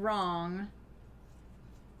it wrong,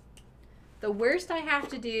 the worst I have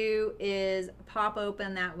to do is pop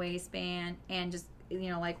open that waistband and just,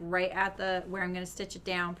 you know, like right at the, where I'm going to stitch it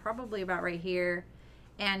down, probably about right here,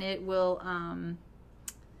 and it will, and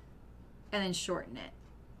then shorten it,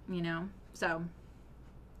 you know. So,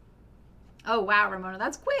 oh wow, Ramona,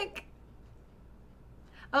 that's quick.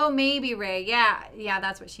 Oh, maybe Ray. Yeah,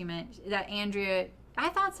 that's what she meant. That Andrea, I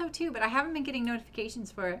thought so too, but I haven't been getting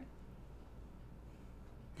notifications for it.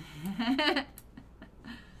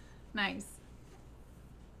 Nice.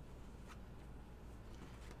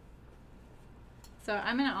 So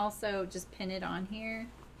I'm going to also just pin it on here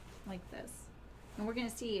like this. And we're going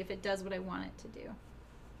to see if it does what I want it to do.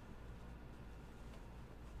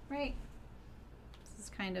 Right? This is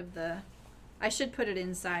kind of the, I should put it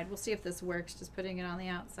inside. We'll see if this works, just putting it on the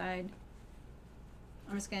outside.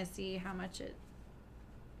 I'm just going to see how much it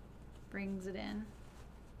brings it in.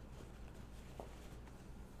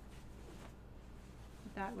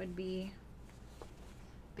 That would be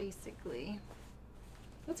basically,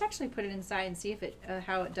 let's actually put it inside and see if it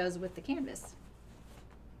how it does with the canvas.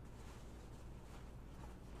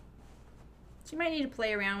 So you might need to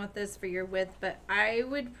play around with this for your width, but I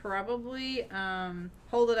would probably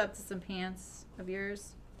hold it up to some pants of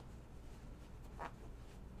yours.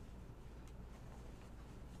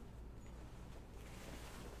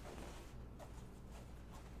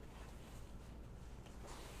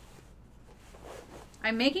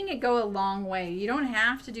 I'm making it go a long way. You don't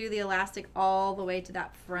have to do the elastic all the way to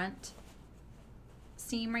that front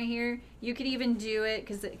seam right here. You could even do it,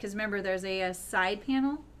 because remember there's a side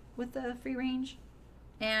panel with the free range.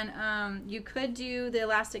 And you could do the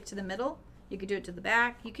elastic to the middle. You could do it to the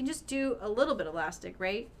back. You can just do a little bit of elastic,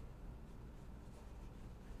 right?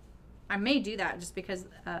 I may do that just because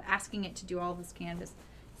asking it to do all this canvas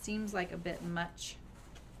seems like a bit much.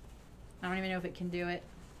 I don't even know if it can do it.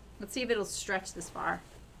 Let's see if it'll stretch this far.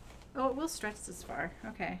 Oh, it will stretch this far.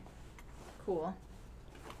 Okay, cool.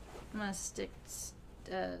 I'm gonna stick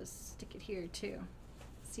it here too.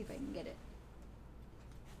 See if I can get it.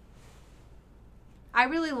 I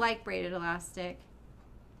really like braided elastic.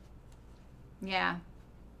 Yeah.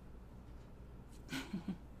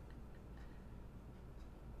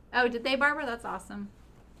 Oh, did they, Barbara? That's awesome.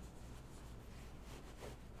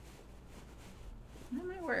 That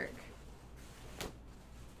might work.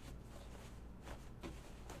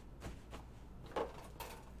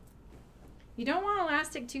 You don't want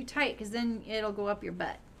elastic too tight because then it'll go up your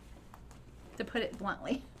butt, to put it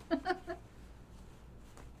bluntly.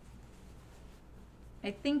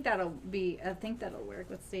 I think that'll work.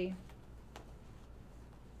 Let's see.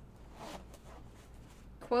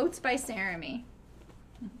 Quotes by Sarami.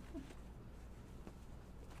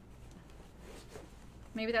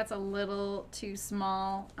 Maybe that's a little too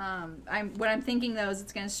small. What I'm thinking though is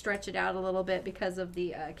it's going to stretch it out a little bit because of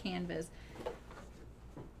the canvas.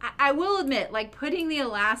 I will admit, like, putting the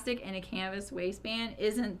elastic in a canvas waistband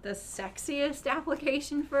isn't the sexiest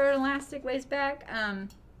application for an elastic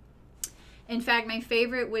waistband. In fact, my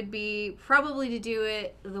favorite would be probably to do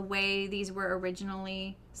it the way these were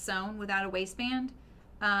originally sewn, without a waistband.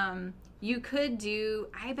 You could do,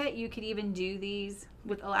 I bet you could even do these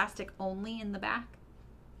with elastic only in the back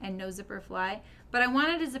and no zipper fly. But I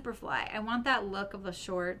wanted a zipper fly. I want that look of a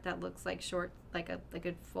short that looks like short, like a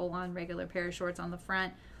full-on regular pair of shorts on the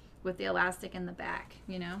front with the elastic in the back,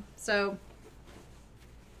 you know? So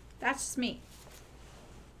that's just me.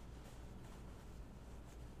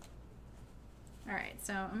 All right,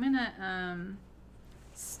 so I'm gonna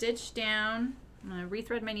stitch down. I'm gonna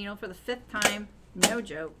rethread my needle for the 5th time. No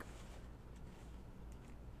joke.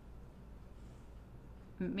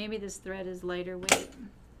 Maybe this thread is lighter weight.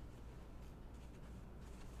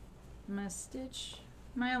 I'm gonna stitch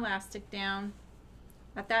my elastic down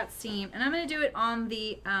at that seam, and I'm gonna do it on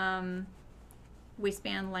the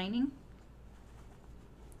waistband lining.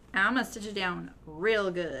 And I'm gonna stitch it down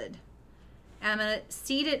real good. And I'm gonna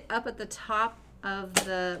seat it up at the top of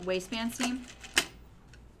the waistband seam,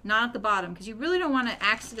 not at the bottom, because you really don't want to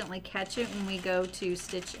accidentally catch it when we go to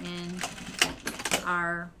stitch in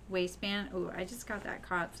our waistband. Oh, I just got that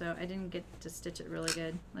caught, so I didn't get to stitch it really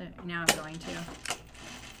good. Now I'm going to.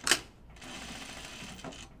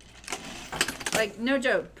 Like, no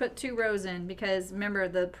joke, put 2 rows in, because remember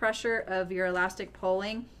the pressure of your elastic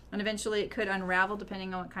pulling, and eventually it could unravel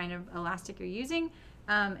depending on what kind of elastic you're using,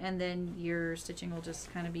 and then your stitching will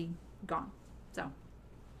just kind of be gone. So.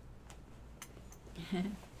 All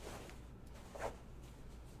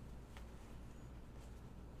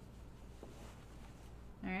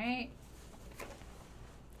right.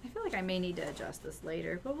 I feel like I may need to adjust this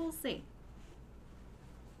later, but we'll see.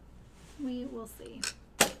 We will see.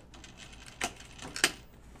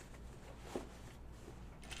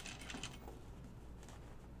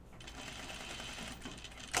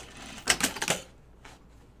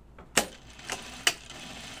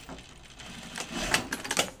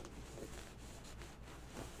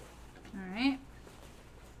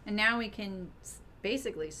 And now we can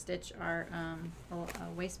basically stitch our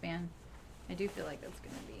waistband. I do feel like that's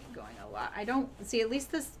going to be going a lot. I don't see, at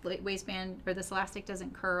least this waistband or this elastic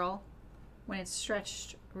doesn't curl when it's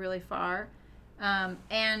stretched really far.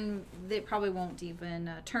 And it probably won't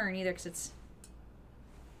even turn either because it's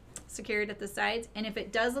secured at the sides. And if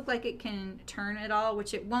it does look like it can turn at all,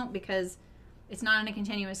 which it won't because it's not in a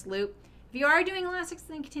continuous loop, if you are doing elastics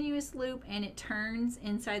in a continuous loop and it turns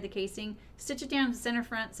inside the casing, stitch it down to center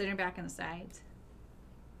front, center back, and the sides.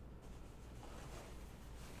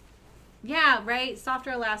 Yeah, right?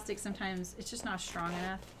 Softer elastic sometimes, it's just not strong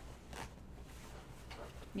enough.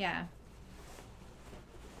 Yeah.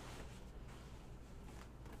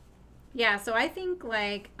 Yeah, so I think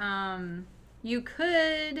like you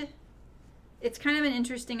could, it's kind of an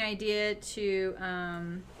interesting idea to,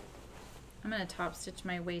 I'm going to top stitch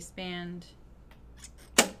my waistband.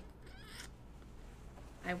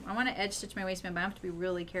 I want to edge stitch my waistband, but I have to be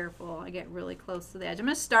really careful. I get really close to the edge. I'm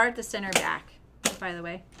going to start at the center back, by the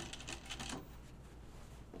way.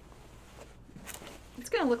 It's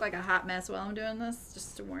going to look like a hot mess while I'm doing this,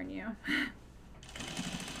 just to warn you.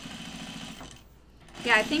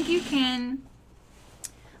 Yeah, I think you can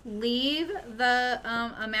leave the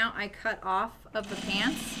amount I cut off of the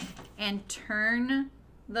pants and turn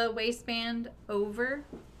the waistband over.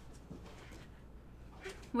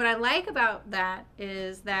 What I like about that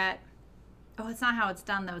is that, oh, it's not how it's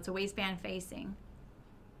done though. It's a waistband facing.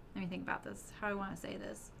 Let me think about this. How do I want to say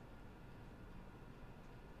this?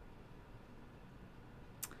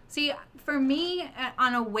 See, for me,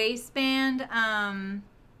 on a waistband,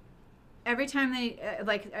 every time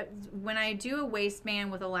when I do a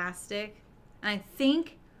waistband with elastic, and I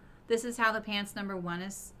think this is how the pants number 1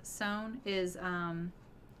 is sewn, is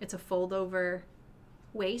it's a fold over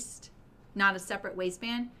waist, not a separate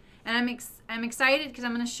waistband. And I'm excited because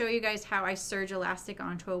I'm going to show you guys how I serge elastic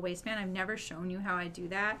onto a waistband. I've never shown you how I do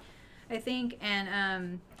that, I think.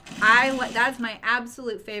 And that's my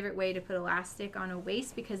absolute favorite way to put elastic on a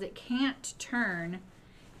waist because it can't turn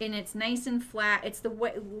and it's nice and flat. It's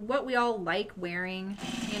what we all like wearing,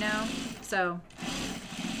 you know? So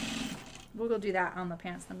we'll go do that on the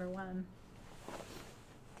pants number 1.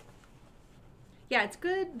 Yeah, it's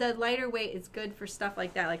good. The lighter weight is good for stuff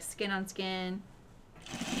like that, like skin on skin,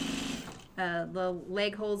 the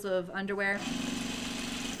leg holes of underwear.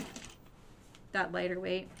 That lighter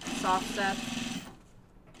weight, soft stuff.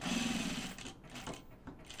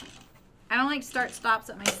 I don't like start stops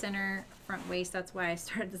at my center front waist. That's why I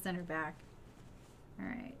started the center back. All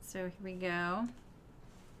right, so here we go.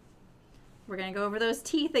 We're gonna go over those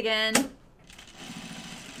teeth again.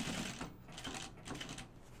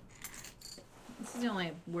 This is the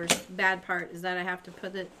only bad part, is that I have to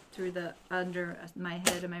put it through the under my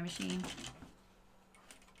head of my machine.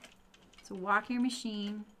 So walk your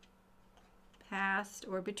machine past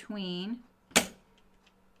or between.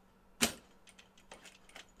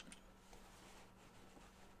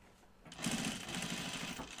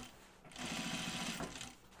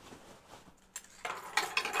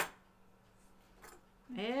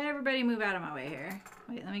 Everybody move out of my way here.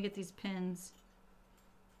 Wait, let me get these pins.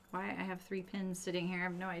 Why I have 3 pins sitting here, I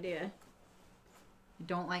have no idea. I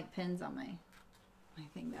don't like pins on my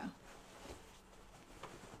thing though.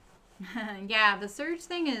 Yeah, the surge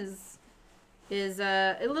thing is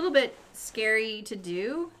a little bit scary to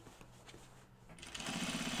do.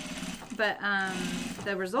 But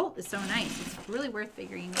the result is so nice. It's really worth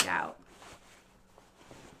figuring it out.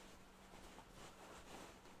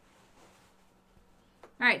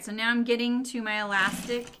 All right, so now I'm getting to my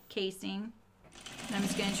elastic casing. And I'm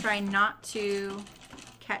just going to try not to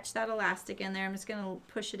catch that elastic in there. I'm just going to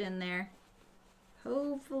push it in there.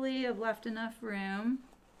 Hopefully I've left enough room.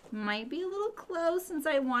 Might be a little close since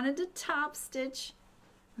I wanted to top stitch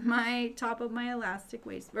my top of my elastic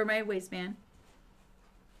waist, or my waistband.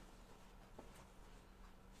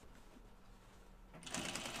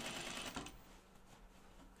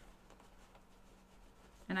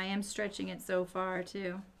 And I am stretching it so far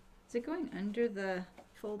too. Is it going under the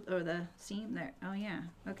fold or the seam there? Oh yeah,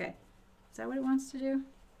 okay. Is that what it wants to do?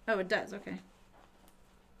 Oh, it does, okay.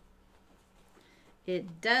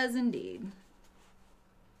 It does indeed.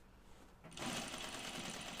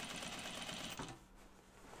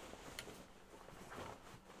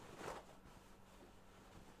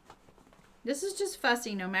 This is just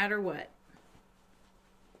fussy no matter what.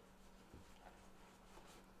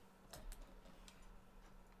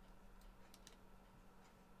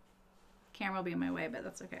 Camera will be in my way, but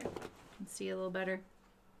that's okay. I can see a little better.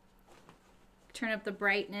 Turn up the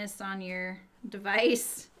brightness on your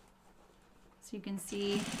device so you can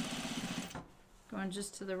see. Going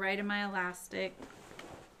just to the right of my elastic.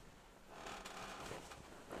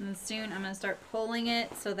 And then soon I'm going to start pulling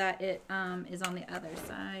it so that it is on the other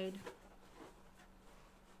side.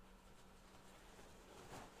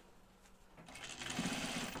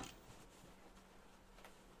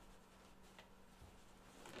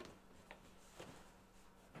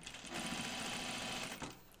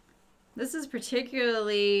 This is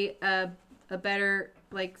particularly a better,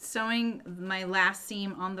 like sewing my last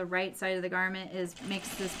seam on the right side of the garment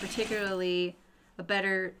makes this particularly a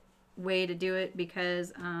better way to do it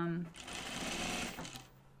because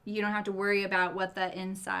you don't have to worry about what the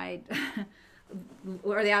inside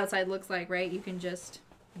or the outside looks like, right? You can just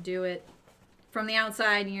do it from the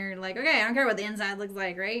outside and you're like, okay, I don't care what the inside looks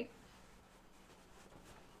like, right?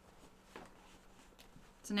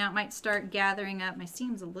 So now it might start gathering up. My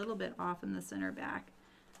seam's a little bit off in the center back.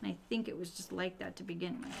 And I think it was just like that to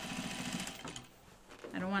begin with.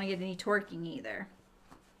 I don't want to get any torquing either.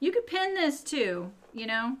 You could pin this too, you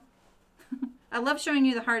know? I love showing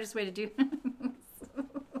you the hardest way to do this.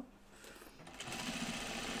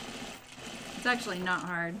 It's actually not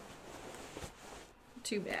hard.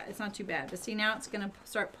 Too bad. It's not too bad. But see, now it's going to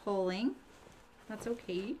start pulling. That's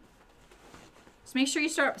okay. Just make sure you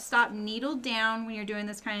stop needle down when you're doing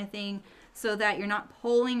this kind of thing so that you're not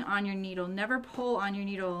pulling on your needle. Never pull on your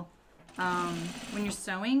needle when you're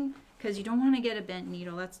sewing because you don't want to get a bent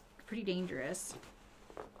needle. That's pretty dangerous.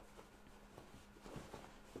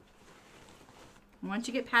 Once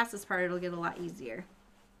you get past this part, it'll get a lot easier.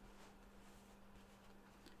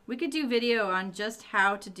 We could do video on just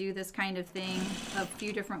how to do this kind of thing a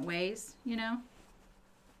few different ways, you know?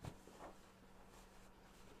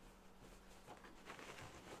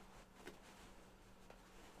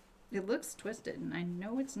 It looks twisted, and I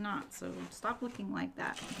know it's not, so stop looking like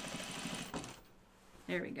that.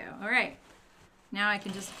 There we go. All right. Now I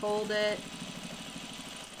can just hold it,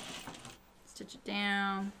 stitch it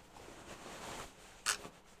down.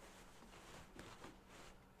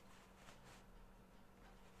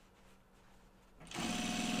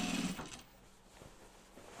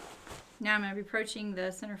 Now I'm going to be approaching the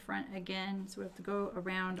center front again, so we have to go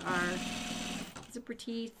around our zipper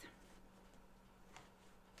teeth.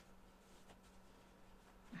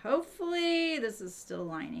 hopefully this is still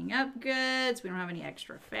lining up good, so we don't have any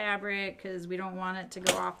extra fabric because we don't want it to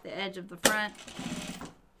go off the edge of the front.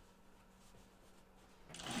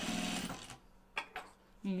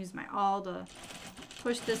 Use my awl to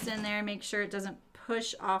push this in there, make sure it doesn't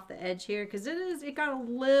push off the edge here, because it got a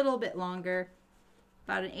little bit longer,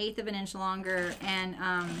 about 1/8 of an inch longer, and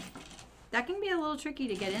that can be a little tricky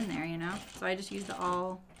to get in there, you know. So I just use the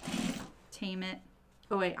awl, tame it.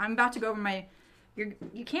 Oh wait, I'm about to go over my.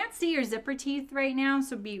 You can't see your zipper teeth right now,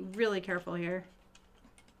 so be really careful here.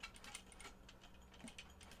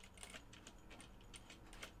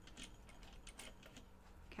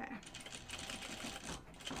 Okay.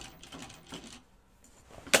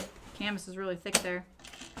 Canvas is really thick there.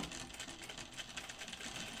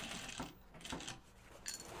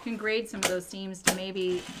 You can grade some of those seams to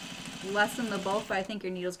maybe lessen the bulk, but I think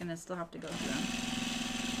your needle's gonna still have to go through them.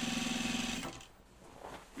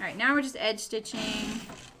 All right, now we're just edge stitching.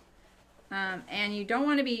 And you don't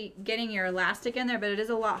want to be getting your elastic in there, but it is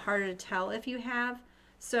a lot harder to tell if you have.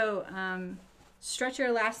 So stretch your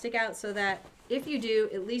elastic out so that if you do,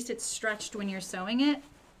 at least it's stretched when you're sewing it.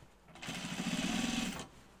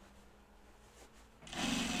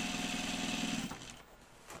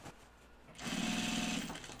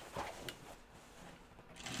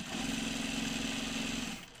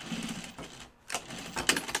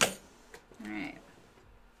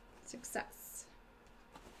 Success.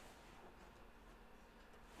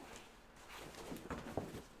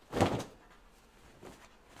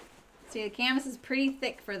 See, the canvas is pretty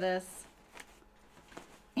thick for this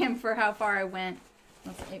and for how far I went.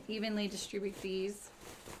 Let's evenly distribute these.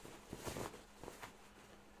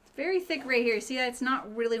 It's very thick right here. See that it's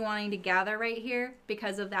not really wanting to gather right here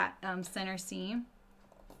because of that center seam.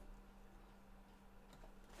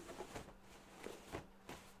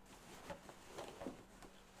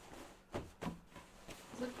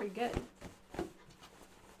 Look pretty good.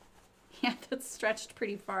 Yeah, that's stretched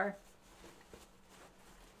pretty far.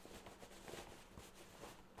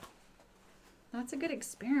 That's a good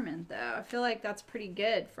experiment though. I feel like that's pretty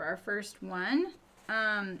good for our first one.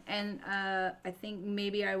 I think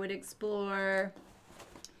maybe I would explore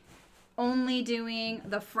only doing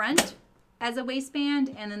the front as a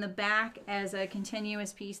waistband and then the back as a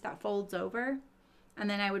continuous piece that folds over. And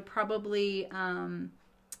then I would probably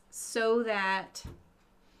sew that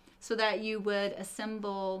so that you would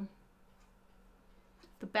assemble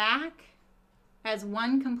the back as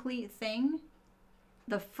one complete thing,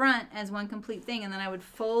 the front as one complete thing, and then I would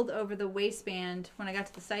fold over the waistband. When I got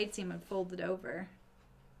to the side seam, I'd fold it over.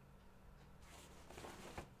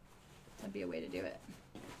 That'd be a way to do it.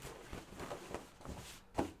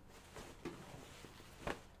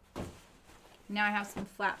 Now I have some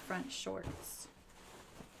flat front shorts.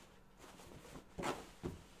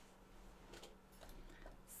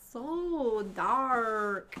 So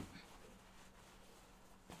dark.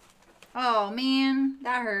 Oh man,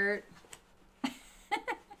 that hurt.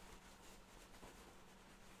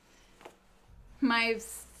 My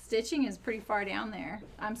stitching is pretty far down there.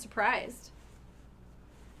 I'm surprised.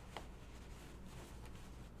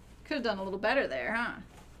 Could have done a little better there, huh?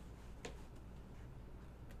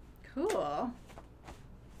 Cool.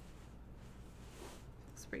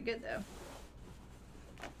 Looks pretty good though.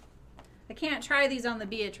 I can't try these on the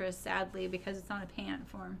Beatrice, sadly, because it's on a pant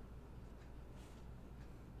form.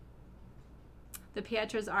 The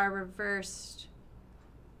Pietras are reversed.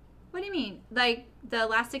 What do you mean? Like the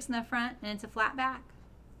elastic's in the front and it's a flat back?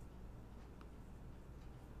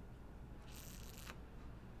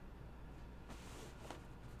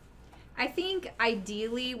 I think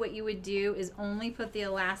ideally what you would do is only put the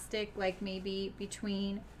elastic like maybe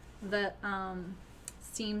between the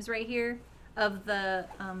seams right here of the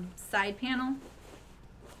side panel.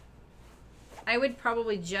 I would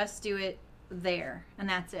probably just do it there and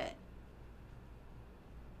that's it.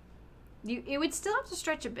 It would still have to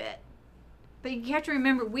stretch a bit, but you have to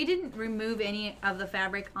remember we didn't remove any of the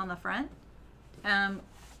fabric on the front,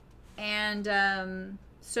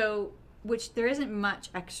 so which there isn't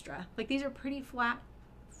much extra. Like these are pretty flat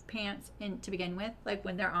pants to begin with. Like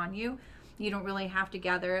when they're on you, you don't really have to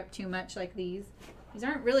gather up too much like these. These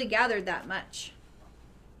aren't really gathered that much.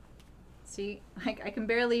 See, like I can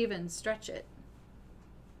barely even stretch it.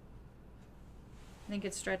 I think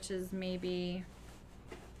it stretches maybe.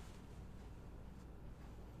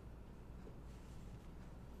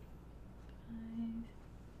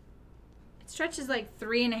 It stretches like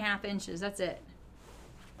 3.5 inches. That's it.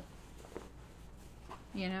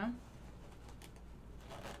 You know?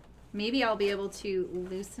 Maybe I'll be able to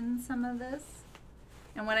loosen some of this.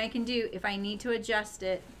 And what I can do, if I need to adjust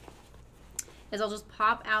it, is I'll just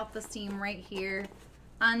pop out the seam right here,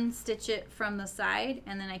 unstitch it from the side,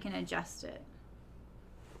 and then I can adjust it.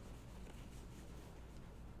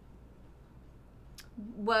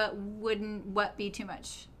 What be too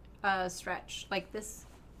much stretch? Like this,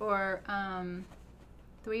 or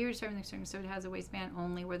the way you were describing the string, so it has a waistband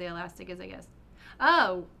only where the elastic is, I guess.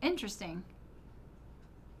 Oh, interesting.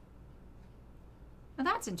 Well,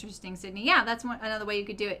 that's interesting, Sydney. Yeah, that's another way you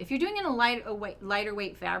could do it. If you're doing it in a lighter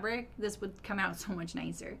weight fabric, this would come out so much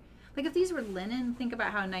nicer. Like if these were linen, think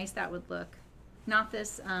about how nice that would look. Not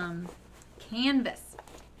this canvas,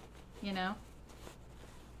 you know?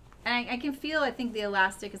 And I can feel, I think the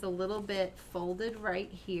elastic is a little bit folded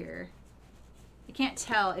right here. I can't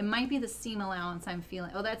tell. It might be the seam allowance I'm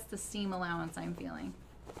feeling. Oh, that's the seam allowance I'm feeling.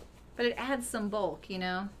 But it adds some bulk, you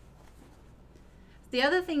know? The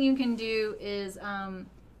other thing you can do is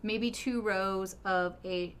maybe 2 rows of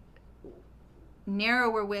a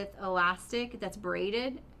narrower width elastic that's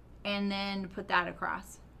braided, and then put that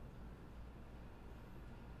across.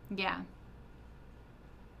 Yeah.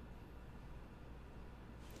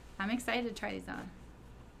 I'm excited to try these on.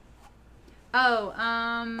 Oh,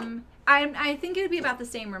 I think it would be about the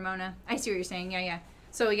same, Ramona. I see what you're saying. Yeah, yeah.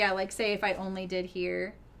 So yeah, like say if I only did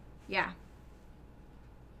here, yeah.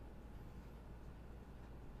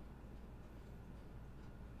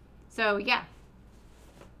 So yeah.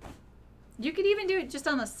 You could even do it just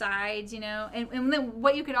on the sides, you know, and then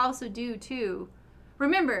what you could also do too,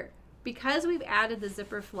 remember, because we've added the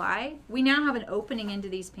zipper fly, we now have an opening into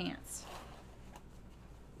these pants.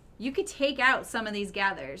 You could take out some of these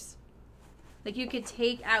gathers. Like you could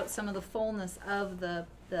take out some of the fullness of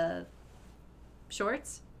the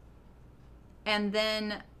shorts, and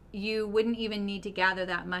then you wouldn't even need to gather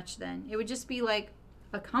that much then. It would just be like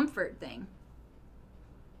a comfort thing.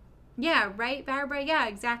 Yeah, right, Barbara? Yeah,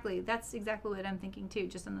 exactly. That's exactly what I'm thinking too,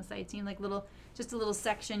 just on the side seam, like just a little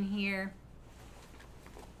section here.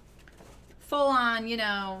 Full on, you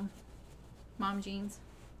know, mom jeans.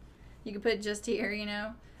 You could put it just here, you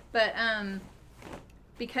know. But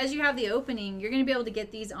because you have the opening, you're going to be able to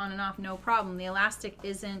get these on and off no problem. The elastic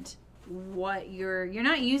isn't what you're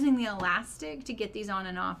not using the elastic to get these on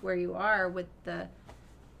and off where you are with the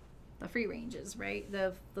free ranges, right?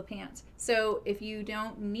 The pants. So if you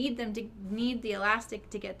don't need them to need the elastic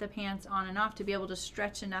to get the pants on and off to be able to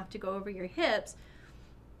stretch enough to go over your hips,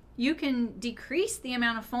 you can decrease the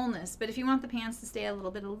amount of fullness. But if you want the pants to stay a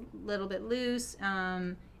little bit loose,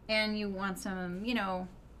 and you want some, you know,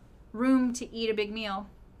 room to eat a big meal.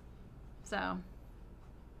 So,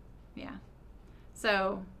 yeah.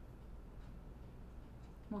 So,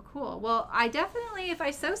 well, cool. Well, I definitely, if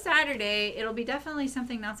I sew Saturday, it'll be definitely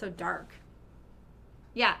something not so dark.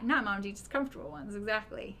 Yeah, not mom jeans, just comfortable ones,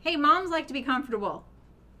 exactly. Hey, moms like to be comfortable.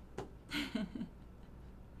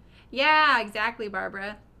 Yeah, exactly,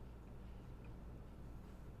 Barbara.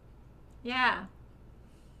 Yeah.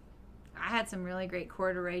 I had some really great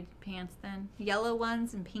corduroy pants then. Yellow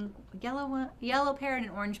ones and pink, yellow pair and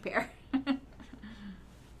an orange pair. And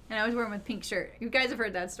I was wearing with pink shirt. You guys have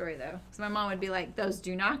heard that story though. So my mom would be like, those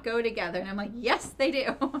do not go together. And I'm like, yes, they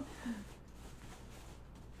do. All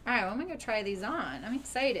right, well, I'm gonna try these on. I'm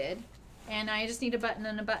excited. And I just need a button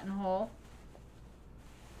and a buttonhole.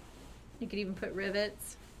 You could even put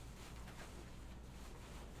rivets.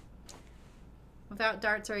 Without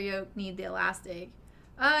darts or yoke, need the elastic.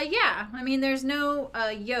 Yeah, I mean, there's no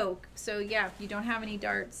yoke, so yeah, if you don't have any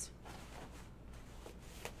darts.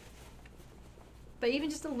 But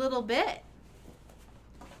even just a little bit.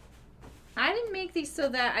 I didn't make these so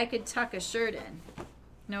that I could tuck a shirt in. You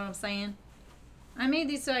know what I'm saying? I made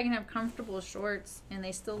these so I can have comfortable shorts and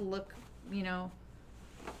they still look, you know,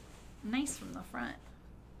 nice from the front.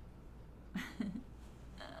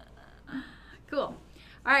 Cool.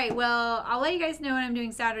 All right, well, I'll let you guys know what I'm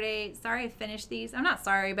doing Saturday. Sorry I finished these. I'm not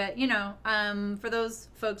sorry, but, you know, for those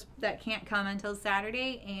folks that can't come until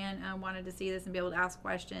Saturday and wanted to see this and be able to ask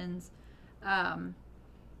questions,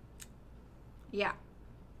 yeah.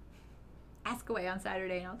 Ask away on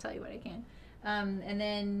Saturday and I'll tell you what I can. And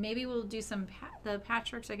then maybe we'll do some the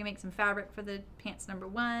patchwork so I can make some fabric for the pants number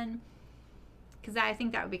 1. Because I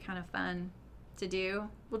think that would be kind of fun to do.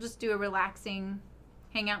 We'll just do a relaxing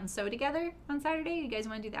hang out and sew together on Saturday. You guys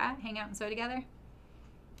want to do that? Hang out and sew together?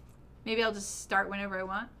 Maybe I'll just start whenever I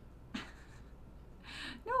want.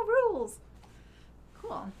 No rules.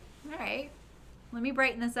 Cool. All right. Let me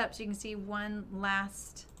brighten this up so you can see one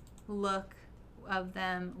last look of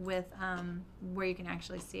them with where you can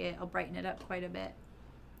actually see it. I'll brighten it up quite a bit.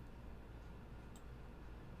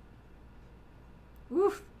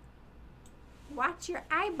 Oof. Watch your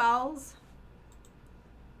eyeballs.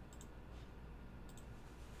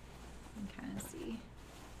 Kind of see.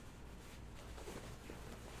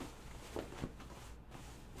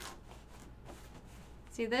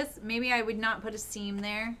 See this? Maybe I would not put a seam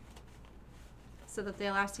there so that the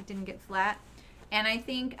elastic didn't get flat. And I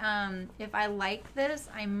think if I like this,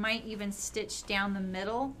 I might even stitch down the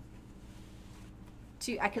middle.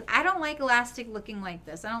 I don't like elastic looking like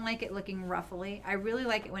this. I don't like it looking ruffly. I really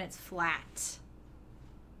like it when it's flat.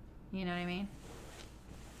 You know what I mean?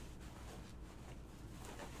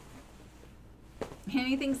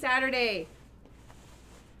 Anything Saturday.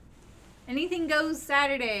 Anything goes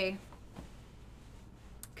Saturday.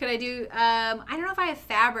 Could I do, I don't know if I have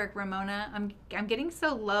fabric, Ramona. I'm getting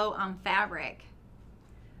so low on fabric.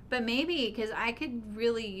 But maybe, because I could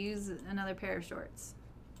really use another pair of shorts.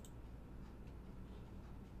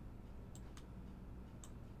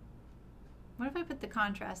 What if I put the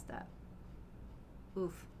contrast up?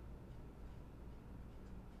 Oof.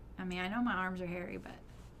 I mean, I know my arms are hairy, but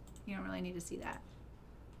you don't really need to see that.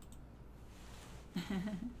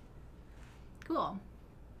 Cool.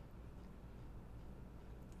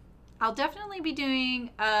 I'll definitely be doing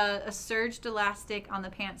a serged elastic on the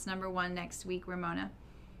pants #1 next week, Ramona.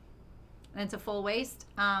 And it's a full waist.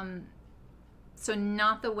 So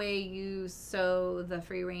not the way you sew the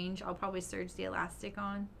free range. I'll probably serge the elastic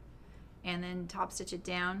on and then top stitch it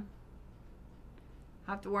down.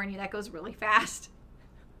 I'll have to warn you, that goes really fast.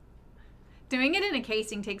 Doing it in a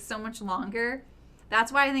casing takes so much longer.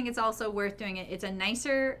 That's why I think it's also worth doing it. It's a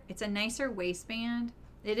nicer waistband.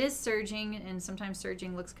 It is serging, and sometimes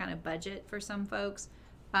serging looks kind of budget for some folks.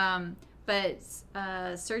 But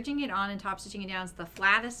serging it on and top stitching it down is the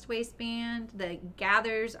flattest waistband. The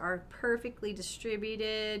gathers are perfectly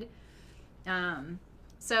distributed.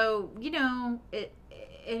 So, you know, it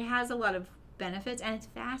has a lot of benefits, and it's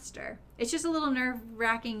faster. It's just a little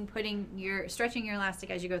nerve-wracking stretching your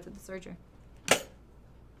elastic as you go through the serger.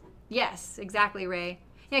 Yes, exactly, Ray.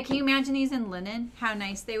 Yeah, can you imagine these in linen? How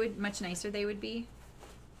nice they would, much nicer they would be.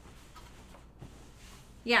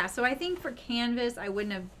 Yeah, so I think for canvas, I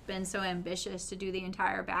wouldn't have been so ambitious to do the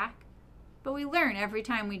entire back. But we learn every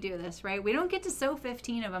time we do this, right? We don't get to sew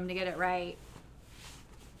 15 of them to get it right.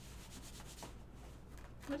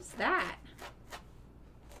 What is that?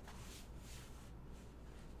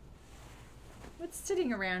 What's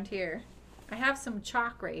sitting around here? I have some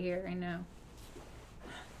chalk right here, I know.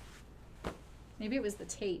 Maybe it was the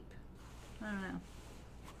tape. I don't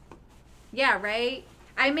know. Yeah, right?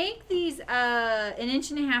 I make these 1.5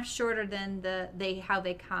 inches shorter than how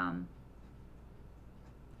they come.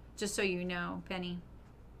 Just so you know, Penny.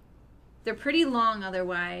 They're pretty long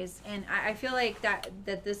otherwise, and I feel like that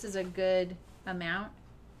this is a good amount.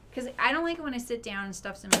 Because I don't like it when I sit down and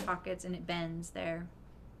stuff's in my pockets and it bends there.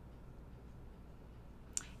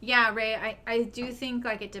 Yeah, Ray, I do think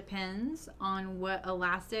like it depends on what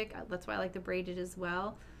elastic. That's why I like the braided as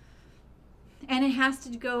well. And it has to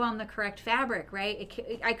go on the correct fabric, right?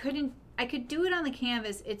 I could do it on the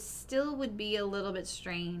canvas. It still would be a little bit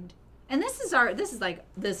strained. And this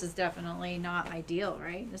is definitely not ideal,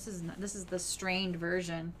 right? This is the strained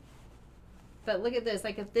version. But look at this.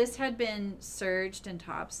 Like if this had been serged and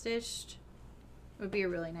top stitched, it would be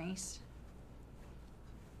really nice.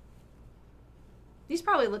 These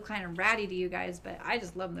probably look kind of ratty to you guys, but I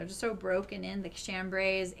just love them. They're just so broken in. The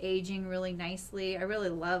chambray is aging really nicely. I really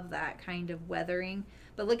love that kind of weathering.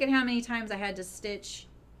 But look at how many times I had to stitch.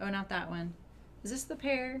 Oh, not that one. Is this the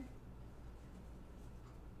pair?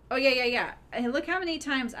 Oh, yeah. And look how many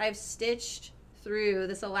times I've stitched through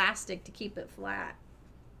this elastic to keep it flat.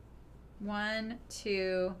 1,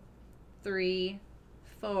 2, 3,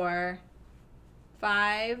 4,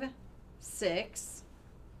 5, 6,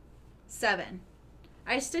 7.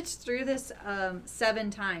 I stitched through this 7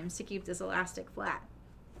 times to keep this elastic flat.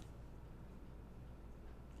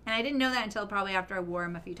 And I didn't know that until probably after I wore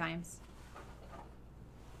them a few times.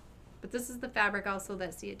 But this is the fabric also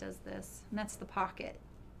that, see, it does this. And that's the pocket.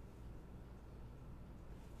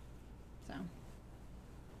 So.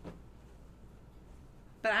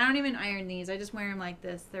 But I don't even iron these. I just wear them like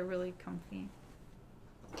this. They're really comfy.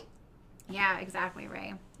 Yeah, exactly,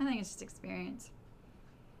 Ray. I think it's just experience.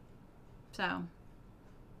 So.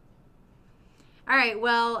 All right,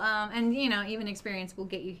 well, and you know, even experience will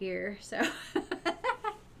get you here, so.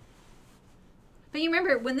 But you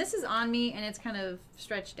remember, when this is on me and it's kind of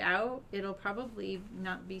stretched out, it'll probably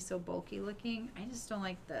not be so bulky looking. I just don't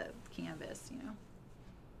like the canvas, you know.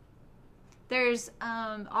 There's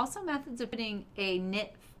also methods of putting a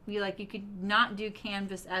knit, you could not do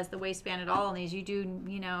canvas as the waistband at all on these. You do,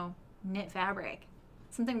 you know, knit fabric.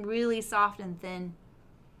 Something really soft and thin.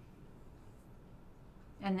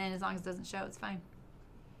 And then as long as it doesn't show, it's fine.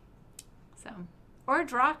 So, or a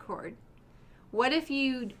draw cord. What if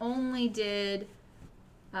you only did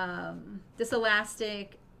this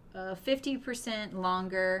elastic 50%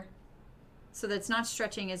 longer, so that's not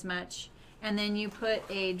stretching as much. And then you put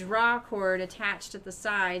a draw cord attached at the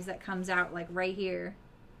sides that comes out like right here.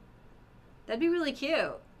 That'd be really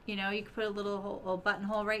cute. You know, you could put a little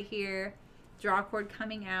buttonhole right here, draw cord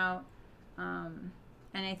coming out, and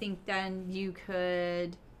I think then you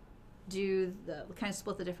could do the kind of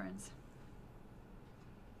split the difference.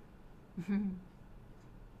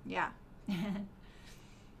 Yeah. All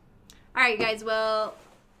right, guys. Well,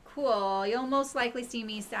 cool. You'll most likely see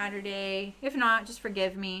me Saturday. If not, just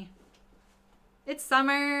forgive me. It's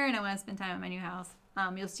summer and I want to spend time at my new house.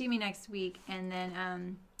 You'll see me next week, and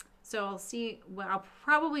then so I'll see. Well, I'll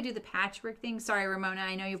probably do the patchwork thing. Sorry, Ramona.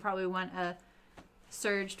 I know you probably want a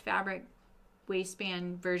serged fabric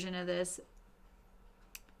waistband version of this,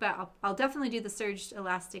 but I'll definitely do the serged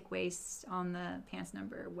elastic waist on the pants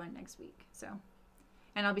number 1 next week. So,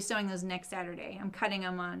 and I'll be sewing those next Saturday. I'm cutting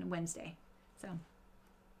them on Wednesday. So, all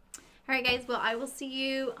right, guys. Well, I will see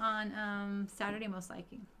you on Saturday most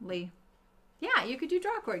likely. Yeah, you could do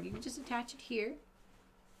draw cord. You could just attach it here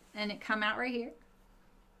and it come out right here.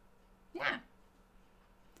 Yeah.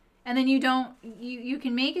 And then you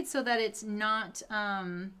can make it so that it's not,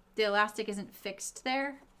 the elastic isn't fixed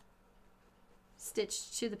there,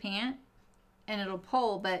 stitched to the pant, and it'll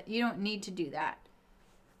pull, but you don't need to do that.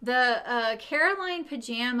 The Caroline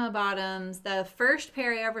pajama bottoms, the first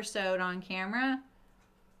pair I ever sewed on camera,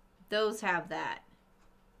 those have that.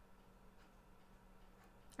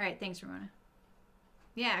 All right, thanks, Ramona.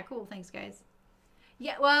 Yeah, cool. Thanks, guys.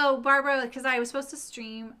 Yeah, well, Barbara, because I was supposed to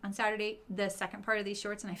stream on Saturday the second part of these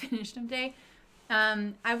shorts, and I finished them today.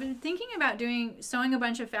 I've been thinking about sewing a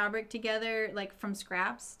bunch of fabric together, like from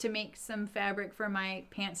scraps, to make some fabric for my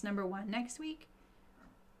pants number 1 next week.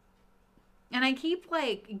 And I keep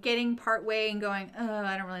like getting part way and going, oh,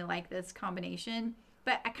 I don't really like this combination,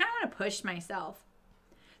 but I kind of want to push myself.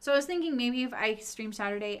 So I was thinking maybe if I stream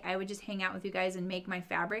Saturday, I would just hang out with you guys and make my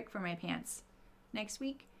fabric for my pants next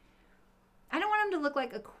week. I don't want them to look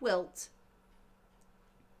like a quilt.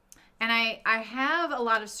 And I have a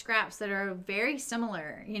lot of scraps that are very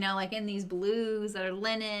similar, you know, like in these blues that are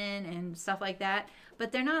linen and stuff like that.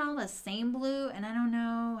 But they're not all the same blue, and I don't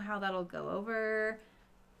know how that'll go over.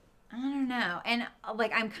 I don't know. And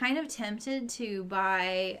like I'm kind of tempted to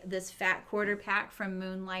buy this fat quarter pack from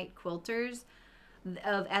Moonlight Quilters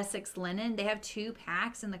of Essex linen. They have 2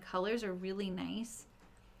 packs and the colors are really nice.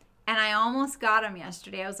 And I almost got them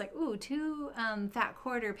yesterday. I was like, ooh, 2 fat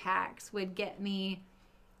quarter packs would get me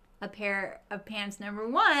a pair of pants number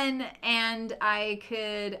 1, and I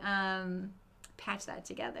could patch that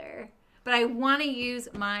together. But I want to use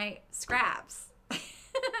my scraps.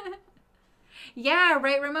 Yeah,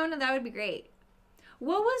 right, Ramona? That would be great.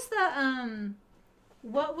 What was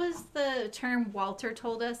the term Walter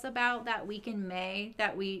told us about that week in May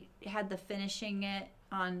that we had the finishing it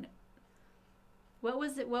on? What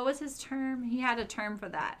was it? What was his term? He had a term for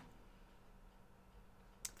that.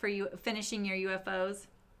 For you finishing your UFOs.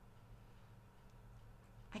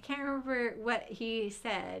 I can't remember what he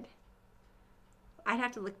said. I'd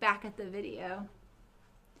have to look back at the video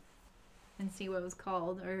and see what it was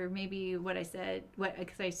called, or maybe what I said,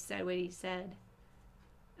 because I said what he said.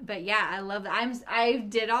 But yeah, I love that. I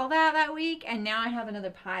did all that week, and now I have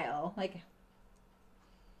another pile. Like,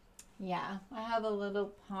 yeah, I have a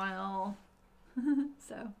little pile.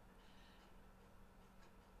 So,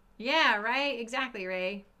 yeah, right? Exactly,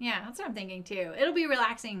 Ray. Yeah, that's what I'm thinking too. It'll be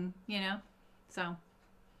relaxing, you know? So,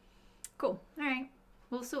 cool. All right.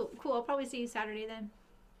 Well, so cool. I'll probably see you Saturday then.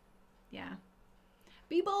 Yeah.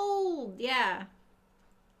 Be bold. Yeah.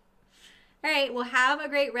 All right. Well, have a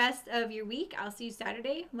great rest of your week. I'll see you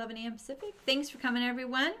Saturday, 11 a.m. Pacific. Thanks for coming,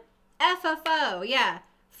 everyone. FFO. Yeah.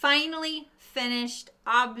 Finally finished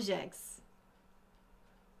objects.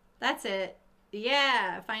 That's it.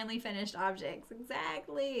 Yeah, finally finished objects.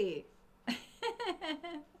 Exactly.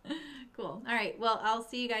 Cool. All right. Well, I'll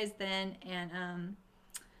see you guys then, and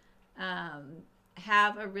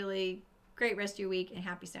have a really great rest of your week and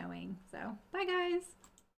happy sewing. So, bye, guys.